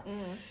girl.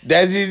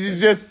 That's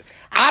just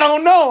I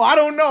don't know.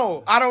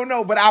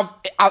 But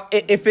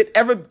if it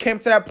ever came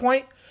to that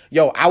point,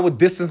 yo, I would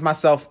distance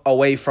myself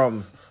away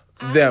from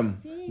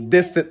them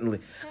distantly.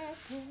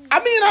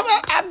 I mean,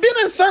 I've been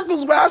in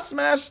circles where I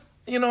smashed,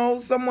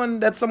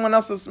 someone that someone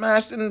else has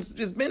smashed, and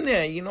it's been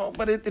there,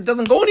 but it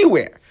doesn't go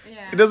anywhere.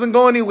 Yeah. It doesn't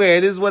go anywhere.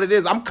 It is what it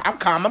is. I'm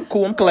calm. I'm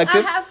cool. I'm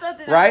collective. I have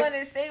something right? I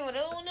want to say, but I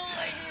don't know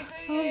what you're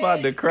saying. I'm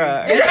about to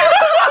cry. It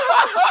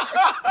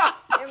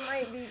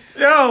might be.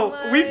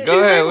 Yo, we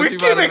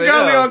keep it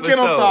gully on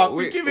Kennel Talk.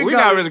 We keep it gully. We're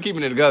not really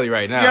keeping it gully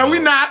right now. Yeah,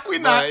 we're not. But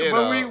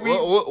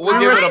we'll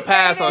give it a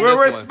pass on this one.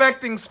 We're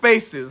respecting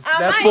spaces.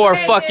 That's for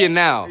fucking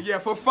now. Yeah,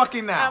 for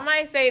fucking now. I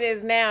might say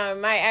this now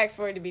and might ask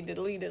for it to be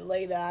deleted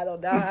later. I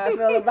don't know how I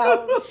feel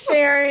about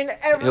sharing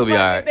every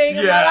fucking thing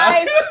in my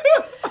life.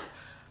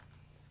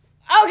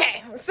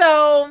 Okay,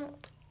 so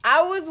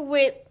I was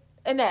with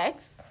an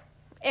ex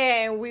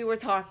and we were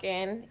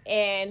talking,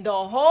 and the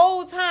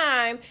whole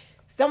time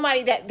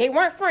somebody that they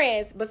weren't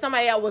friends, but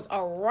somebody that was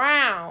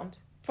around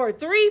for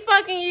 3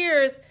 fucking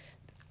years,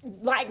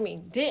 like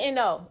me, didn't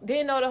know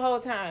the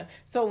whole time.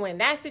 So when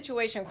that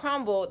situation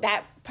crumbled,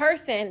 that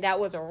person that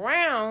was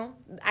around,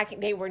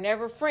 they were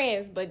never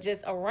friends, but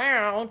just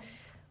around,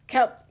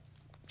 kept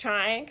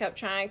trying.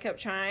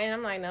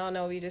 I'm like,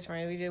 no, we just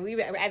friends.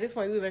 We at this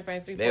point we've been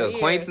friends 3-4 years. They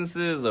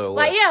acquaintances or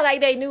what? Like, yeah,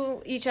 like they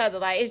knew each other.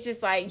 Like, it's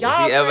just like,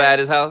 y'all. Was he ever at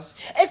his house?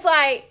 It's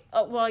like,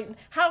 well,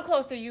 how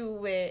close are you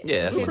with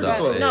his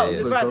brother? No,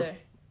 his brother.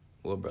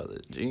 What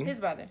brother? Gene? His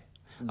brother.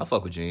 I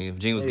fuck with Gene. If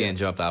Gene was getting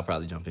jumped, I'll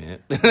probably jump in.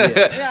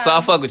 So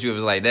I'll fuck with you if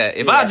it's like that.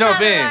 If I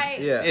jump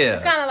in,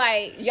 it's kind of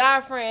like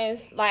y'all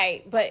friends,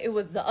 like, but it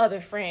was the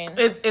other friend.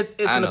 It's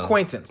an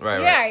acquaintance,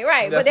 right.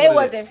 But they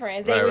wasn't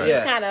friends. They were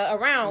just kind of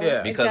around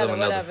each other,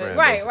 whatever.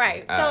 Friend,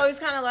 right. So it was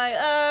kind of like,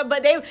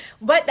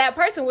 but that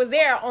person was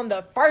there on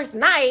the first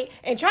night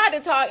and tried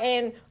to talk,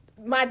 and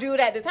my dude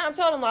at the time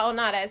told him like, oh,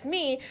 nah, that's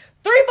me.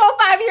 3, 4,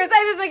 5 years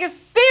later, this nigga's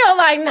still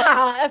like, nah,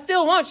 I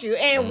still want you.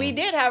 And we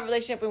did have a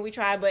relationship and we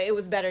tried, but it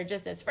was better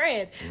just as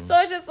friends. So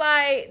it's just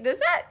like, does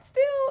that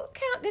still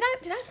count?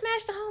 Did I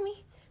smash the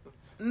homie?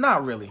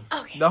 Not really.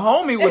 Okay. The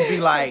homie would be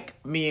like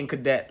me and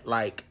Cadet,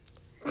 like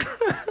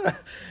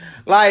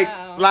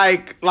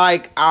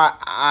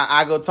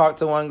I go talk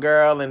to one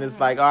girl and it's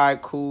like, all right,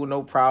 cool,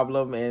 no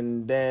problem,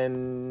 and then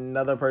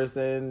another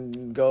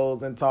person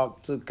goes and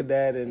talk to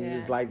Cadet and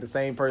it's like the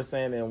same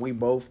person, and we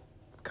both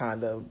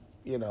kind of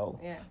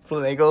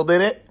Flanago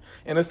did it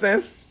in a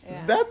sense.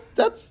 Yeah.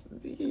 That's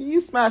you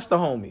smashed the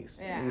homies.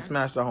 Yeah. You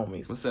smashed the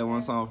homies. What's that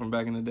one song from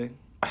back in the day?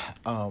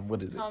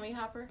 What is it? Homie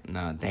Hopper.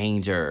 Nah,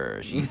 Danger.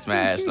 She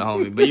smashed the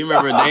homie. But you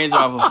remember Danger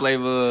off of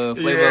Flavor of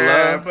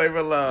Love? Flavor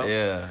of Love.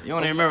 Yeah. You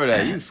don't even remember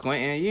that. You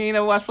squinting. You ain't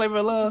never watched Flavor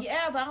of Love?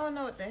 Yeah, but I don't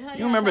know what the hell.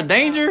 You remember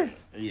Danger?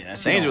 Yeah,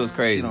 Danger was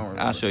crazy. don't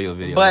remember. I'll show you a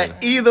video. But later.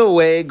 either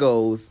way it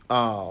goes,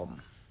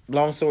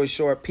 long story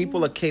short,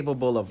 people are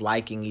capable of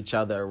liking each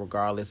other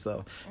regardless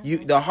of you.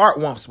 The heart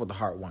wants what the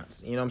heart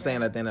wants. You know what I'm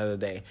saying? At the end of the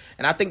day,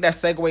 and I think that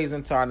segues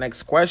into our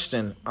next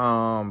question.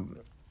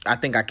 I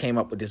think I came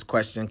up with this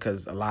question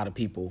because a lot of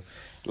people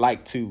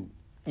like to,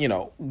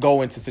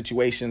 go into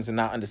situations and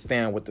not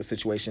understand what the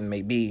situation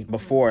may be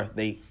before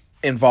they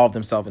involve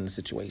themselves in the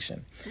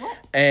situation. What?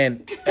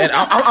 And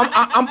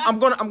I'm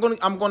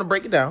gonna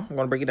break it down. I'm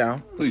gonna break it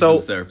down. Please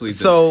do, sir. Please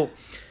do. So,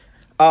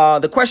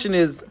 the question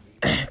is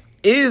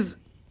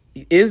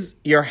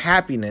your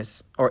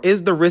happiness, or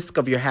is the risk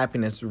of your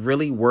happiness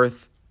really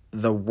worth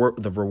the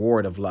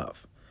reward of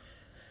love?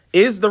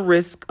 Is the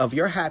risk of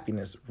your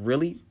happiness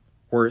really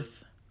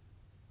worth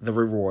the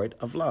reward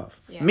of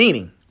love? Yeah.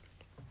 Meaning,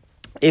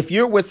 if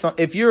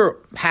you're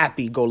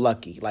happy go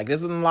lucky, like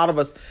there's a lot of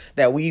us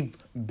that we've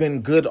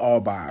been good all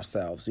by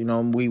ourselves.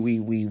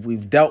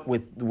 We've dealt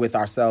with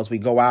ourselves. We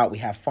go out, we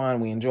have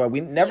fun, we enjoy.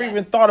 We never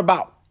even thought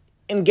about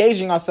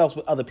engaging ourselves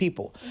with other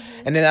people.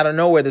 Mm-hmm. And then out of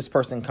nowhere, this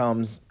person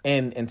comes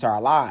into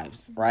our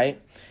lives, right?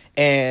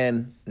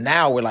 And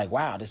now we're like,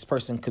 wow, this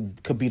person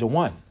could be the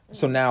one. Mm-hmm.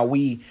 So now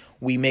we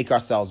make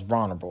ourselves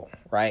vulnerable,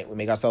 right? We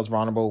make ourselves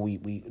vulnerable.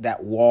 We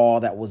that wall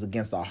that was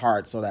against our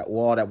hearts, or that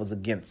wall that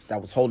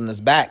was holding us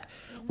back,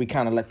 we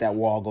kind of let that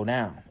wall go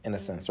down in a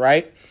sense,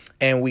 right?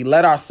 And we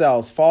let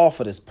ourselves fall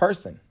for this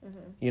person,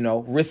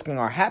 risking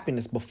our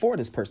happiness before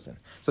this person.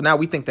 So now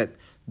we think that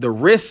the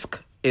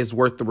risk is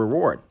worth the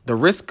reward. The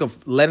risk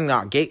of letting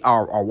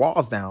our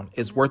walls down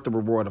is worth the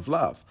reward of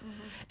love. Mm-hmm.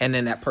 And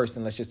then that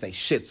person, let's just say,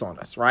 shits on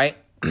us, right?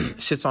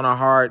 Shits on our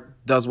heart,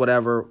 does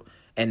whatever.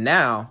 And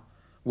now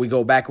we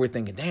go back, we're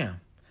thinking,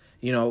 damn,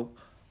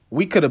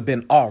 we could have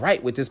been all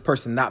right with this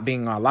person not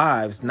being in our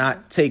lives,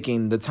 not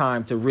taking the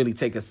time to really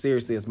take us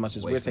seriously as much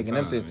as we're taking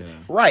them seriously. Yeah.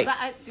 Right.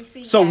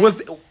 So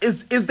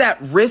is that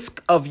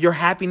risk of your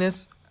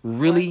happiness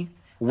really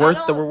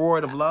worth the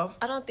reward of love?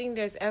 I don't think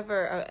there's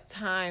ever a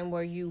time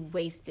where you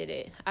wasted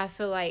it. I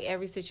feel like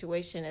every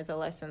situation is a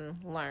lesson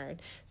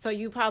learned. So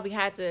you probably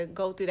had to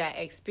go through that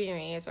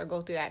experience, or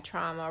go through that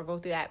trauma, or go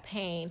through that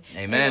pain,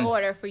 in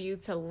order for you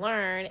to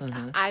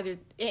learn either,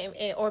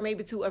 or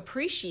maybe to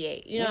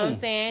appreciate, you know what I'm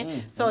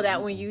saying? So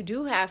that when you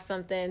do have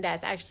something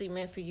that's actually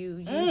meant for you,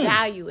 you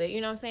value it, you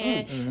know what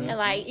I'm saying? And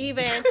like,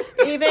 even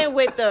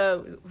with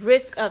the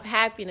risk of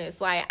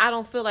happiness, like, I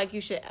don't feel like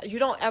you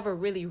don't ever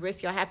really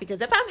risk your happiness.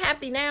 Because if I'm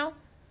happy now,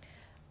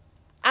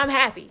 I'm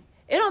happy.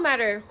 It don't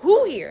matter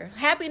who here.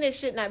 Happiness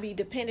should not be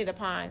dependent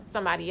upon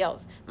somebody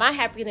else. My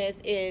happiness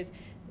is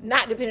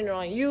not dependent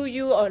on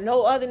you or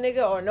no other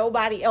nigga or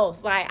nobody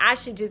else. Like, I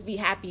should just be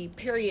happy,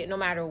 period, no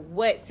matter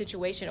what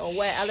situation or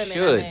what element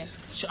I'm in.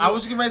 I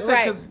was going to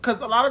say,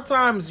 because a lot of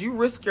times you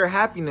risk your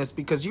happiness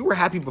because you were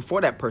happy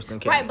before that person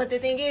came. Right, but the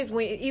thing is,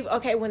 when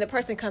the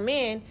person come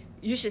in,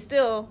 you should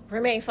still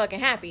remain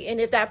fucking happy. And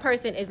if that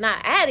person is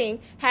not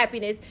adding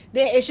happiness,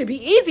 then it should be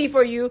easy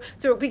for you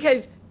to,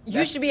 because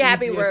you should be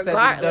happy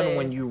regardless.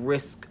 When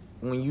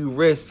you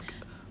risk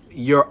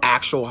your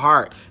actual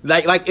heart,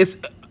 like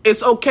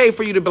it's okay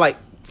for you to be like,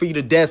 for you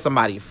to dead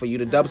somebody, for you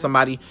to dub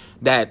somebody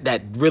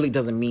that really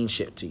doesn't mean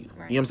shit to you.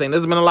 Right. You know what I'm saying?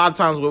 There's been a lot of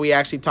times where we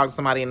actually talk to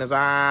somebody and it's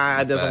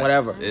it doesn't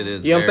whatever. It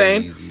is. You know what I'm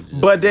saying?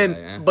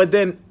 But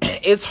then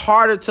it's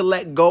harder to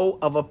let go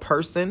of a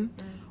person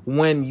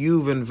when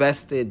you've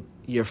invested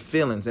your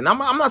feelings. And I'm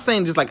not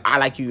saying just like I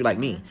like you, you like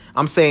me.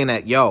 I'm saying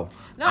that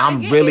I'm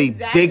really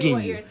exactly digging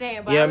what you. You're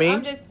saying, but you know what I mean?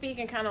 I'm just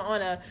speaking kind of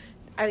on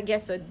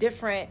a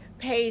different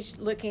page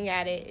looking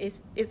at it.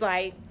 It's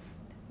like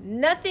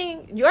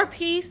nothing, your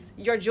peace,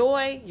 your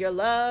joy, your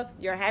love,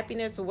 your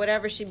happiness, or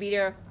whatever should be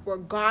there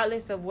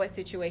regardless of what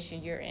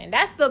situation you're in.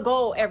 That's the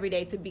goal every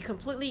day, to be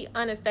completely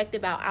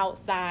unaffected by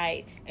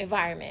outside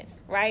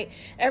environments, right?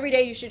 Every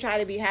day you should try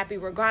to be happy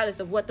regardless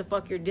of what the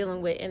fuck you're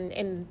dealing with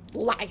in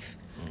life.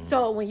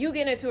 So when you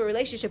get into a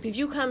relationship, if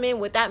you come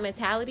in with that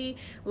mentality,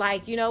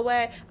 like, you know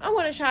what, I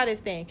want to try this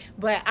thing,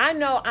 but I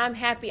know I'm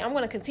happy. I'm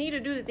going to continue to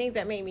do the things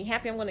that make me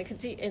happy. I'm going to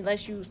continue,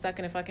 unless you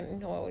sucking and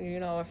fucking,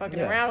 or fucking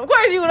around. Of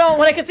course, you don't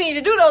want to continue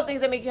to do those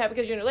things that make you happy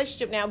because you're in a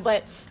relationship now.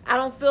 But I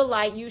don't feel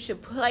like you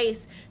should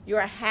place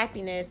your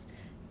happiness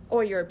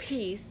or your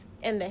peace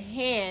in the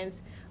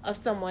hands of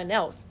someone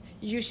else.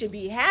 You should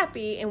be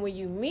happy, and when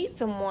you meet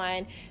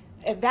someone,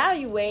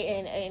 evaluate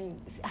and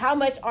how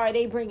much are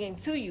they bringing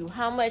to you,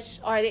 how much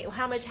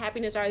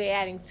happiness are they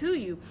adding to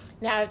you.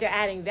 Now if they're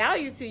adding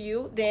value to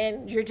you,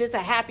 then you're just a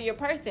happier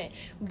person.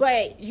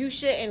 But you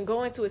shouldn't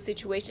go into a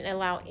situation and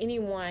allow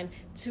anyone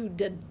to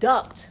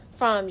deduct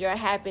from your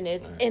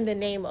happiness in the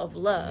name of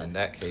love. In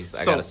that case,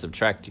 I gotta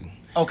subtract you.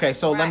 Okay,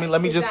 so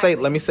let me just say,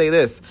 let me say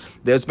this.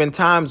 There's been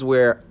times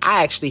where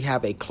I actually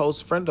have a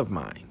close friend of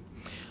mine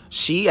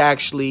she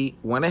actually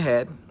went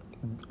ahead,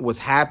 was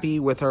happy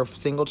with her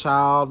single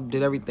child,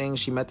 did everything.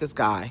 She met this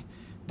guy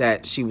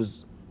that she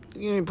was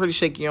pretty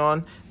shaky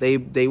on.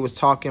 They was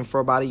talking for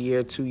about a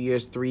year, 2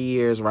 years, 3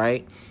 years,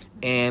 right?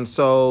 And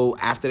so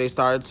after they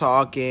started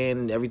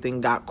talking,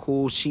 everything got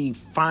cool. She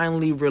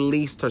finally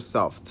released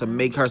herself to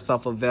make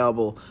herself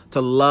available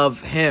to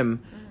love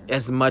him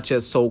as much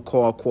as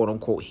so-called,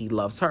 quote-unquote, he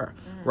loves her,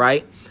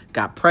 right?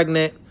 Got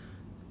pregnant.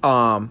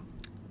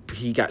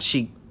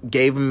 She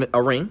gave him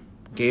a ring,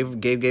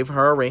 gave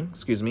her a ring,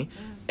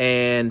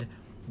 and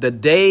the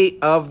day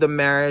of the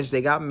marriage,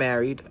 they got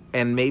married,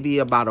 and maybe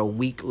about a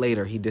week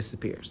later, he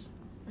disappears.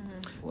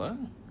 What?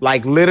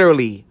 Like,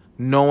 literally,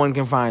 no one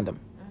can find him.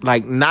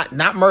 Like,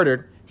 not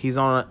murdered. He's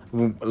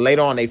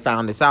later on, they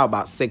found this out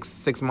about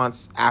six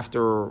months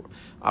after,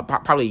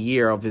 probably a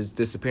year of his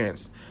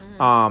disappearance.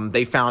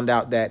 They found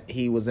out that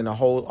he was in a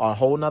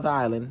whole nother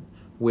island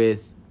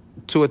with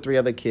 2 or 3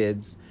 other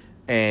kids,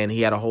 and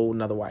he had a whole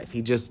nother wife.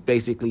 He just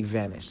basically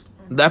vanished.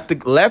 Left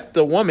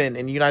the woman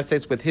in the United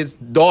States with his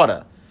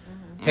daughter.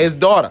 His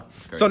daughter.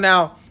 So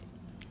now,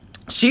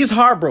 she's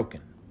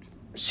heartbroken.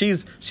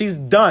 She's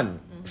done.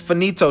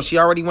 Finito. She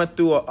already went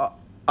through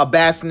a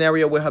bad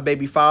scenario with her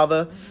baby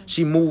father.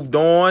 She moved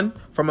on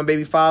from her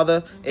baby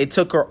father. It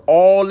took her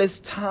all this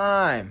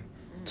time.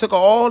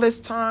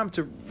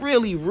 To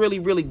really, really,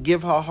 really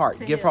give her heart,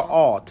 give her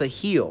all, to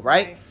heal,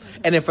 right?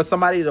 And then for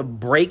somebody to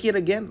break it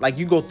again, like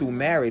you go through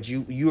marriage,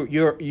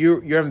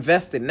 you're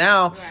invested.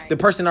 Now the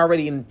person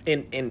already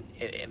in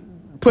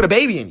put a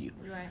baby in you.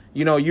 Right.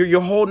 You know,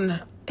 you're holding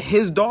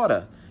his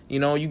daughter. You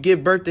know, you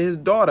give birth to his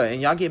daughter,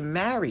 and y'all get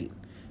married.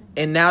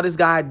 And now this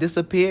guy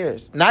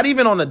disappears. Not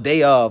even on the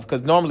day of,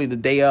 because normally the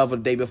day of or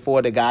the day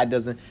before, the guy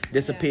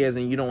disappears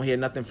and you don't hear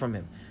nothing from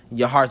him.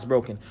 Your heart's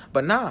broken.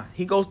 But nah,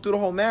 he goes through the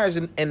whole marriage,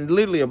 and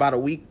literally about a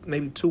week,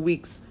 maybe 2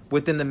 weeks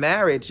within the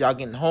marriage, y'all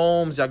getting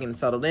homes, y'all getting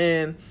settled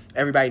in.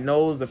 Everybody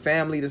knows the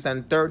family, this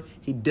and the third.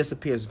 He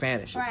disappears,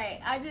 vanishes. Right.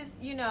 I just,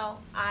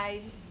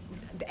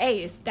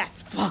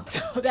 that's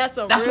fucked up. That's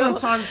what I'm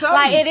trying to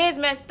tell you. It is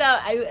messed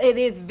up. It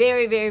is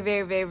very, very,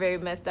 very, very, very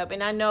messed up.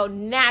 And I know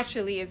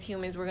naturally as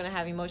humans we're going to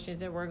have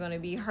emotions and we're going to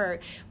be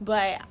hurt.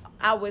 But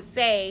I would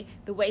say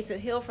the way to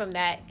heal from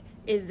that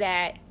is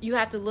that you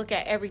have to look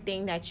at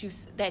everything that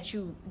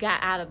you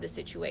got out of the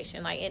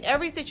situation. Like in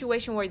every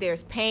situation where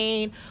there's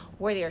pain,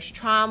 where there's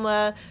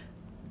trauma,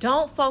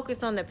 don't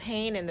focus on the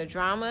pain and the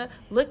drama.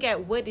 Look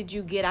at what did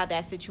you get out of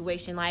that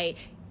situation. Like,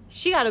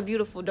 she got a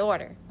beautiful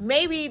daughter.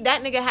 Maybe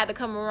that nigga had to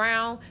come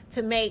around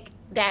to make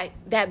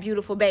that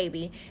beautiful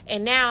baby.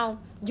 And now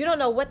you don't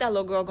know what that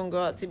little girl gonna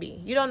grow up to be.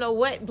 You don't know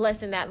what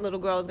blessing that little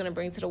girl is gonna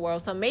bring to the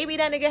world. So maybe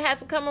that nigga had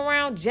to come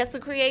around just to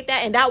create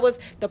that. And that was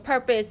the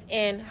purpose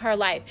in her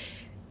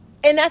life.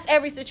 And that's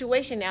every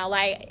situation now.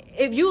 Like,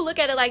 if you look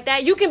at it like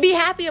that, you can be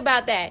happy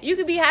about that. You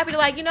can be happy to,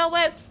 like, you know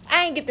what?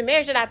 I ain't get the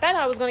marriage that I thought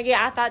I was going to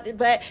get.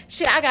 But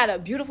shit, I got a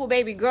beautiful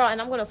baby girl,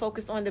 and I'm going to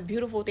focus on the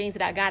beautiful things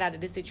that I got out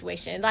of this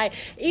situation. Like,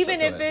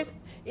 even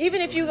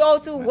if you go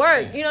to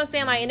work, you know what I'm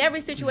saying? Like, in every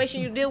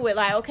situation you deal with,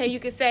 like, okay, you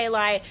could say,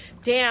 like,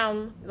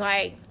 damn,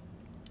 like,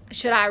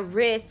 should I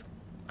risk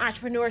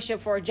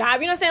entrepreneurship for a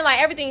job? You know what I'm saying?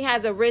 Like, everything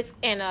has a risk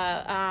and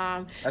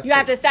you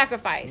have to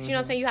sacrifice. You know what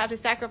I'm saying? You have to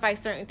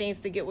sacrifice certain things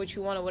to get what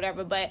you want or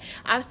whatever. But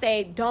I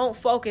say don't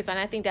focus, and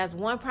I think that's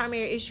one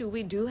primary issue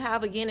we do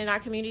have again in our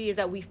community, is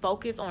that we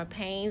focus on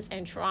pains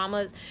and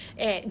traumas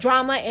and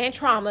drama and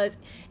traumas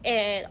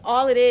and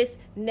all of this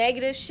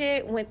negative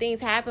shit. When things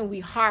happen, we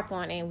harp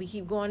on it and we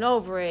keep going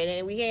over it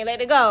and we can't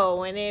let it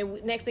go. And then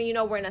next thing you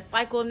know, we're in a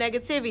cycle of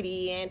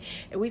negativity and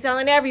we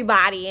telling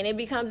everybody, and it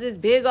becomes this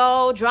big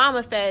old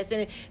drama fest.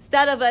 And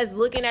instead of us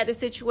looking at the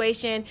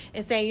situation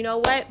and saying, you know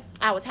what,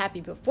 I was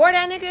happy before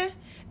that nigga,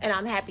 and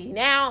I'm happy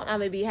now, and I'm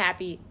gonna be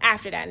happy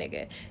after that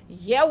nigga.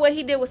 Yeah, what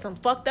he did was some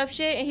fucked up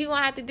shit, and he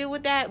gonna have to deal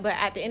with that. But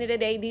at the end of the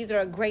day, these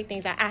are great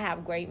things. I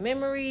have great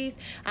memories.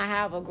 I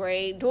have a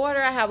great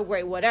daughter. I have a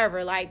great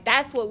whatever. Like,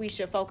 that's what we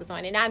should focus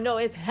on. And I know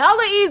it's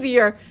hella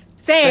easier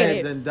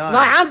saying it. Like,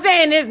 I'm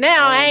saying this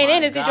now. I ain't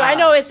in this situation. I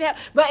know it's,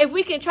 but if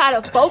we can try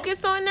to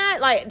focus on that,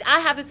 like, I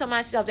have to tell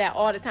myself that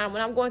all the time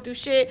when I'm going through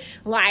shit.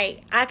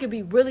 Like, I could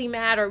be really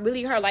mad or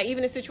really hurt. Like,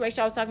 even the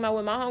situation I was talking about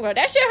with my homegirl,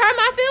 that shit hurt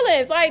my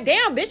feelings. Like,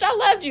 damn, bitch, I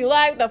loved you.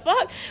 Like, the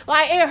fuck?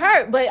 Like, it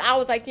hurt. But I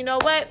was like, you know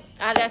what?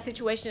 Out of that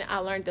situation, I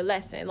learned the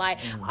lesson. Like,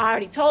 I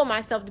already told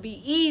myself to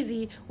be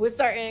easy with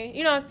certain,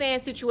 you know what I'm saying,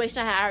 situations.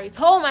 I had already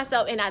told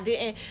myself, and I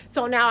didn't.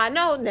 So now I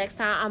know next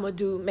time I'm going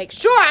to make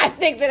sure I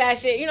stick to that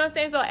shit. You know what I'm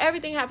saying? So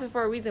everything happens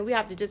for a reason. We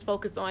have to just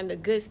focus on the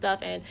good stuff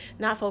and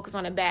not focus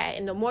on the bad.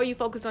 And the more you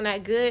focus on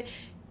that good,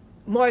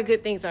 more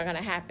good things are going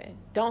to happen.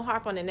 Don't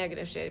harp on the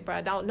negative shit,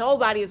 bro.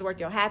 Nobody is worth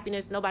your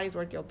happiness. Nobody's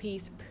worth your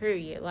peace,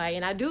 period. Like,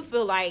 and I do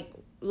feel like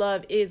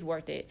love is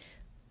worth it.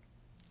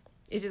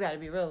 It just got to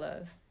be real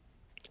love.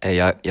 Hey,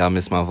 y'all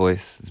miss my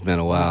voice? It's been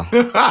a while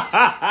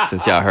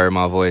since y'all heard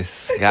my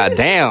voice. God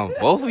damn,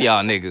 both of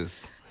y'all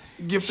niggas.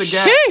 Gift the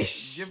gab.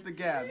 Sheesh. Gift the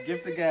gab.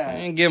 Gift the I gab.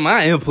 didn't get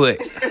my input.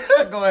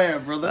 Go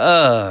ahead, brother.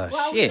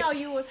 Well, we Shit. know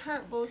you was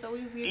hurtful, so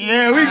we was giving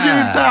Yeah, we give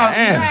you time.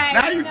 Damn.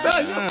 Now you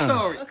tell your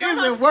story.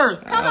 Is it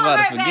worth? Come I'm on, about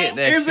to Hurt forget Bae.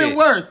 that Is shit. it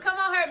worth? Come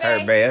on, Hurt Hurt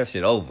Bae. Bae, that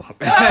shit over.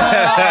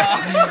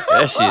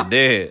 That shit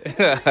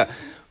dead.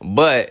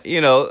 But,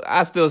 you know,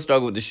 I still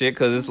struggle with the shit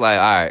because it's like,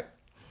 all right,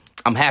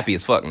 I'm happy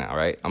as fuck now,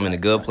 right? I'm in a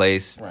good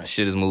place. right.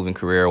 Shit is moving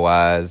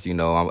career-wise. You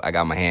know, I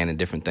got my hand in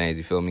different things,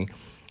 you feel me?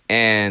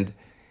 And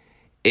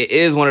it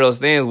is one of those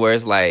things where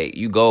it's like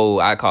you go,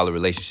 I call it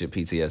relationship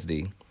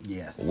PTSD.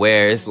 Yes.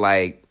 Where it's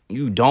like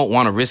you don't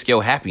want to risk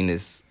your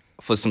happiness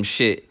for some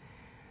shit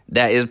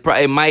that is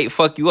it might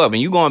fuck you up,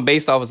 and you going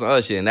based off of some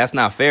other shit, and that's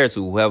not fair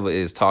to whoever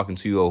is talking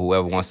to you or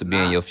whoever wants to be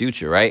in your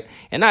future, right?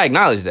 And I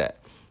acknowledge that.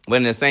 But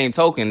in the same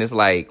token, it's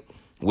like,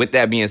 with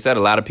that being said, a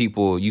lot of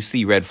people, you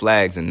see red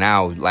flags, and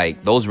now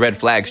like those red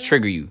flags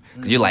trigger you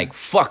because you're like,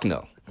 fuck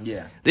no.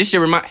 Yeah. This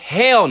shit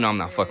hell no, I'm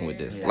not fucking with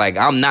this. Like,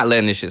 I'm not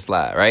letting this shit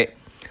slide, right?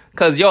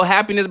 Because your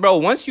happiness, bro,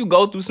 once you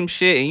go through some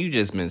shit and you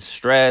just been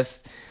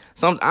stressed,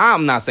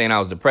 I'm not saying I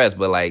was depressed,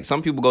 but like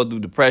some people go through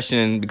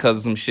depression because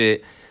of some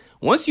shit.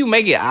 Once you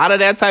make it out of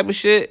that type of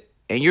shit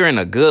and you're in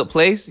a good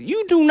place,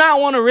 you do not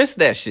want to risk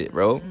that shit,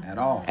 bro. At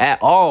all. At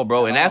all,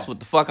 bro. And that's what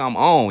the fuck I'm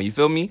on. You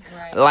feel me?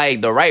 Right.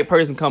 Like, the right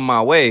person come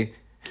my way,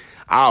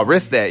 I'll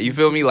risk that. You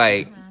feel me?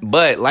 Like,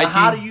 but like,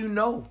 How do you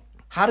know?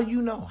 How do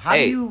you know? How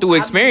do you, through how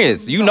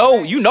experience. do You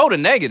know the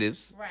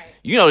negatives. Right.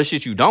 You know the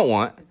shit you don't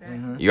want.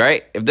 Exactly. You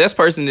right? If this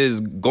person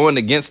is going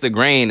against the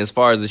grain as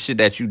far as the shit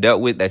that you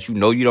dealt with that you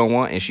know you don't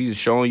want, and she's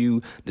showing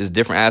you this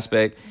different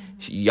aspect,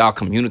 y'all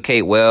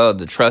communicate well,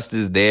 the trust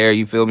is there,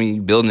 you feel me?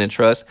 Building the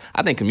trust.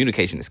 I think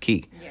communication is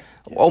key. Yes.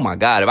 Oh my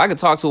God. If I could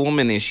talk to a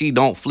woman and she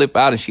don't flip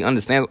out and she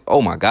understands,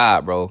 oh my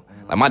God, bro.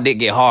 Like, my dick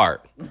get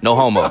hard. No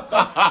homo.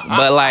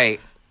 But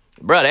like,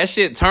 bro, that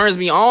shit turns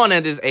me on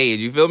at this age.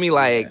 You feel me?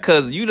 Like,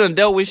 cause you done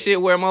dealt with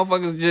shit where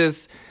motherfuckers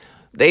just,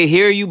 they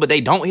hear you, but they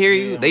don't hear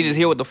you. They just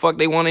hear what the fuck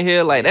they want to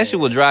hear. Like, that shit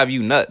will drive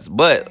you nuts.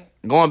 But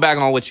going back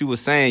on what you were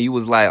saying, you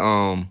was like,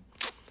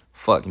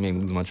 fuck, you made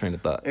me lose my train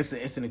of thought.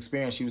 It's an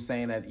experience. She was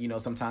saying that, you know,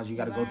 sometimes you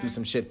got to go through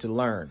some shit to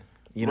learn,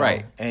 you know?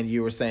 Right. And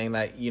you were saying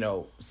that, you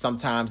know,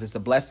 sometimes it's a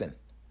blessing.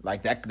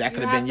 Like that could You have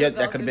been have to that go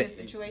could have through been this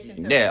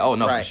situation to Yeah, oh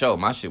no, for Right. sure.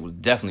 My shit was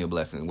definitely a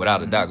blessing,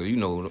 without a doubt. You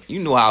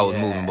knew how I was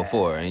moving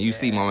before, and you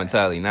see my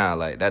mentality now.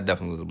 Like, that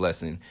definitely was a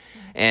blessing,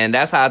 and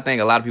that's how I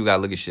think a lot of people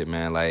gotta look at shit,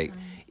 man. Like,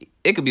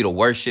 it could be the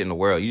worst shit in the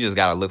world. You just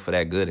gotta look for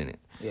that good in it,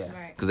 Yeah.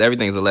 Right. because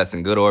everything's a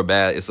lesson, good or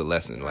bad. It's a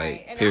lesson,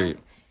 Right. like And period.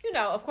 you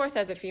know, of course,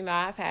 as a female,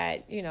 I've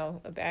had, you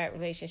know, bad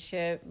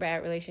relationships,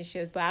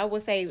 but I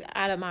would say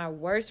out of my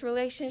worst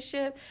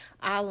relationship,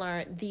 I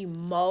learned the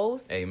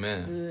most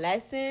Amen.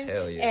 lessons.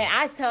 Hell yeah. And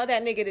I tell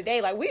that nigga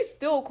today, like, we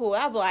still cool.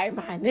 I be like,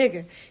 my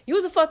nigga, you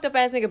was a fucked up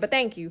ass nigga, but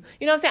thank you.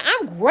 You know what I'm saying?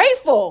 I'm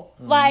grateful,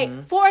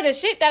 like, for the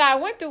shit that I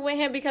went through with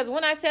him, because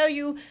when I tell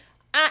you,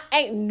 I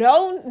ain't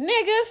no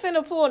nigga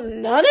finna pull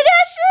none of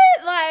that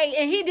shit. Like,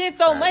 and he did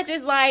so much.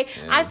 It's like,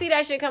 I see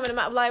that shit coming to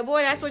my, like,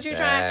 boy, that's what you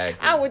trying.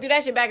 Exactly. I went through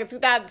that shit back in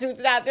 2002,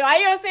 2003. Like,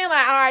 you know what I'm saying?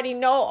 Like, I already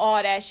know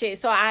all that shit.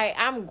 So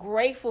I'm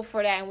grateful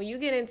for that. And when you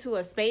get into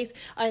a space,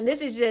 and this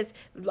is just,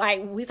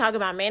 like, we talk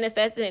about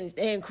manifesting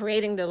and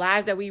creating the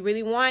lives that we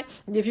really want.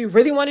 If you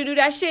really want to do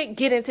that shit,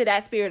 get into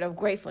that spirit of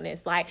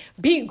gratefulness. Like,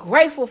 be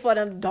grateful for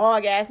them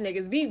dog ass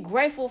niggas. Be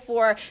grateful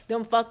for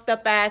them fucked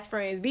up ass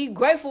friends. Be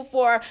grateful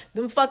for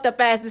them fucked up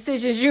ass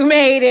decisions you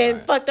made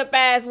and fucked up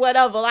ass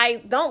whatever.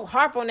 Like, don't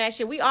harp on that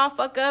shit. We all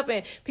fuck up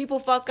and people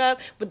fuck up,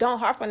 but don't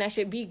harp on that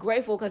shit. Be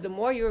grateful, because the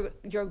more you're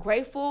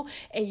grateful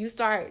and you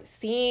start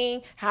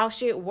seeing how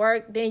shit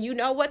work, then you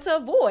know what to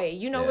avoid.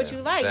 You know what you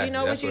like. exactly. You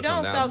know That's what you what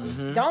it don't. comes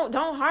So down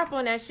don't harp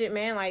on that shit,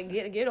 man. Like,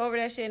 get over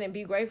that shit and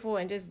be grateful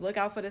and just look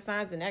out for the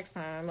signs the next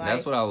time. Like,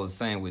 That's what I was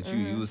saying with you.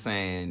 You were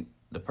saying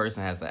the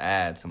person has to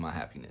add to my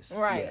happiness.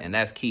 Right. And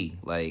that's key.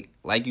 Like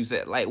you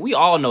said, like, we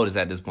all know this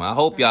at this point. I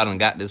hope y'all done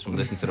got this from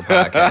listening to the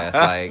podcast.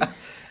 Like,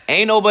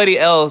 ain't nobody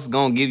else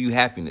gonna give you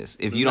happiness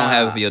if you don't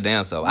have it for your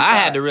damn self. I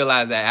had to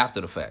realize that after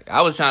the fact.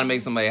 I was trying to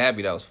make somebody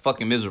happy that was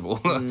fucking miserable.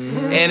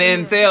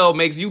 And Intel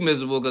makes you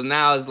miserable, because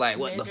now it's like,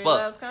 what the Misery fuck?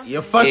 loves company.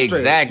 You're frustrated.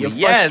 Exactly. You're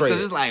Yes, frustrated.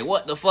 because it's like,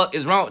 what the fuck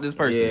is wrong with this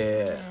person?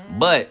 Yeah.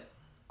 But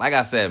like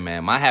I said,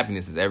 man, my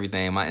happiness is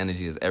everything. My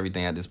energy is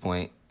everything at this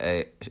point.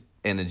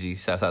 Energy,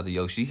 shouts out to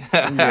Yoshi.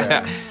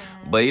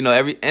 But you know,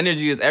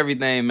 energy is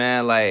everything,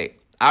 man. Like,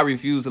 I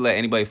refuse to let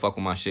anybody fuck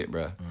with my shit,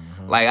 bro.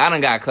 Like, I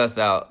done got cussed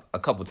out a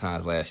couple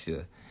times last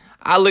year.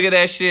 I look at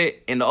that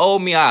shit, and the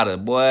old me I'd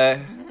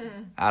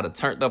have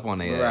turned up on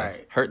their ass.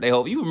 Right. Hurt their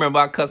hope. You remember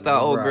I cussed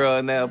out old Right. girl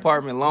in that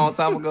apartment a long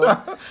time ago?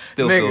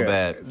 Still feel Nigga,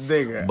 bad.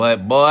 nigga.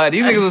 But boy,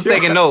 these niggas was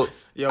taking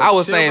notes. Yo, I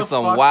was chill saying the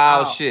some fuck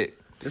wild out. shit.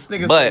 This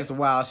nigga But- saying some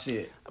wild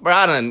shit. Bro,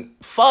 I done,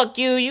 fuck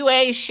you, you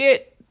ain't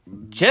shit.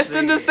 Just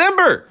in Nigga.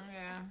 December.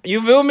 Yeah.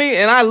 You feel me?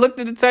 And I looked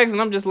at the text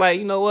and I'm just like,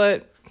 you know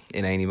what?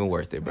 it ain't even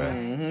worth it,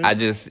 bro.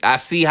 I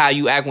see how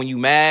you act when you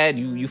mad.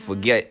 You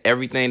forget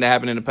everything that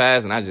happened in the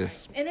past, and I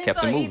just and it's kept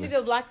so it moving. easy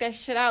to block that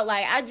shit out.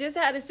 Like, I just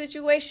had a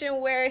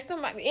situation where it's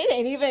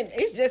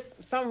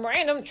just some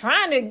random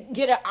trying to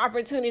get an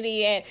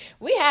opportunity, and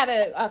we had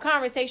a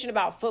conversation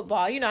about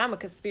football. You know, I'm a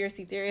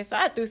conspiracy theorist, so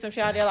I threw some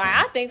shit out there like,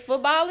 I think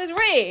football is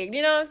rigged.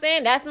 You know what I'm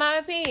saying? That's my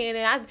opinion,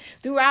 and I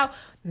threw out,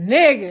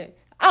 nigga,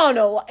 I don't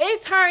know.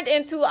 It turned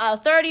into a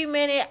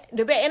 30-minute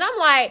debate. And I'm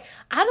like,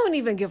 I don't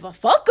even give a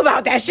fuck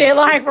about that shit.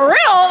 Like, for real.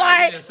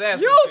 Like, you still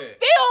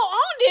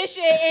on this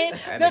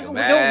shit. And the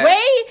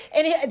way,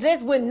 and it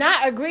just would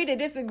not agree to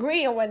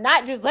disagree and would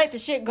not just let the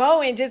shit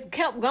go and just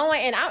kept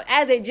going. And I,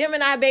 as a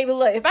Gemini, baby,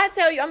 look, if I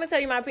tell you, I'm going to tell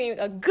you my opinion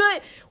a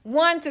good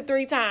 1 to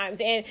 3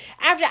 times. And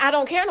after, I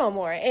don't care no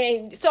more.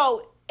 And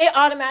so it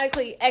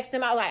automatically X'd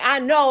them out. Like, I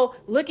know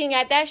looking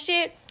at that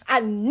shit, I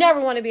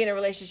never want to be in a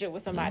relationship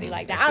with somebody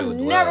like that.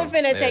 I'm never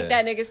finna take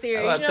that nigga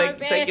serious. You know what I'm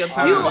saying? You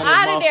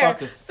out of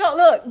there. So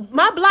look,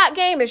 my block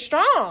game is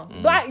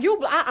strong. Block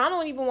you. I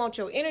don't even want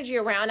your energy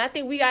around. I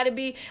think we got to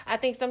be. I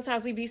think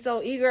sometimes we be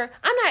so eager.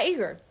 I'm not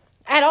eager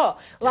at all.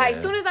 Like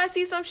as soon as I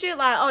see some shit,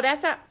 like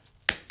that's how.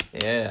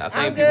 Yeah,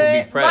 I think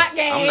people be pressed.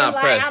 I'm not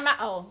pressed. I'm not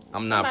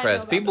somebody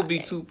pressed. know People about be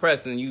that. too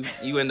pressed, and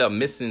you end up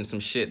missing some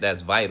shit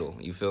that's vital.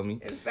 You feel me?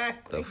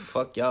 Exactly. The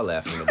fuck y'all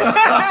laughing about?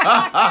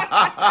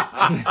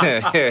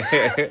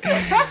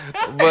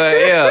 But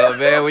yeah,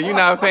 man, when you're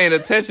not paying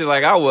attention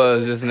like I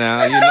was just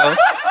now, you know,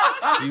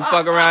 you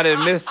fuck around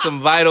and miss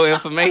some vital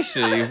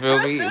information. You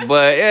feel me?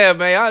 But yeah,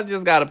 man, y'all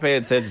just gotta pay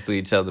attention to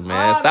each other,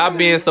 man. Stop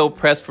being so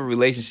pressed for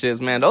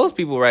relationships, man. Those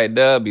people right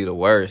there be the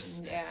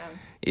worst. Yeah.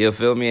 You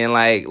feel me? And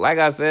like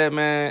I said,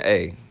 man,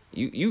 hey,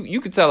 you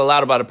can tell a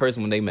lot about a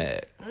person when they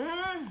mad.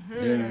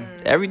 Yeah.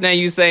 Everything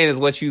you saying is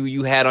what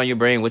you had on your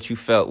brain, what you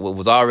felt, what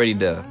was already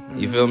there.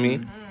 You feel me?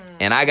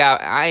 And I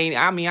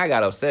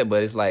got upset,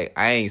 but it's like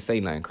I ain't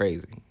say nothing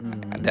crazy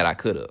that I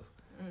could have.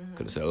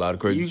 Could have said a lot of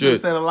crazy You shit.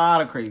 said a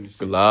lot of crazy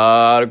shit. A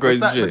lot of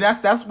crazy shit.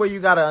 But that's where you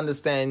gotta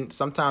understand.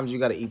 Sometimes you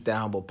gotta eat that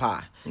humble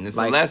pie. And it's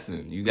like, a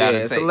lesson. You gotta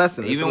it's take. a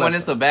lesson. Even when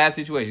it's a bad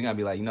situation, you gotta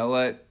be like, you know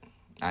what?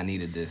 I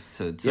needed this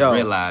to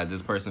realize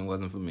this person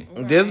wasn't for me.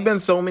 There's been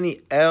so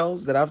many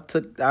L's that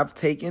I've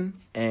taken,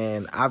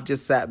 and I've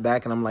just sat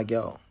back and I'm like,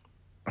 yo,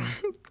 I'm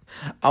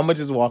gonna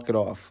just walk it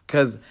off,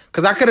 cause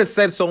I could have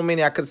said so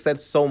many, I could have said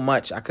so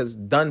much, I could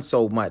have done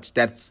so much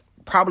that's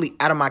probably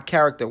out of my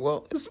character.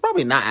 Well, it's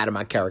probably not out of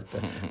my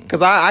character,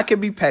 cause I could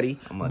be petty.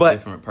 I'm a but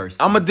different person.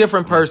 I'm a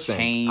different person.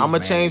 I'm a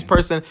man. changed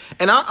person,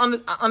 and I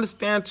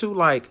understand too.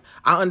 Like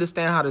I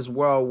understand how this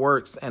world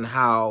works and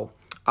how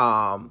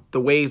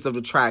the ways of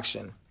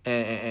attraction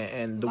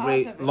and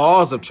the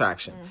laws of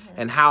attraction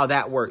and how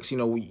that works. You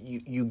know,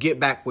 you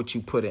get back what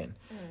you put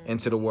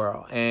into the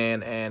world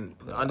and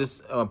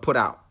put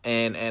out,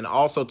 and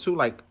also too,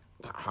 like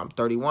I'm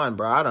 31,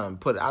 bro. I done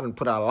put out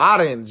a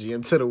lot of energy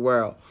into the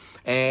world.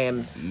 And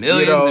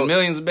millions and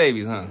millions of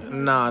babies, huh?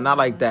 Nah, not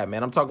like that,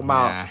 man. I'm talking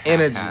about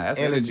energy. That's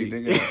energy.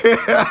 Nigga. What you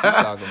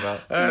talking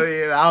about?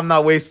 I'm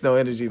not wasting no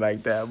energy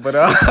like that. But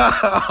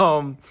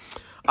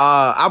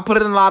I put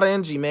in a lot of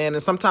energy, man.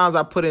 And sometimes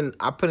I put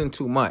in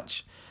too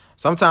much.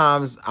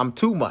 Sometimes I'm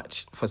too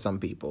much for some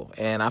people.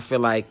 And I feel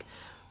like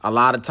a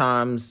lot of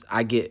times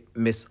I get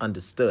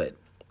misunderstood.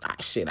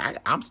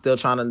 I'm still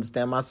trying to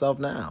understand myself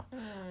now.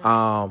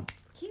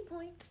 Key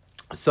points.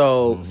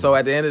 So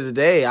at the end of the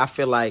day, I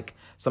feel like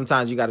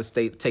sometimes you got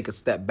to take a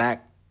step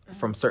back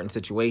from certain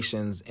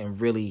situations and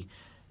really,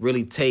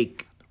 really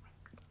take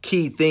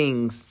key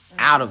things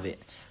out of it.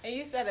 And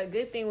you said a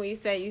good thing when you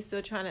said you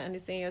still trying to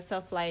understand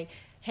yourself. Like,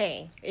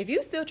 hey, if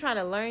you still trying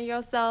to learn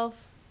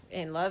yourself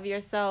and love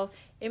yourself,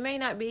 it may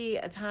not be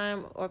a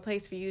time or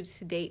place for you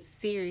to date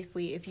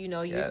seriously if you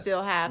know you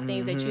still have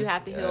things that you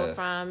have to heal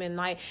from. And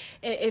like,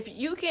 if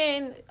you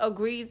can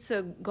agree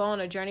to go on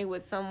a journey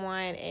with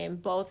someone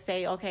and both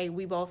say, okay,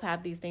 we both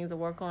have these things to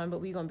work on, but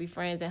we're going to be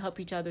friends and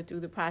help each other through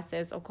the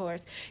process, of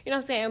course. You know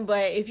what I'm saying?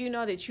 But if you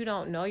know that you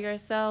don't know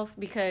yourself,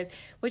 because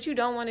what you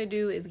don't want to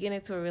do is get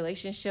into a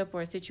relationship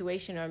or a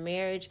situation or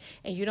marriage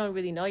and you don't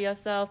really know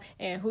yourself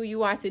and who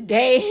you are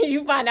today,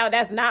 you find out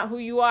that's not who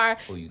you are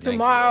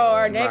tomorrow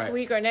or next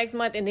week or next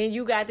month. And then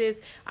you got this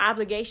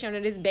obligation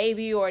or this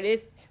baby or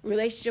this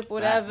relationship,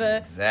 whatever.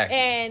 Exactly.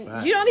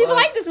 And you don't even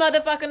like this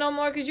motherfucker no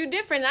more because you're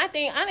different. And I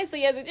think,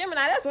 honestly, as a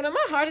Gemini, that's one of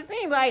my hardest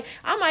things. Like,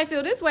 I might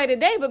feel this way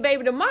today, but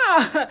baby, tomorrow,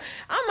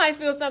 I might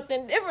feel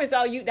something different.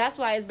 So that's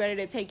why it's better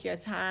to take your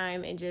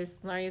time and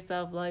just learn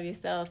yourself, love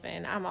yourself.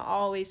 And I'm going to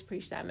always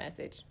preach that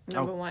message.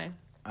 Number one.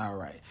 All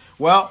right.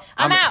 Well,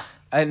 I'm out.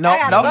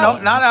 No,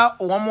 not out.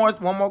 One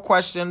more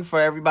question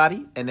for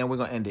everybody, and then we're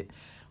going to end it.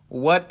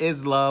 What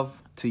is love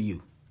to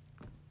you?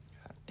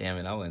 Damn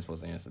it, I wasn't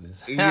supposed to answer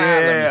this.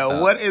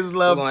 Yeah, what is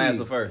love to you? Who's going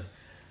to answer first?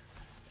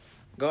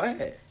 Go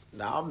ahead.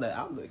 No, I'm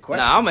the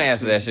question. Nah, I'm going to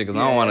answer that shit because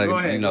I don't want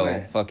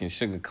to, fucking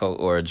sugarcoat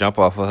or jump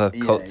off of her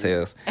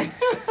coattails.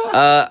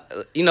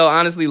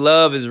 Honestly,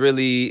 love is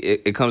really,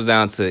 it comes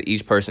down to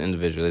each person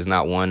individually. There's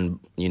not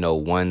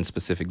one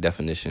specific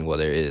definition. Well,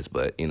 there is,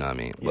 but you know what I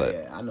mean.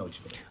 But I know what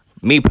you mean.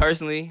 Me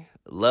personally,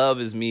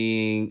 love is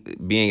me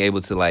being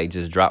able to like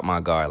just drop my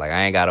guard. Like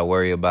I ain't gotta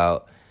worry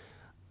about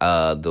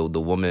the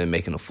woman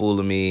making a fool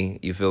of me.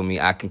 You feel me?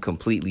 I can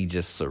completely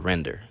just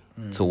surrender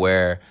to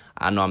where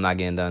I know I'm not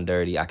getting done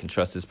dirty. I can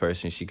trust this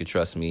person. She could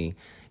trust me.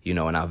 You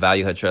know, and I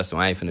value her trust, so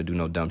I ain't finna do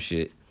no dumb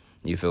shit.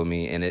 You feel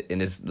me? And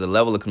it's the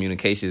level of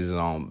communication is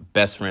on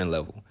best friend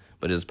level.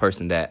 But it's a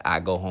person that I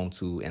go home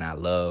to and I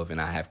love and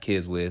I have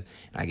kids with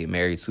and I get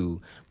married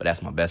to, but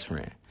that's my best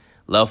friend.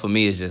 Love for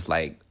me is just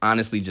like,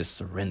 honestly, just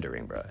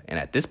surrendering, bro. And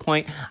at this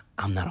point,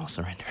 I'm not on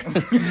surrender.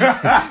 You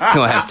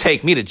don't have to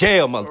take me to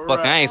jail,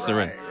 motherfucker. I ain't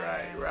surrender.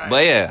 Right.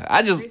 But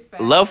yeah,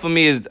 love for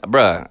me is,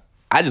 bro,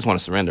 I just want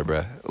to surrender,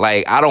 bro.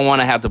 Like, I don't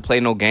want to have to play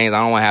no games. I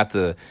don't want to have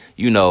to,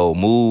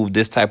 move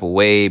this type of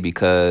way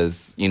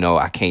because,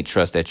 I can't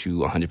trust that you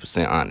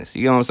 100% honest.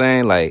 You know what I'm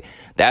saying? Like,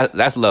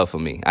 that's love for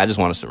me. I just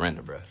want to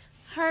surrender, bro.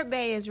 Hurt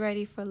Bay is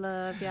ready for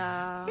love,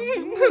 y'all.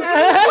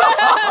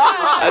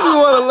 I just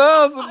want to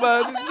love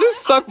somebody.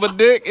 Just suck my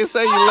dick and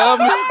say you love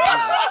me.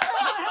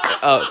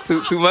 Oh,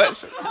 too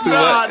much? Too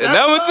much?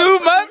 Never too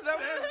much?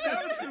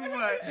 Never too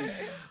much.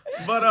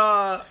 But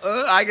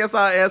I guess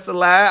I'll answer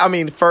last. I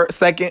mean,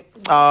 second.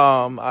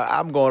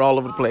 I'm going all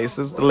over the place.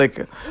 It's the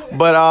liquor.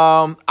 But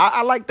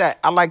I like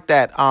that.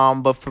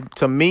 But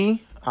to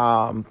me,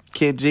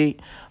 Kid G,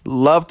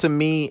 love to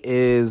me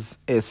is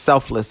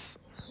selfless.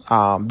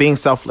 Being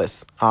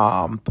selfless,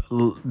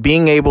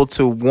 being able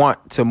to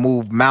want to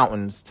move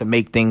mountains to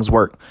make things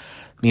work,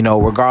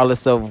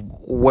 regardless of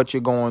what you're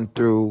going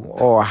through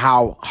or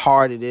how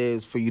hard it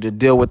is for you to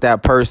deal with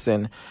that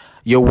person,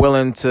 you're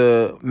willing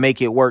to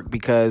make it work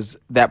because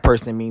that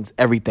person means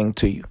everything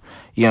to you.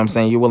 You know what I'm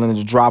saying? You're willing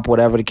to drop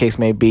whatever the case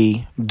may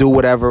be, do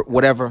whatever.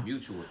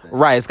 Mutual thing.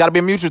 Right. It's got to be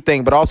a mutual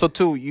thing, but also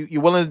too,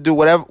 you're willing to do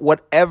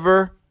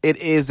whatever it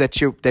is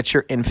that you're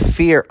in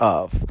fear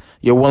of.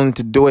 You're willing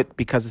to do it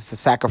because it's a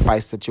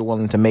sacrifice that you're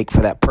willing to make for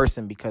that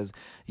person because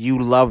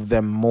you love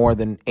them more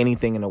than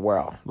anything in the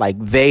world. Like,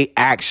 they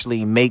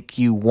actually make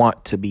you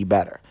want to be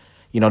better.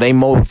 They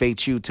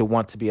motivate you to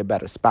want to be a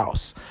better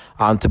spouse,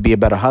 to be a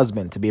better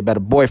husband, to be a better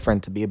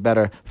boyfriend, to be a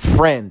better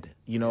friend.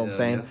 You know what I'm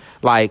saying?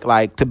 Yeah.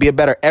 Like to be a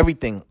better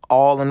everything,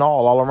 all in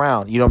all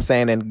around. You know what I'm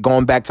saying? And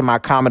going back to my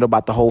comment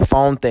about the whole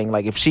phone thing,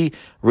 like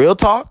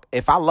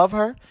if I love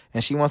her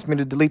and she wants me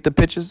to delete the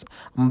pictures,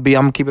 I'm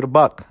gonna keep it a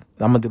buck.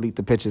 I'm gonna delete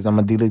the pictures. I'm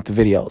gonna delete the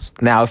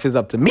videos. Now, if it's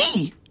up to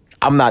me,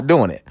 I'm not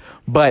doing it.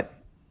 But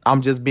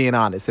I'm just being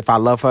honest. If I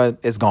love her,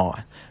 it's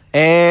gone.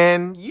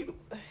 And you.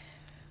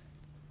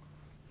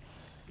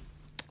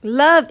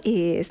 Love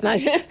is not.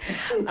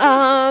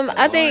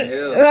 I think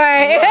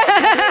right.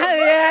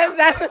 Yes,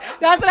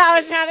 that's what I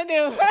was trying to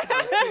do.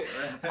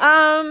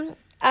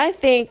 I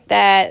think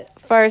that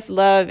first,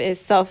 love is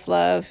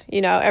self-love.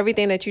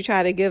 Everything that you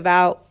try to give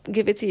out,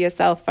 give it to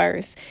yourself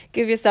first.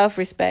 Give yourself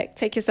respect.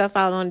 Take yourself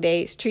out on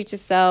dates. Treat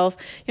yourself.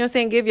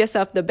 Give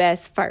yourself the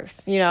best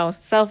first.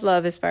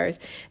 Self-love is first.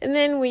 And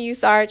then when you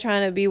start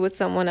trying to be with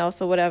someone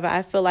else or whatever,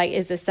 I feel like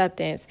it's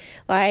acceptance.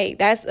 Like,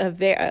 that's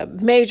a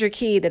major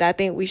key that I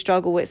think we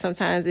struggle with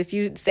sometimes. If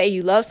you say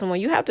you love someone,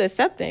 you have to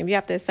accept them. You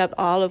have to accept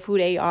all of who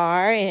they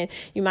are. And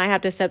you might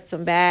have to accept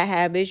some bad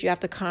habits. You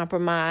have to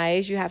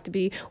compromise. You have to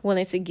be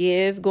willing to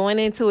give. Going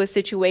into a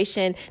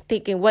situation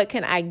thinking, what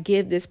can I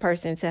give this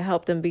person to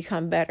help them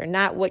become better?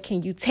 Not what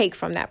can you take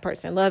from that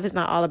person. Love is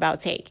not all about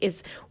take.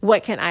 It's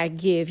what can I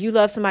give? You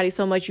love somebody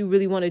so much you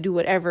really want to do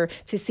whatever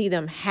to see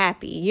them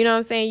happy. You know what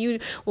I'm saying? You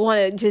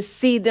want to just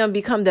see them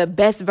become the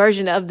best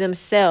version of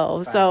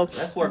themselves. Right. So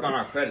let's work on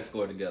our credit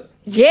score together.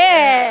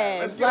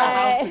 Yes. Let's get our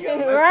house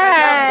together.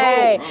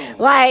 Right.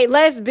 Like,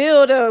 let's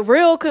build a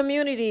real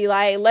community.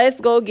 Like,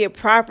 let's go get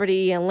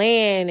property and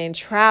land and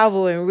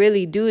travel and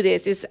really do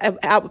this. It's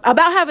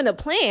about having a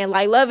plan.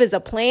 Like, love is a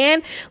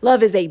plan.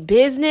 Love is a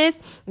business.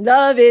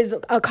 Love is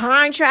a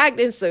contract.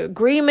 It's an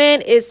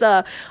agreement. It's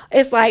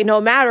like,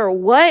 no matter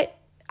what,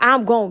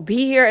 I'm going to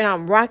be here and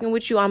I'm rocking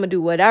with you. I'm going to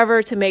do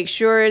whatever to make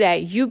sure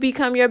that you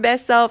become your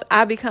best self,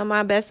 I become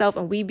my best self,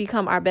 and we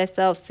become our best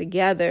selves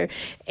together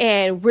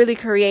and really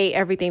create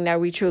everything that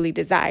we truly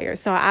desire.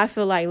 So I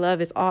feel like love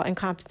is all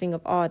encompassing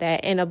of all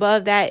that. And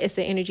above that, it's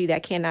an energy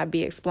that cannot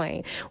be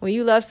explained. When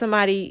you love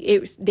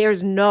somebody,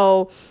 there's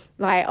no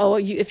like,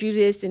 if you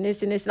this and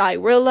this and this, like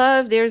real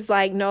love, there's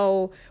like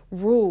no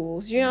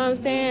rules. You know what I'm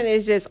saying?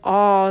 It's just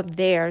all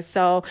there.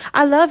 So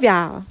I love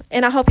y'all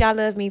and I hope y'all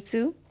love me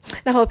too.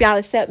 And I hope y'all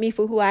accept me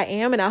for who I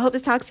am. And I hope to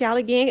talk to y'all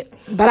again.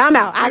 But I'm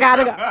out. I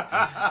gotta go.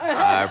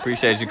 I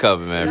appreciate you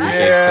coming, man.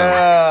 Appreciate you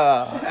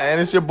coming. And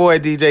it's your boy,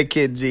 DJ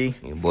Kid G.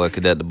 Your boy,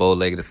 Cadet the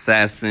Bow-Legged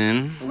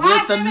Assassin.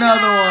 With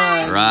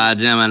another one. Rod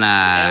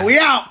Gemini. And we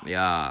out.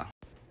 Yeah.